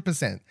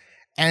 100%.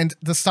 And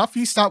the stuff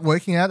you start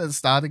working out at the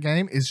start of the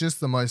game is just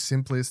the most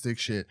simplistic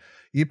shit.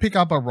 You pick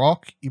up a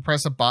rock, you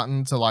press a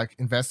button to like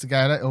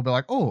investigate it. It'll be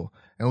like, oh,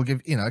 and it'll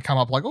give, come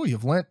up like, oh,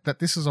 you've learnt that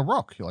this is a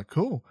rock. You're like,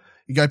 cool.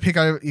 You go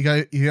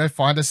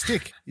find a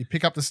stick. You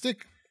pick up the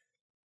stick.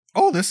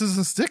 Oh, this is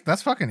a stick.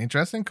 That's fucking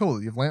interesting.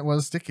 Cool. You've learnt what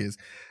a stick is.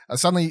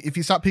 Suddenly, if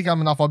you start picking up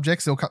enough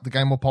objects, the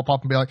game will pop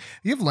up and be like,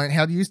 you've learnt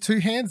how to use 2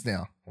 hands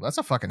now. Well, that's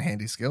a fucking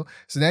handy skill.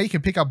 So now you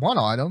can pick up one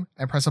item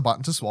and press a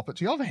button to swap it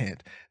to your other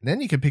hand. And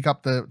then you can pick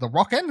up the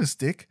rock and the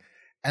stick.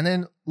 And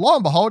then, lo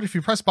and behold, if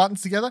you press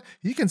buttons together,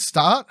 you can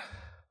start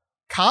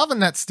carving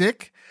that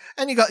stick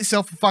and you got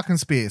yourself a fucking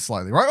spear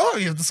slowly, right? Oh,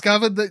 you've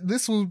discovered that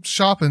this will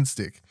sharpen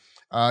stick.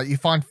 You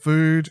find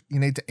food you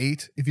need to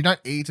eat. If you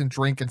don't eat and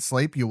drink and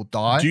sleep, you will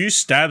die. Do you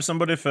stab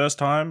somebody first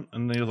time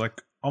and then you're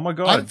like, oh my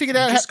god, I haven't figured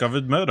out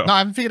discovered murder? No, I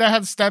haven't figured out how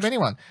to stab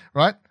anyone,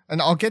 right?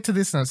 And I'll get to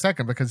this in a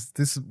second because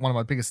this is one of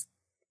my biggest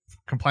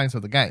complaints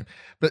with the game.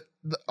 But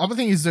the other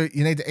thing is that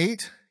you need to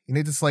eat, you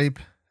need to sleep,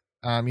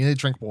 you need to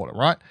drink water,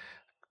 right?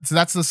 So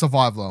that's the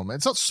survival element.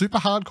 It's not super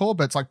hardcore,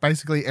 but it's like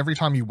basically every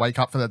time you wake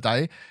up for the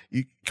day,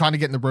 you kind of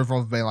get in the rhythm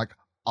of being like,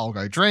 I'll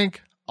go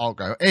drink, I'll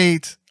go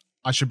eat.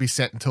 I should be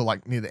set until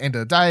like near the end of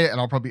the day,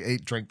 and I'll probably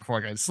eat, drink before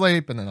I go to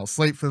sleep, and then I'll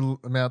sleep for the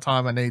amount of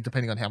time I need,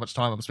 depending on how much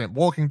time I've spent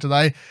walking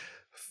today.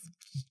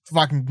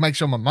 Fucking make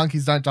sure my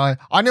monkeys don't die.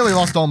 I nearly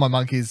lost all my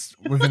monkeys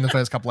within the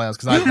first couple hours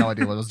because I had no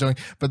idea what I was doing.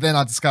 But then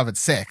I discovered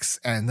sex,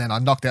 and then I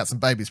knocked out some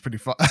babies pretty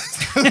fast.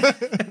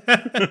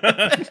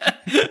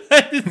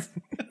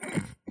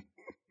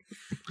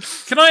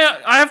 Can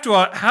I have to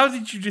ask, how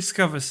did you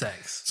discover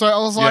sex? So I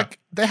was like,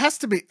 there has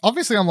to be,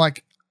 obviously I'm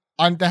like,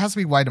 there has to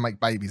be a way to make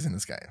babies in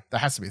this game. There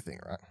has to be a thing,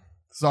 right?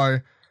 So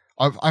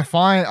I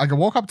can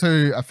walk up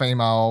to a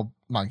female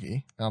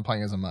monkey, and I'm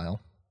playing as a male.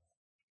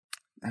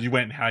 You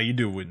went, how you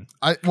doing?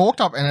 I walked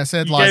up and it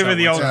said You like, gave her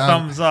the old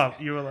thumbs up.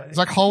 You were like, it's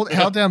like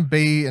held down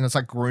B and it's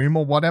like groom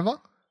or whatever.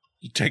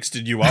 You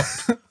texted you up.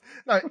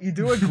 No, you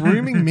do a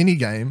grooming mini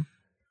game,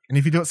 and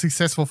if you do it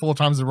successful 4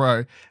 times in a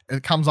row,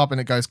 it comes up and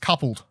it goes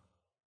coupled.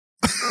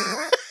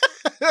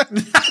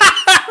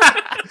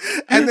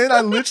 And then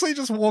I literally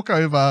just walk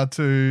over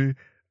to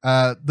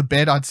the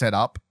bed I'd set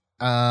up.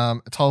 I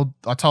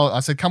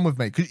said, come with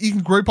me. 'Cause you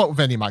can group up with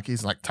any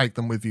monkeys and like take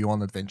them with you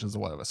on adventures or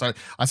whatever. So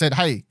I said,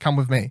 hey, come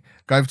with me.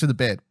 Go over to the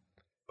bed.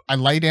 I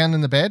lay down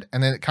in the bed,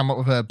 and then it come up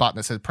with a button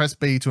that said, press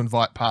B to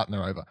invite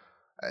partner over.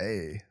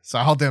 Hey. So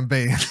I hold down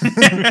B.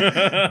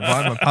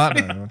 Invite my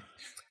partner over.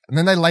 And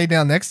then they lay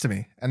down next to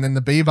me. And then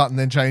the B button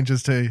then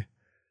changes to,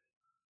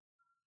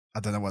 I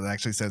don't know what it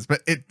actually says,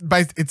 but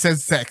it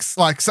says sex.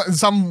 Like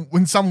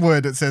in some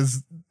word it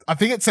says, I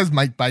think it says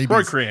make babies.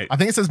 Procreate. I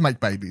think it says make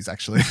babies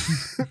actually,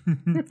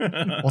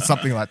 or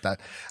something like that.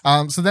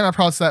 So then I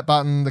press that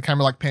button, the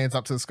camera like pans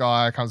up to the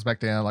sky, comes back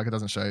down, like it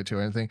doesn't show you to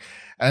anything,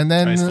 and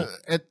then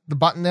the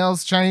button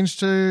now's changed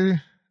to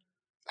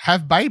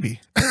have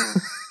baby.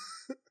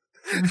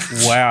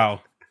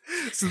 Wow,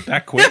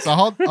 that quick. So I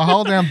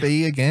hold down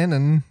B again,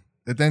 and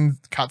it then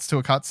cuts to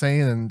a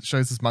cutscene and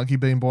shows this monkey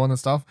being born and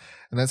stuff.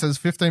 And then it says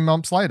 15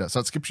 months later. So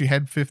it skips you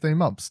ahead 15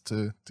 months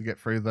to get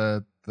through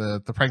the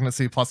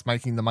pregnancy plus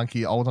making the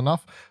monkey old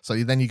enough. So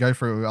you go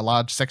through a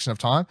large section of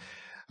time.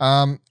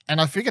 And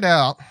I figured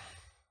out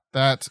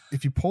that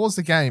if you pause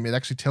the game, it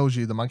actually tells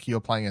you the monkey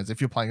you're playing as.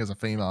 If you're playing as a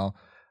female,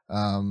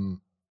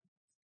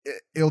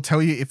 it'll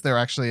tell you if they're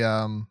actually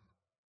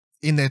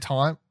in their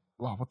time.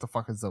 Wow, what the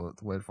fuck is the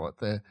word for it?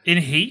 They're in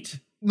heat?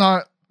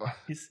 No.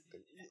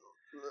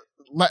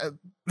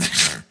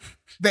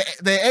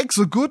 Their eggs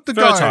are good to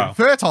go.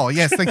 Fertile,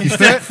 yes, thank you.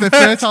 The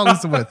fertile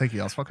is the word. Thank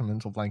you. I was fucking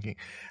mental blanking.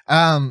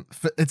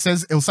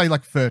 It'll say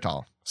like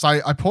fertile. So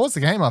I paused the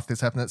game after this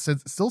happened.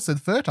 It still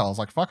said fertile. I was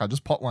like, fuck, I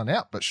just popped one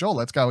out, but sure,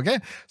 let's go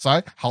again.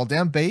 So hold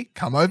down B,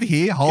 come over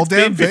here, hold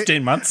down B.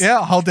 15 months.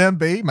 Yeah, hold down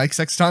B, make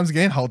sex times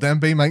again, hold down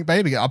B, make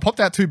baby again. I popped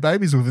out 2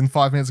 babies within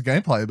 5 minutes of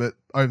gameplay, but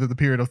over the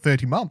period of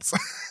 30 months.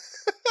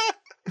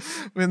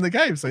 In the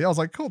game. So yeah, I was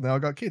like, cool, now I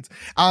got kids.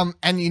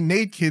 And you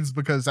need kids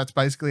because that's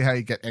basically how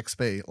you get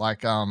XP.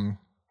 Like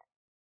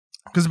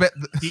because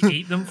do you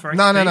eat them for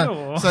XP?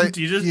 No. So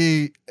do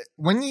you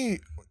when you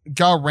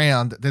go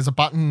around, there's a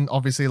button,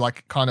 obviously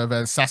like kind of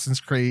an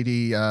Assassin's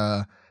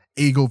Creed-y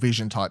eagle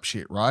vision type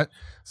shit, right?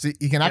 So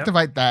you can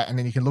activate that, and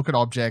then you can look at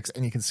objects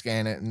and you can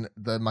scan it, and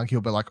the monkey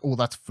will be like, oh,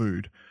 that's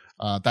food.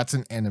 That's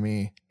an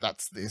enemy.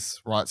 That's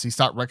this, right? So you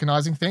start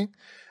recognizing things.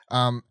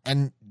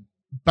 And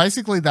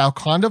basically, they'll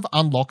kind of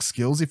unlock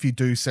skills if you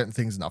do certain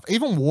things enough.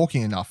 Even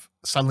walking enough,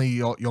 suddenly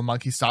your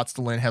monkey starts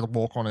to learn how to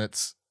walk on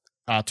its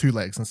 2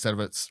 legs instead of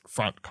its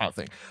front kind of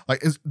thing.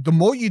 Like the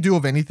more you do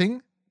of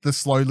anything, the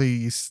slowly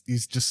you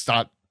just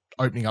start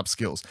opening up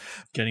skills.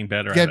 Getting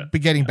better at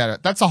it. Getting better.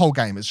 That's the whole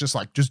game. It's just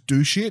like, just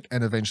do shit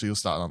and eventually you'll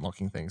start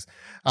unlocking things.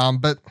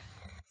 But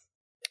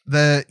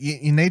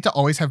you need to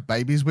always have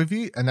babies with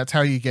you, and that's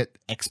how you get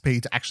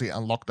XP to actually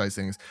unlock those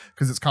things,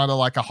 because it's kind of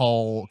like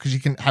because you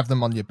can have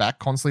them on your back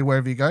constantly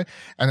wherever you go,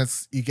 and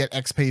you get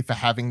XP for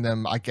having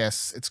them. I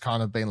guess it's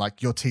kind of been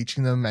like you're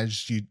teaching them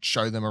as you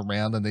show them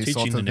around and these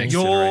sorts of things.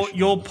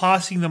 You're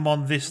passing them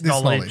on this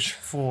knowledge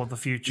for the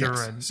future.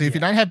 Yes. And so if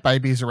you don't have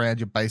babies around,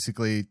 you're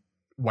basically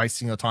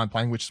wasting your time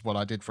playing, which is what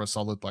I did for a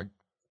solid like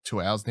 2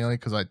 hours nearly,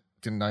 because I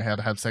didn't know how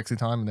to have sexy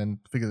time, and then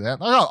figured it out.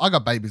 I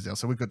got babies now,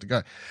 so we're good to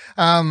go.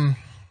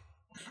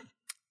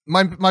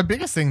 My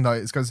biggest thing though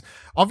is because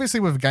obviously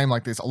with a game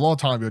like this, a lot of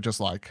time you're just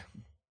like,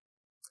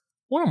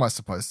 what am I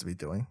supposed to be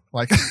doing?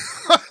 Like,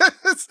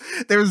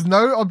 there is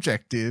no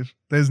objective.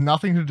 There's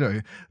nothing to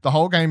do. The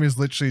whole game is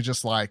literally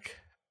just like,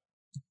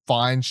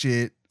 find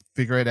shit,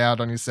 figure it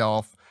out on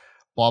yourself,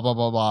 blah, blah,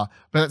 blah, blah.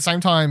 But at the same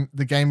time,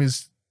 the game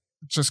is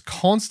just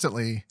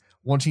constantly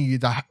wanting you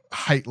to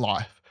hate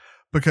life.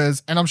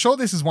 And I'm sure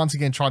this is once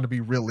again trying to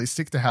be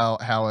realistic to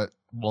how it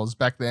was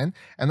back then,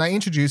 and they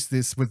introduced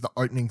this with the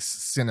opening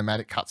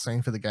cinematic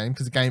cutscene for the game,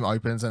 because the game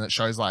opens and it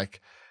shows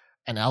like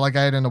an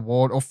alligator and a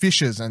ward, or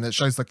fishes, and it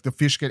shows like the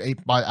fish get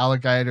eaten by the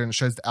alligator, and it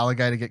shows the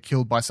alligator get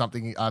killed by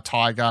something,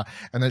 tiger,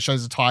 and then it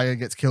shows the tiger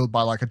gets killed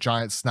by like a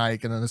giant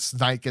snake, and then the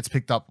snake gets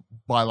picked up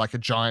by like a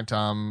giant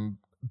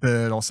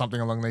bird or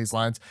something along these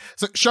lines.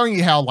 So showing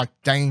you how like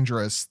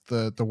dangerous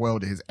the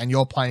world is, and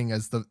you're playing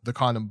as the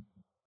kind of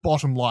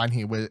bottom line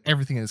here where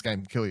everything in this game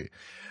can kill you.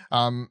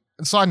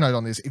 Side note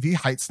on this, if you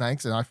hate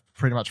snakes, and I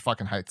pretty much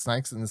fucking hate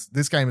snakes, and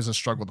this game is a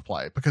struggle to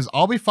play, because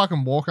I'll be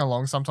fucking walking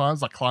along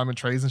sometimes, like climbing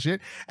trees and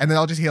shit, and then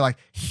I'll just hear like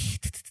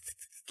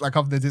like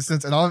off in the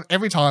distance, and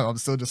every time I'm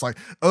still just like,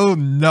 oh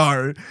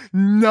no.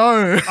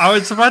 I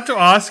was about to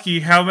ask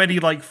you how many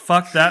like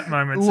fuck that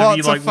moments have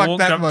you like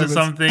walked up to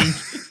something.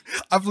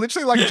 I've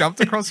literally like jumped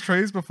across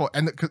trees before,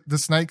 and the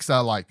snakes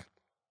are like,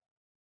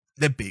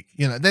 they're big,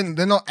 you know,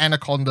 they're not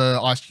anaconda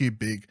Ice Cube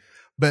big,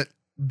 but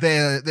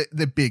they're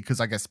big because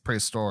I guess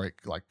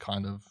prehistoric like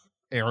kind of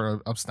era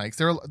of snakes.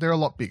 They're a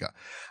lot bigger.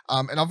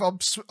 And I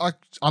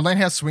learned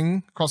how to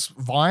swing across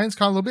vines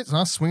kind of a little bit. So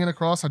I was swinging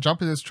across, I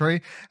jump in this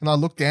tree, and I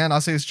look down, I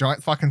see this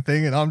giant fucking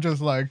thing, and I'm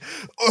just like,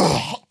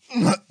 oh,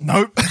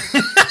 nope.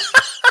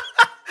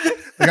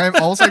 The game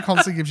also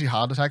constantly gives you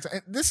heart attacks.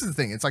 And this is the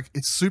thing. It's like,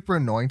 it's super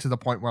annoying to the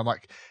point where I'm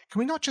like, can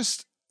we not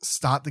just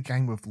start the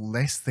game with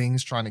less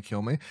things trying to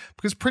kill me?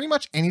 Because pretty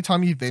much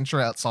anytime you venture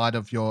outside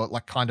of your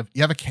like kind of,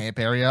 you have a camp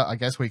area, I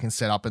guess, where you can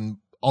set up and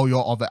all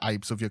your other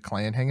apes of your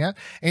clan hang out.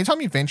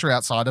 Anytime you venture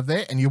outside of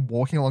there and you're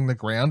walking along the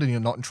ground and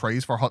you're not in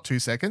trees for a hot 2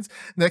 seconds,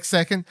 next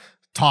second,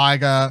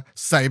 tiger,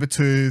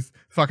 saber-tooth,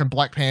 fucking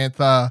Black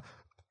Panther,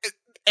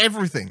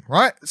 everything,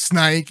 right?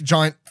 Snake,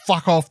 giant,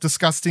 fuck off,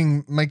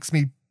 disgusting, makes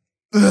me,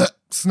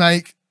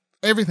 snake,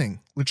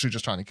 everything, literally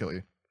just trying to kill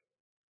you.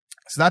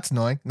 So that's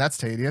annoying, and that's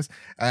tedious,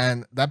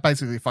 and that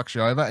basically fucks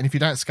you over. And if you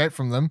don't escape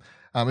from them,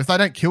 if they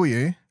don't kill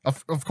you,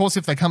 of course,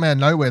 if they come out of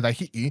nowhere, they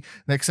hit you.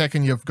 Next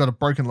second, you've got a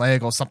broken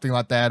leg or something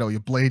like that, or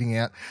you're bleeding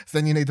out. So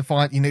then you need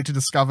to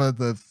discover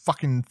the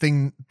fucking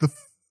thing.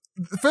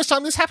 The first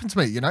time this happened to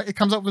me, you know, it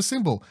comes up with a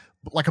symbol,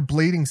 like a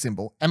bleeding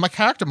symbol. And my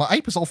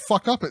ape is all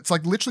fucked up. It's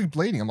like literally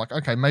bleeding. I'm like,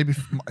 okay, maybe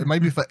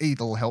if I eat,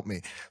 it'll help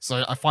me.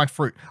 So I find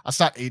fruit. I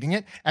start eating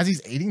it. As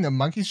he's eating, the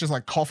monkey's just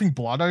like coughing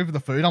blood over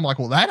the food. I'm like,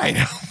 well, that ain't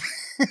helping.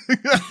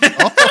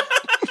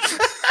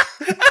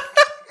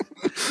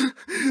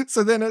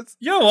 So then it's,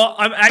 you know what?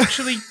 I'm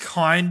actually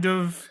kind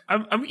of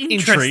I'm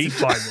interested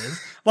by this.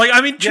 Like,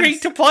 I'm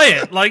intrigued to play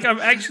it. Like, I'm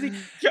actually.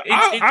 Yeah,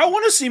 I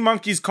want to see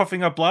monkeys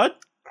coughing up blood.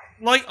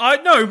 Like, I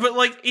know, but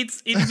like,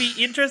 it'd be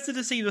interesting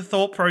to see the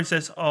thought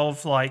process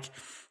of like,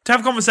 to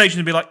have a conversation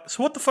and be like,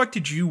 so what the fuck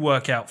did you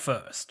work out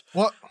first?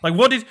 What? Like,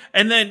 what did,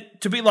 and then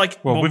to be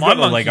like, well we've my got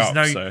a leg monkeys up,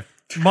 know. so.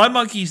 My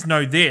monkeys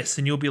know this,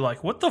 and you'll be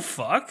like, "What the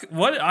fuck?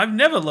 What? I've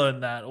never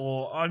learned that."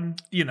 Or I'm,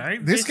 you know,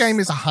 this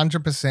game is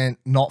 100%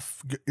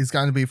 is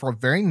going to be for a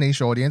very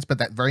niche audience, but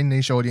that very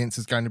niche audience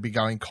is going to be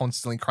going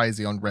constantly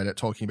crazy on Reddit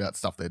talking about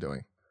stuff they're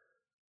doing.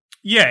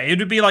 Yeah, it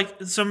would be like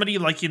somebody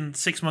like in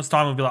 6 months'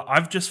 time would be like,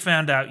 "I've just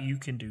found out you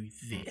can do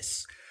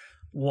this.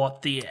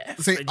 What the F?"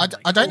 See, I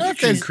like, don't know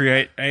if there's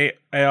create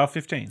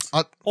AR-15s.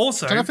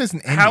 Also, I don't know if there's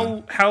an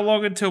ending. how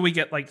long until we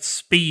get like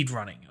speed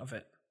running of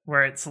it?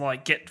 Where it's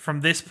like, get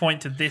from this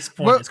point to this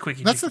point as quick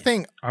as that's you the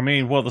can. thing. I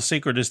mean, well, the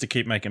secret is to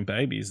keep making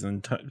babies,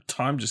 and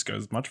time just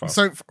goes much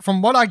faster. So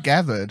from what I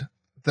gathered,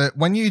 that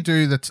when you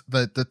do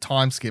the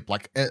time skip,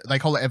 like they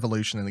call it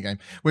evolution in the game,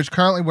 which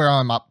currently where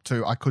I'm up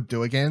to, I could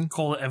do again.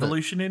 Call it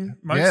evolution in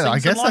most yeah, things I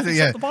guess in life that's,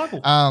 except yeah. the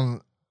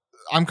Bible.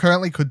 I'm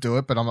currently could do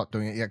it, but I'm not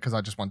doing it yet because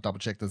I just want to double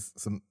check there's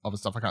some other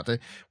stuff I can't do.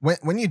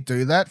 When you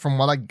do that, from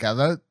what I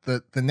gather,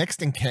 the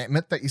next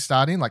encampment that you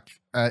start in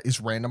is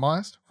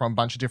randomized from a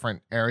bunch of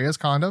different areas,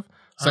 kind of.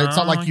 So it's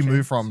not like you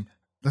move from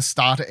the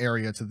starter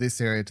area to this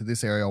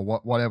area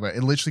or whatever.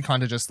 It literally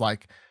kind of just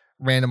like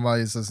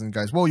randomizes and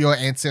goes, well, your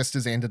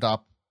ancestors ended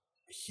up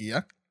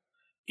here.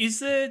 Is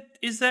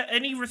there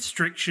any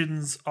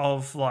restrictions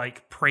of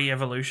like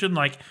pre-evolution?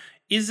 Like,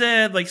 is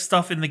there like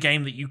stuff in the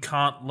game that you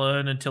can't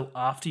learn until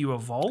after you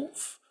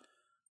evolve?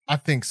 I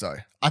think so.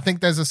 I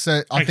think there's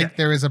I think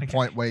there is a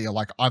point where you're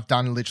like, I've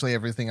done literally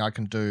everything I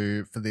can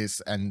do for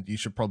this, and you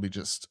should probably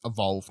just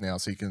evolve now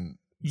so you can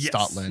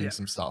start learning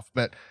some stuff.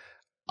 But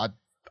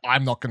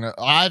I'm not gonna.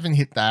 I haven't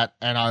hit that,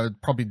 and I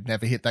would probably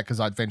never hit that because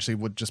I eventually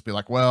would just be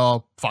like,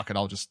 well, fuck it,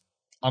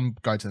 I'm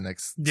go to the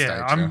next stage.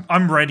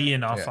 I'm ready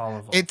enough. Yeah. I'll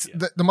evolve. It's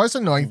the most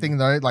annoying thing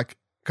though, like,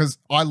 because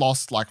I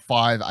lost like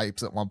 5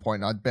 apes at one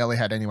point, and I barely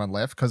had anyone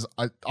left because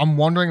I'm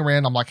wandering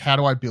around. I'm like, how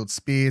do I build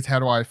spears? How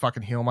do I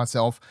fucking heal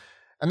myself?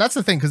 And that's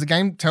the thing, because the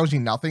game tells you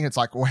nothing. It's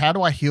like, well, how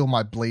do I heal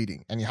my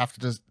bleeding? And you have to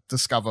just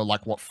discover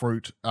like what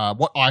fruit,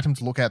 what item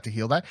to look at to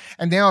heal that.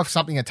 And now if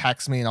something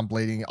attacks me and I'm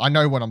bleeding, I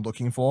know what I'm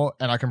looking for,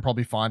 and I can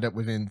probably find it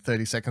within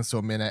 30 seconds to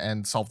a minute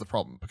and solve the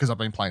problem because I've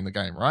been playing the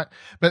game, right?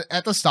 But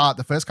at the start,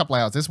 the first couple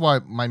of hours, this is why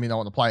it made me not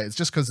want to play it. It's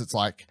just because it's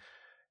like,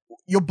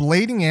 you're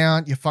bleeding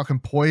out, you're fucking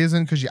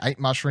poisoned because you ate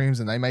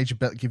mushrooms and they made you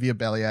give you a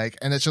bellyache,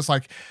 and it's just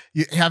like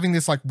you're having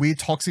this like weird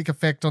toxic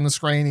effect on the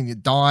screen and you're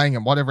dying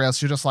and whatever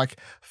else. You're just like,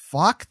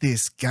 fuck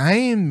this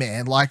game,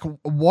 man. Like,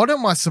 what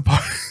am I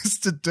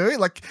supposed to do?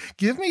 Like,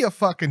 give me a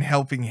fucking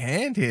helping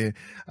hand here.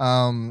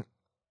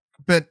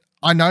 But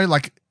I know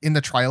like in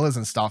the trailers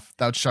and stuff,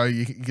 they'll show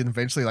you can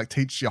eventually like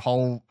teach your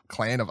whole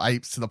clan of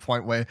apes to the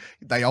point where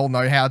they all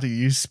know how to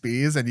use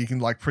spears and you can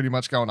like pretty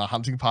much go on a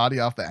hunting party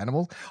after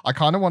animals. I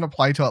kind of want to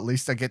play till at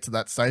least I get to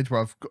that stage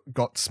where I've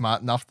got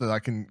smart enough that I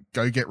can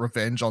go get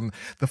revenge on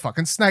the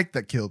fucking snake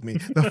that killed me,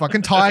 the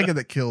fucking tiger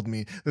that killed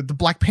me, the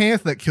Black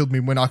Panther that killed me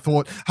when I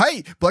thought,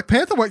 hey, Black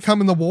Panther won't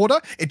come in the water.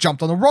 It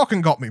jumped on a rock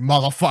and got me,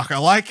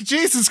 motherfucker. Like,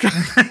 Jesus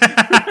Christ.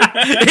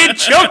 It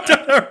jumped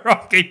on a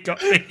rock and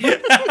got me.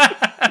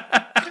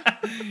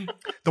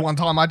 The one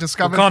time I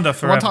discovered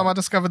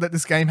that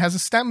this game has a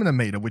stamina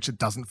meter, which it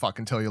doesn't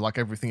fucking tell you like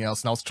everything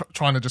else. And I was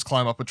trying to just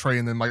climb up a tree,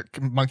 and then my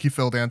monkey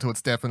fell down to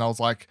its death, and I was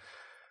like,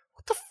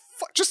 "What the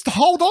fuck? Just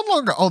hold on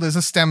longer." Oh, there's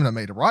a stamina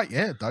meter, right?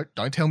 Yeah.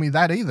 Don't tell me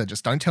that either.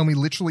 Just don't tell me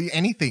literally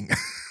anything.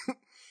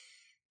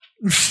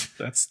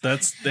 That's how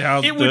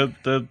they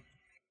started off.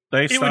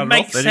 They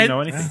didn't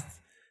know anything.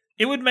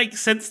 It would make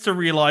sense to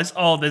realize,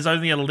 oh, there's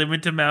only a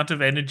limited amount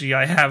of energy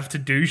I have to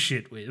do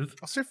shit with.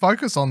 I still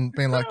focus on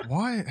being like,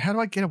 why? How do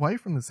I get away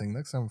from this thing?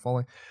 Next time I'm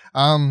following.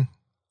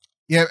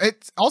 Yeah,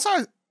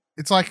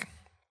 it's like,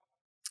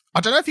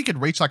 I don't know if you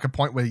could reach like a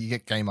point where you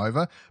get game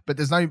over, but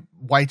there's no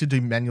way to do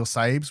manual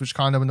saves, which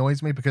kind of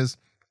annoys me because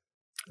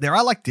there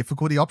are like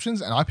difficulty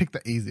options, and I picked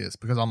the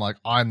easiest because I'm like,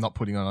 I'm not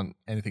putting on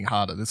anything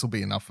harder. This will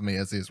be enough for me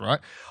as is, right?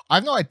 I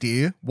have no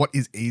idea what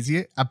is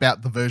easier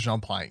about the version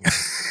I'm playing.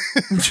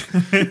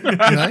 You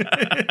know?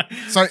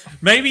 So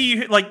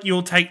maybe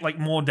you'll take like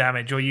more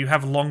damage, or you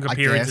have longer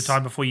periods of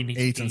time before you need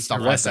eat to and stuff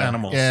like less that.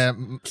 Animals. Yeah,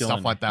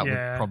 stuff like that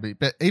would probably.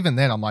 But even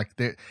then, I'm like,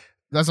 that's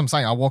what I'm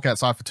saying. I walk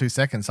outside for 2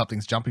 seconds,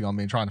 something's jumping on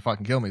me and trying to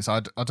fucking kill me. So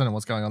I don't know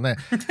what's going on there.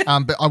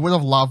 But I would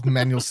have loved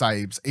manual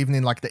saves, even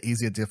in like the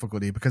easier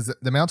difficulty, because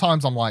the amount of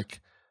times I'm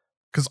like,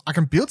 because I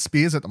can build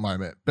spears at the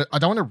moment, but I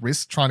don't want to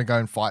risk trying to go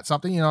and fight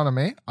something. You know what I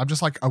mean? I'm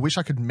just like, I wish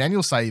I could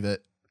manual save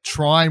it,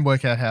 try and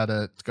work out how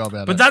to go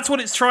about it. But that's what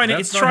it's trying to.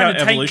 It's trying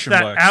to take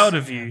that out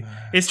of you.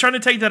 It's trying to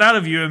take that out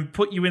of you and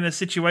put you in a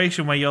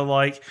situation where you're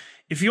like,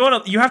 if you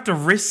want to, you have to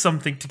risk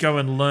something to go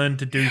and learn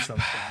to do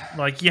something.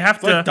 Like you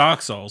have to, like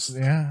Dark Souls.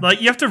 Yeah.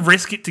 Like you have to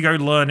risk it to go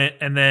learn it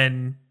and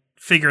then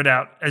figure it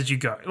out as you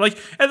go. Like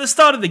at the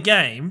start of the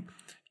game,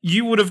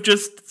 you would have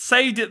just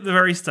saved it at the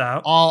very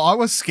start. Oh, I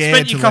was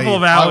scared. Spent a couple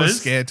of hours. I was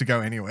scared to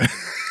go anywhere.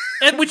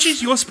 And which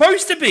is you're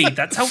supposed to be.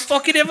 That's how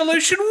fucking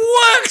evolution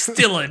works,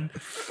 Dylan.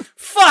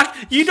 Fuck,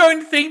 you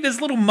don't think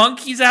there's little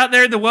monkeys out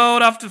there in the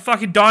world after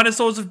fucking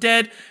dinosaurs are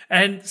dead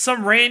and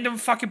some random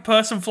fucking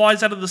person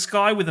flies out of the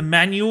sky with a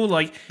manual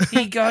like,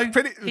 here you go,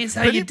 here's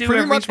how you do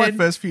pretty everything. Much my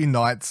first few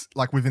nights,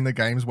 like within the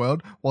games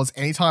world, was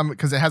anytime,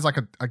 because it has like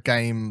a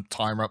game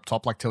timer up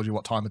top, like tells you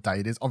what time of day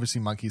it is.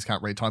 Obviously monkeys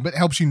can't read time, but it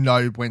helps you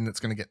know when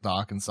it's going to get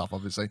dark and stuff,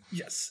 obviously.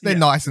 Yes. They're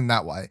nice in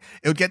that way.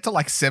 It would get to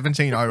like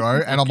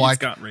 17:00 and I'm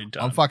like,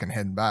 I'm fucking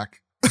heading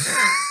back.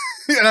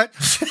 You know?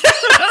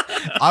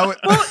 Well,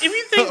 if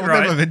you think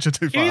right, never venture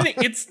too far. If you think,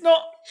 it's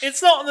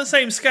not on the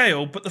same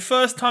scale. But the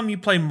first time you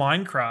play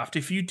Minecraft,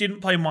 if you didn't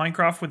play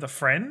Minecraft with a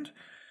friend,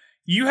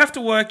 you have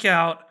to work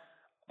out.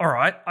 All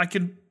right, I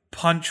can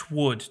punch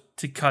wood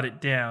to cut it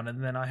down,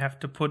 and then I have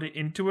to put it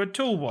into a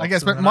toolbox. I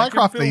guess, but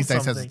Minecraft these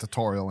days has a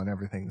tutorial and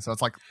everything, so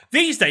it's like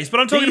these days. But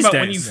I'm talking about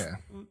when you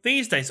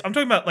these days. I'm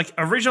talking about like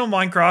original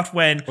Minecraft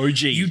when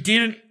OG.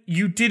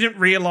 You didn't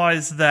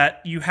realize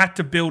that you had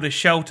to build a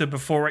shelter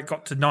before it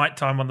got to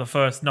nighttime on the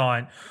first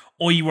night,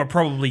 or you were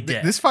probably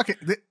dead.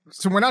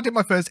 So when I did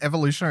my first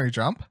evolutionary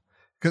jump,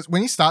 because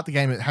when you start the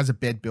game, it has a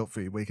bed built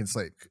for you where you can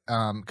sleep.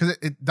 Because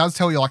it does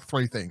tell you like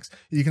 3 things.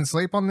 You can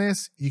sleep on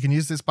this. You can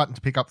use this button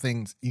to pick up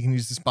things. You can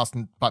use this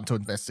button to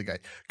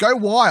investigate. Go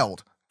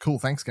wild. Cool.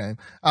 Thanks, game.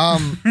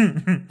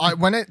 When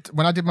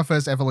I did my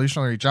first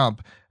evolutionary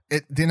jump,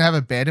 it didn't have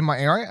a bed in my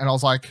area, and I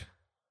was like,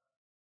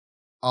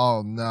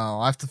 oh no,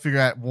 I have to figure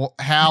out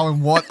how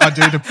and what I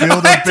do to build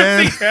a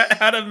bed. Figure out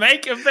how to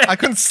make a bed. I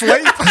couldn't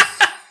sleep.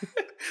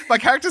 My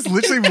character's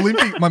literally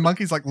limping. My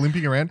monkey's like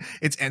limping around.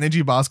 Its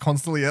energy bar's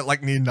constantly at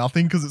like near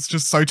nothing because it's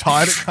just so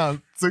tired it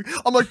can't sleep.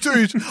 I'm like,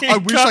 dude, I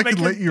wish I could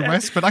let you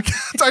rest, but I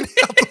don't know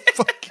how to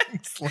fucking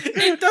sleep.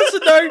 It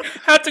doesn't know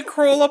how to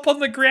crawl up on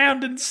the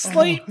ground and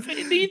sleep.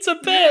 It needs a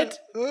bed.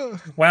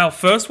 Wow,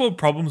 first world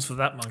problems for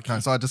that monkey. No,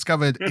 so I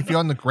discovered if you're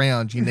on the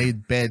ground, you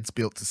need beds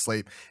built to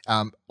sleep,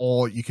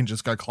 or you can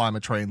just go climb a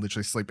tree and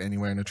literally sleep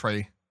anywhere in a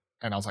tree.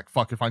 And I was like,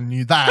 fuck, if I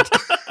knew that,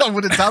 I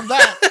would have done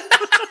that.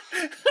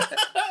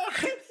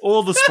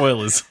 All the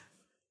spoilers.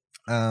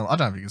 I don't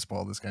know if you can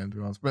spoil this game, to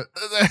be honest, but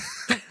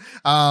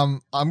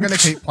I'm going to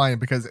keep playing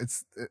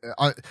because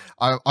I've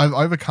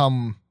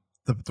overcome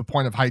the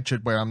point of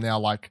hatred where I'm now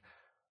like,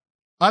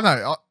 I don't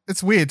know.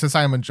 It's weird to say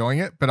I'm enjoying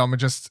it, but I'm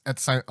just at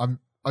the same. I'm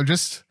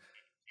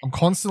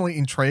constantly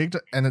intrigued,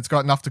 and it's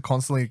got enough to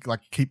constantly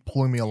like keep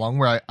pulling me along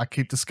where I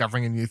keep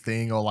discovering a new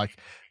thing or like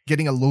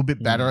getting a little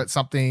bit better at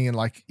something, and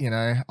like, you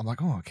know, I'm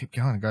like, oh, I'll keep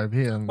going and go over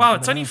here. Wow,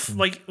 it's only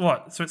like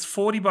what? So it's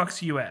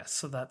 $40 US.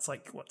 So that's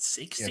like what,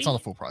 60? Yeah, it's not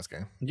a full price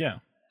game. Yeah.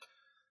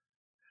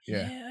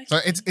 Okay. So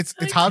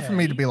it's hard for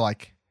me to be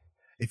like,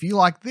 if you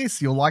like this,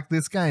 you'll like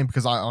this game,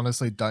 because I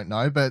honestly don't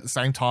know. But at the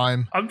same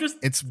time,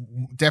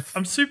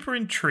 I'm super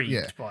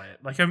intrigued by it.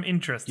 Like I'm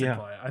interested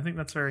by it. I think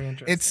that's very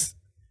interesting.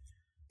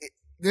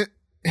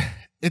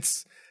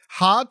 it's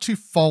hard to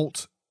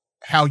fault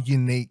how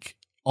unique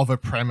of a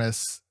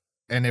premise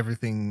and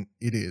everything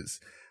it is,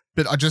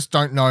 but I just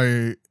don't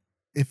know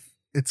if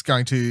it's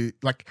going to,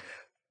 like,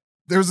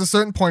 there was a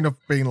certain point of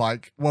being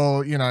like,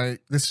 well, you know,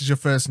 this is your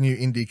first new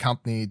indie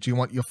company. Do you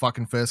want your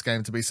fucking first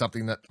game to be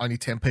something that only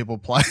 10 people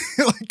play?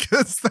 Like,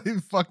 cause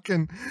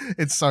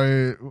it's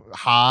so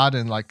hard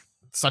and like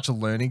such a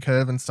learning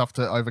curve and stuff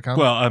to overcome.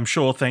 Well, I'm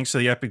sure thanks to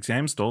the Epic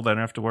Games Store, they don't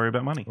have to worry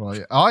about money. Well,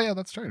 yeah. Oh, yeah,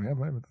 that's true. Yeah,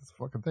 maybe that's a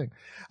fucking thing.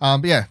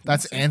 But yeah,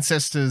 that's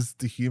Ancestors: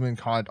 The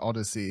Humankind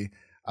Odyssey,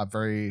 a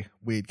very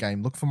weird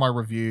game. Look for my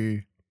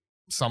review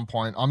some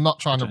point. I'm not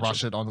trying to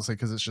rush it, honestly,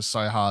 because it's just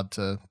so hard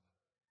to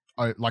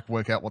like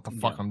work out what the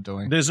fuck I'm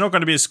doing. There's not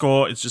going to be a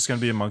score. It's just going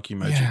to be a monkey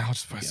emoji. Yeah, I'll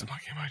just post a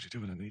monkey emoji, do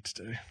what I need to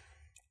do.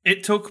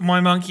 It took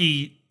my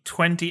monkey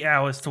 20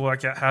 hours to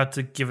work out how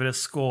to give it a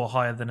score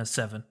higher than a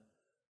 7.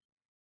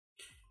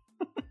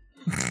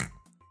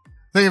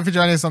 Thank you for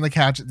joining us on the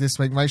couch this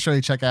week. Make sure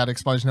you check out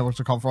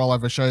ExplosionNetwork.com for all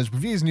of our shows,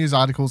 reviews, news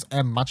articles,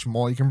 and much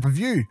more. You can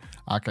review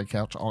Arcade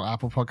Couch on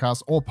Apple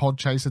Podcasts or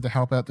Podchaser to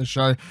help out the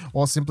show,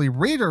 or simply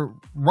write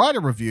a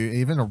review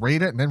even, or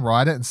read it and then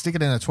write it and stick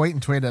it in a tweet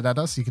and tweet it at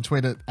us. You can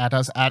tweet it at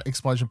us at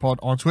ExplosionPod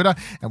on Twitter,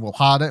 and we'll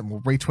heart it and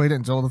we'll retweet it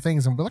and do all the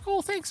things and be like,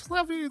 oh, thanks,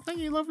 love you, thank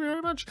you, love you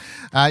very much.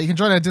 You can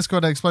join our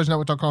Discord at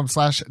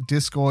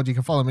ExplosionNetwork.com/Discord. You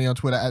can follow me on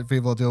Twitter at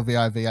Vivaladil,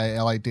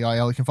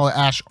 VIVALADIL. You can follow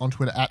Ash on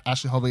Twitter at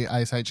AshleyHobby,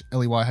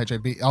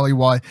 ASHLEYHABLEY,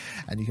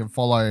 and you can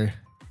follow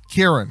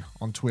Kieran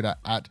on Twitter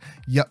at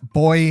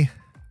boy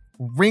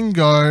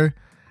Ringo.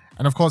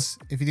 And of course,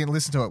 if you didn't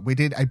listen to it, we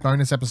did a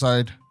bonus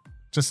episode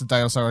just a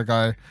day or so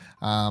ago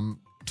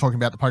talking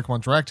about the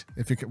Pokemon Direct.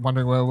 If you're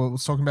wondering where we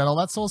was talking about all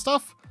that sort of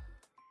stuff,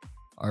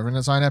 over in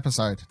its own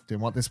episode.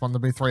 Didn't want this one to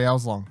be 3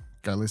 hours long.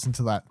 Go listen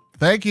to that.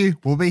 Thank you.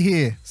 We'll be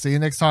here. See you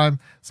next time.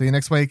 See you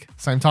next week.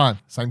 Same time,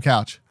 same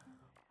couch.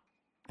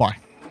 Bye.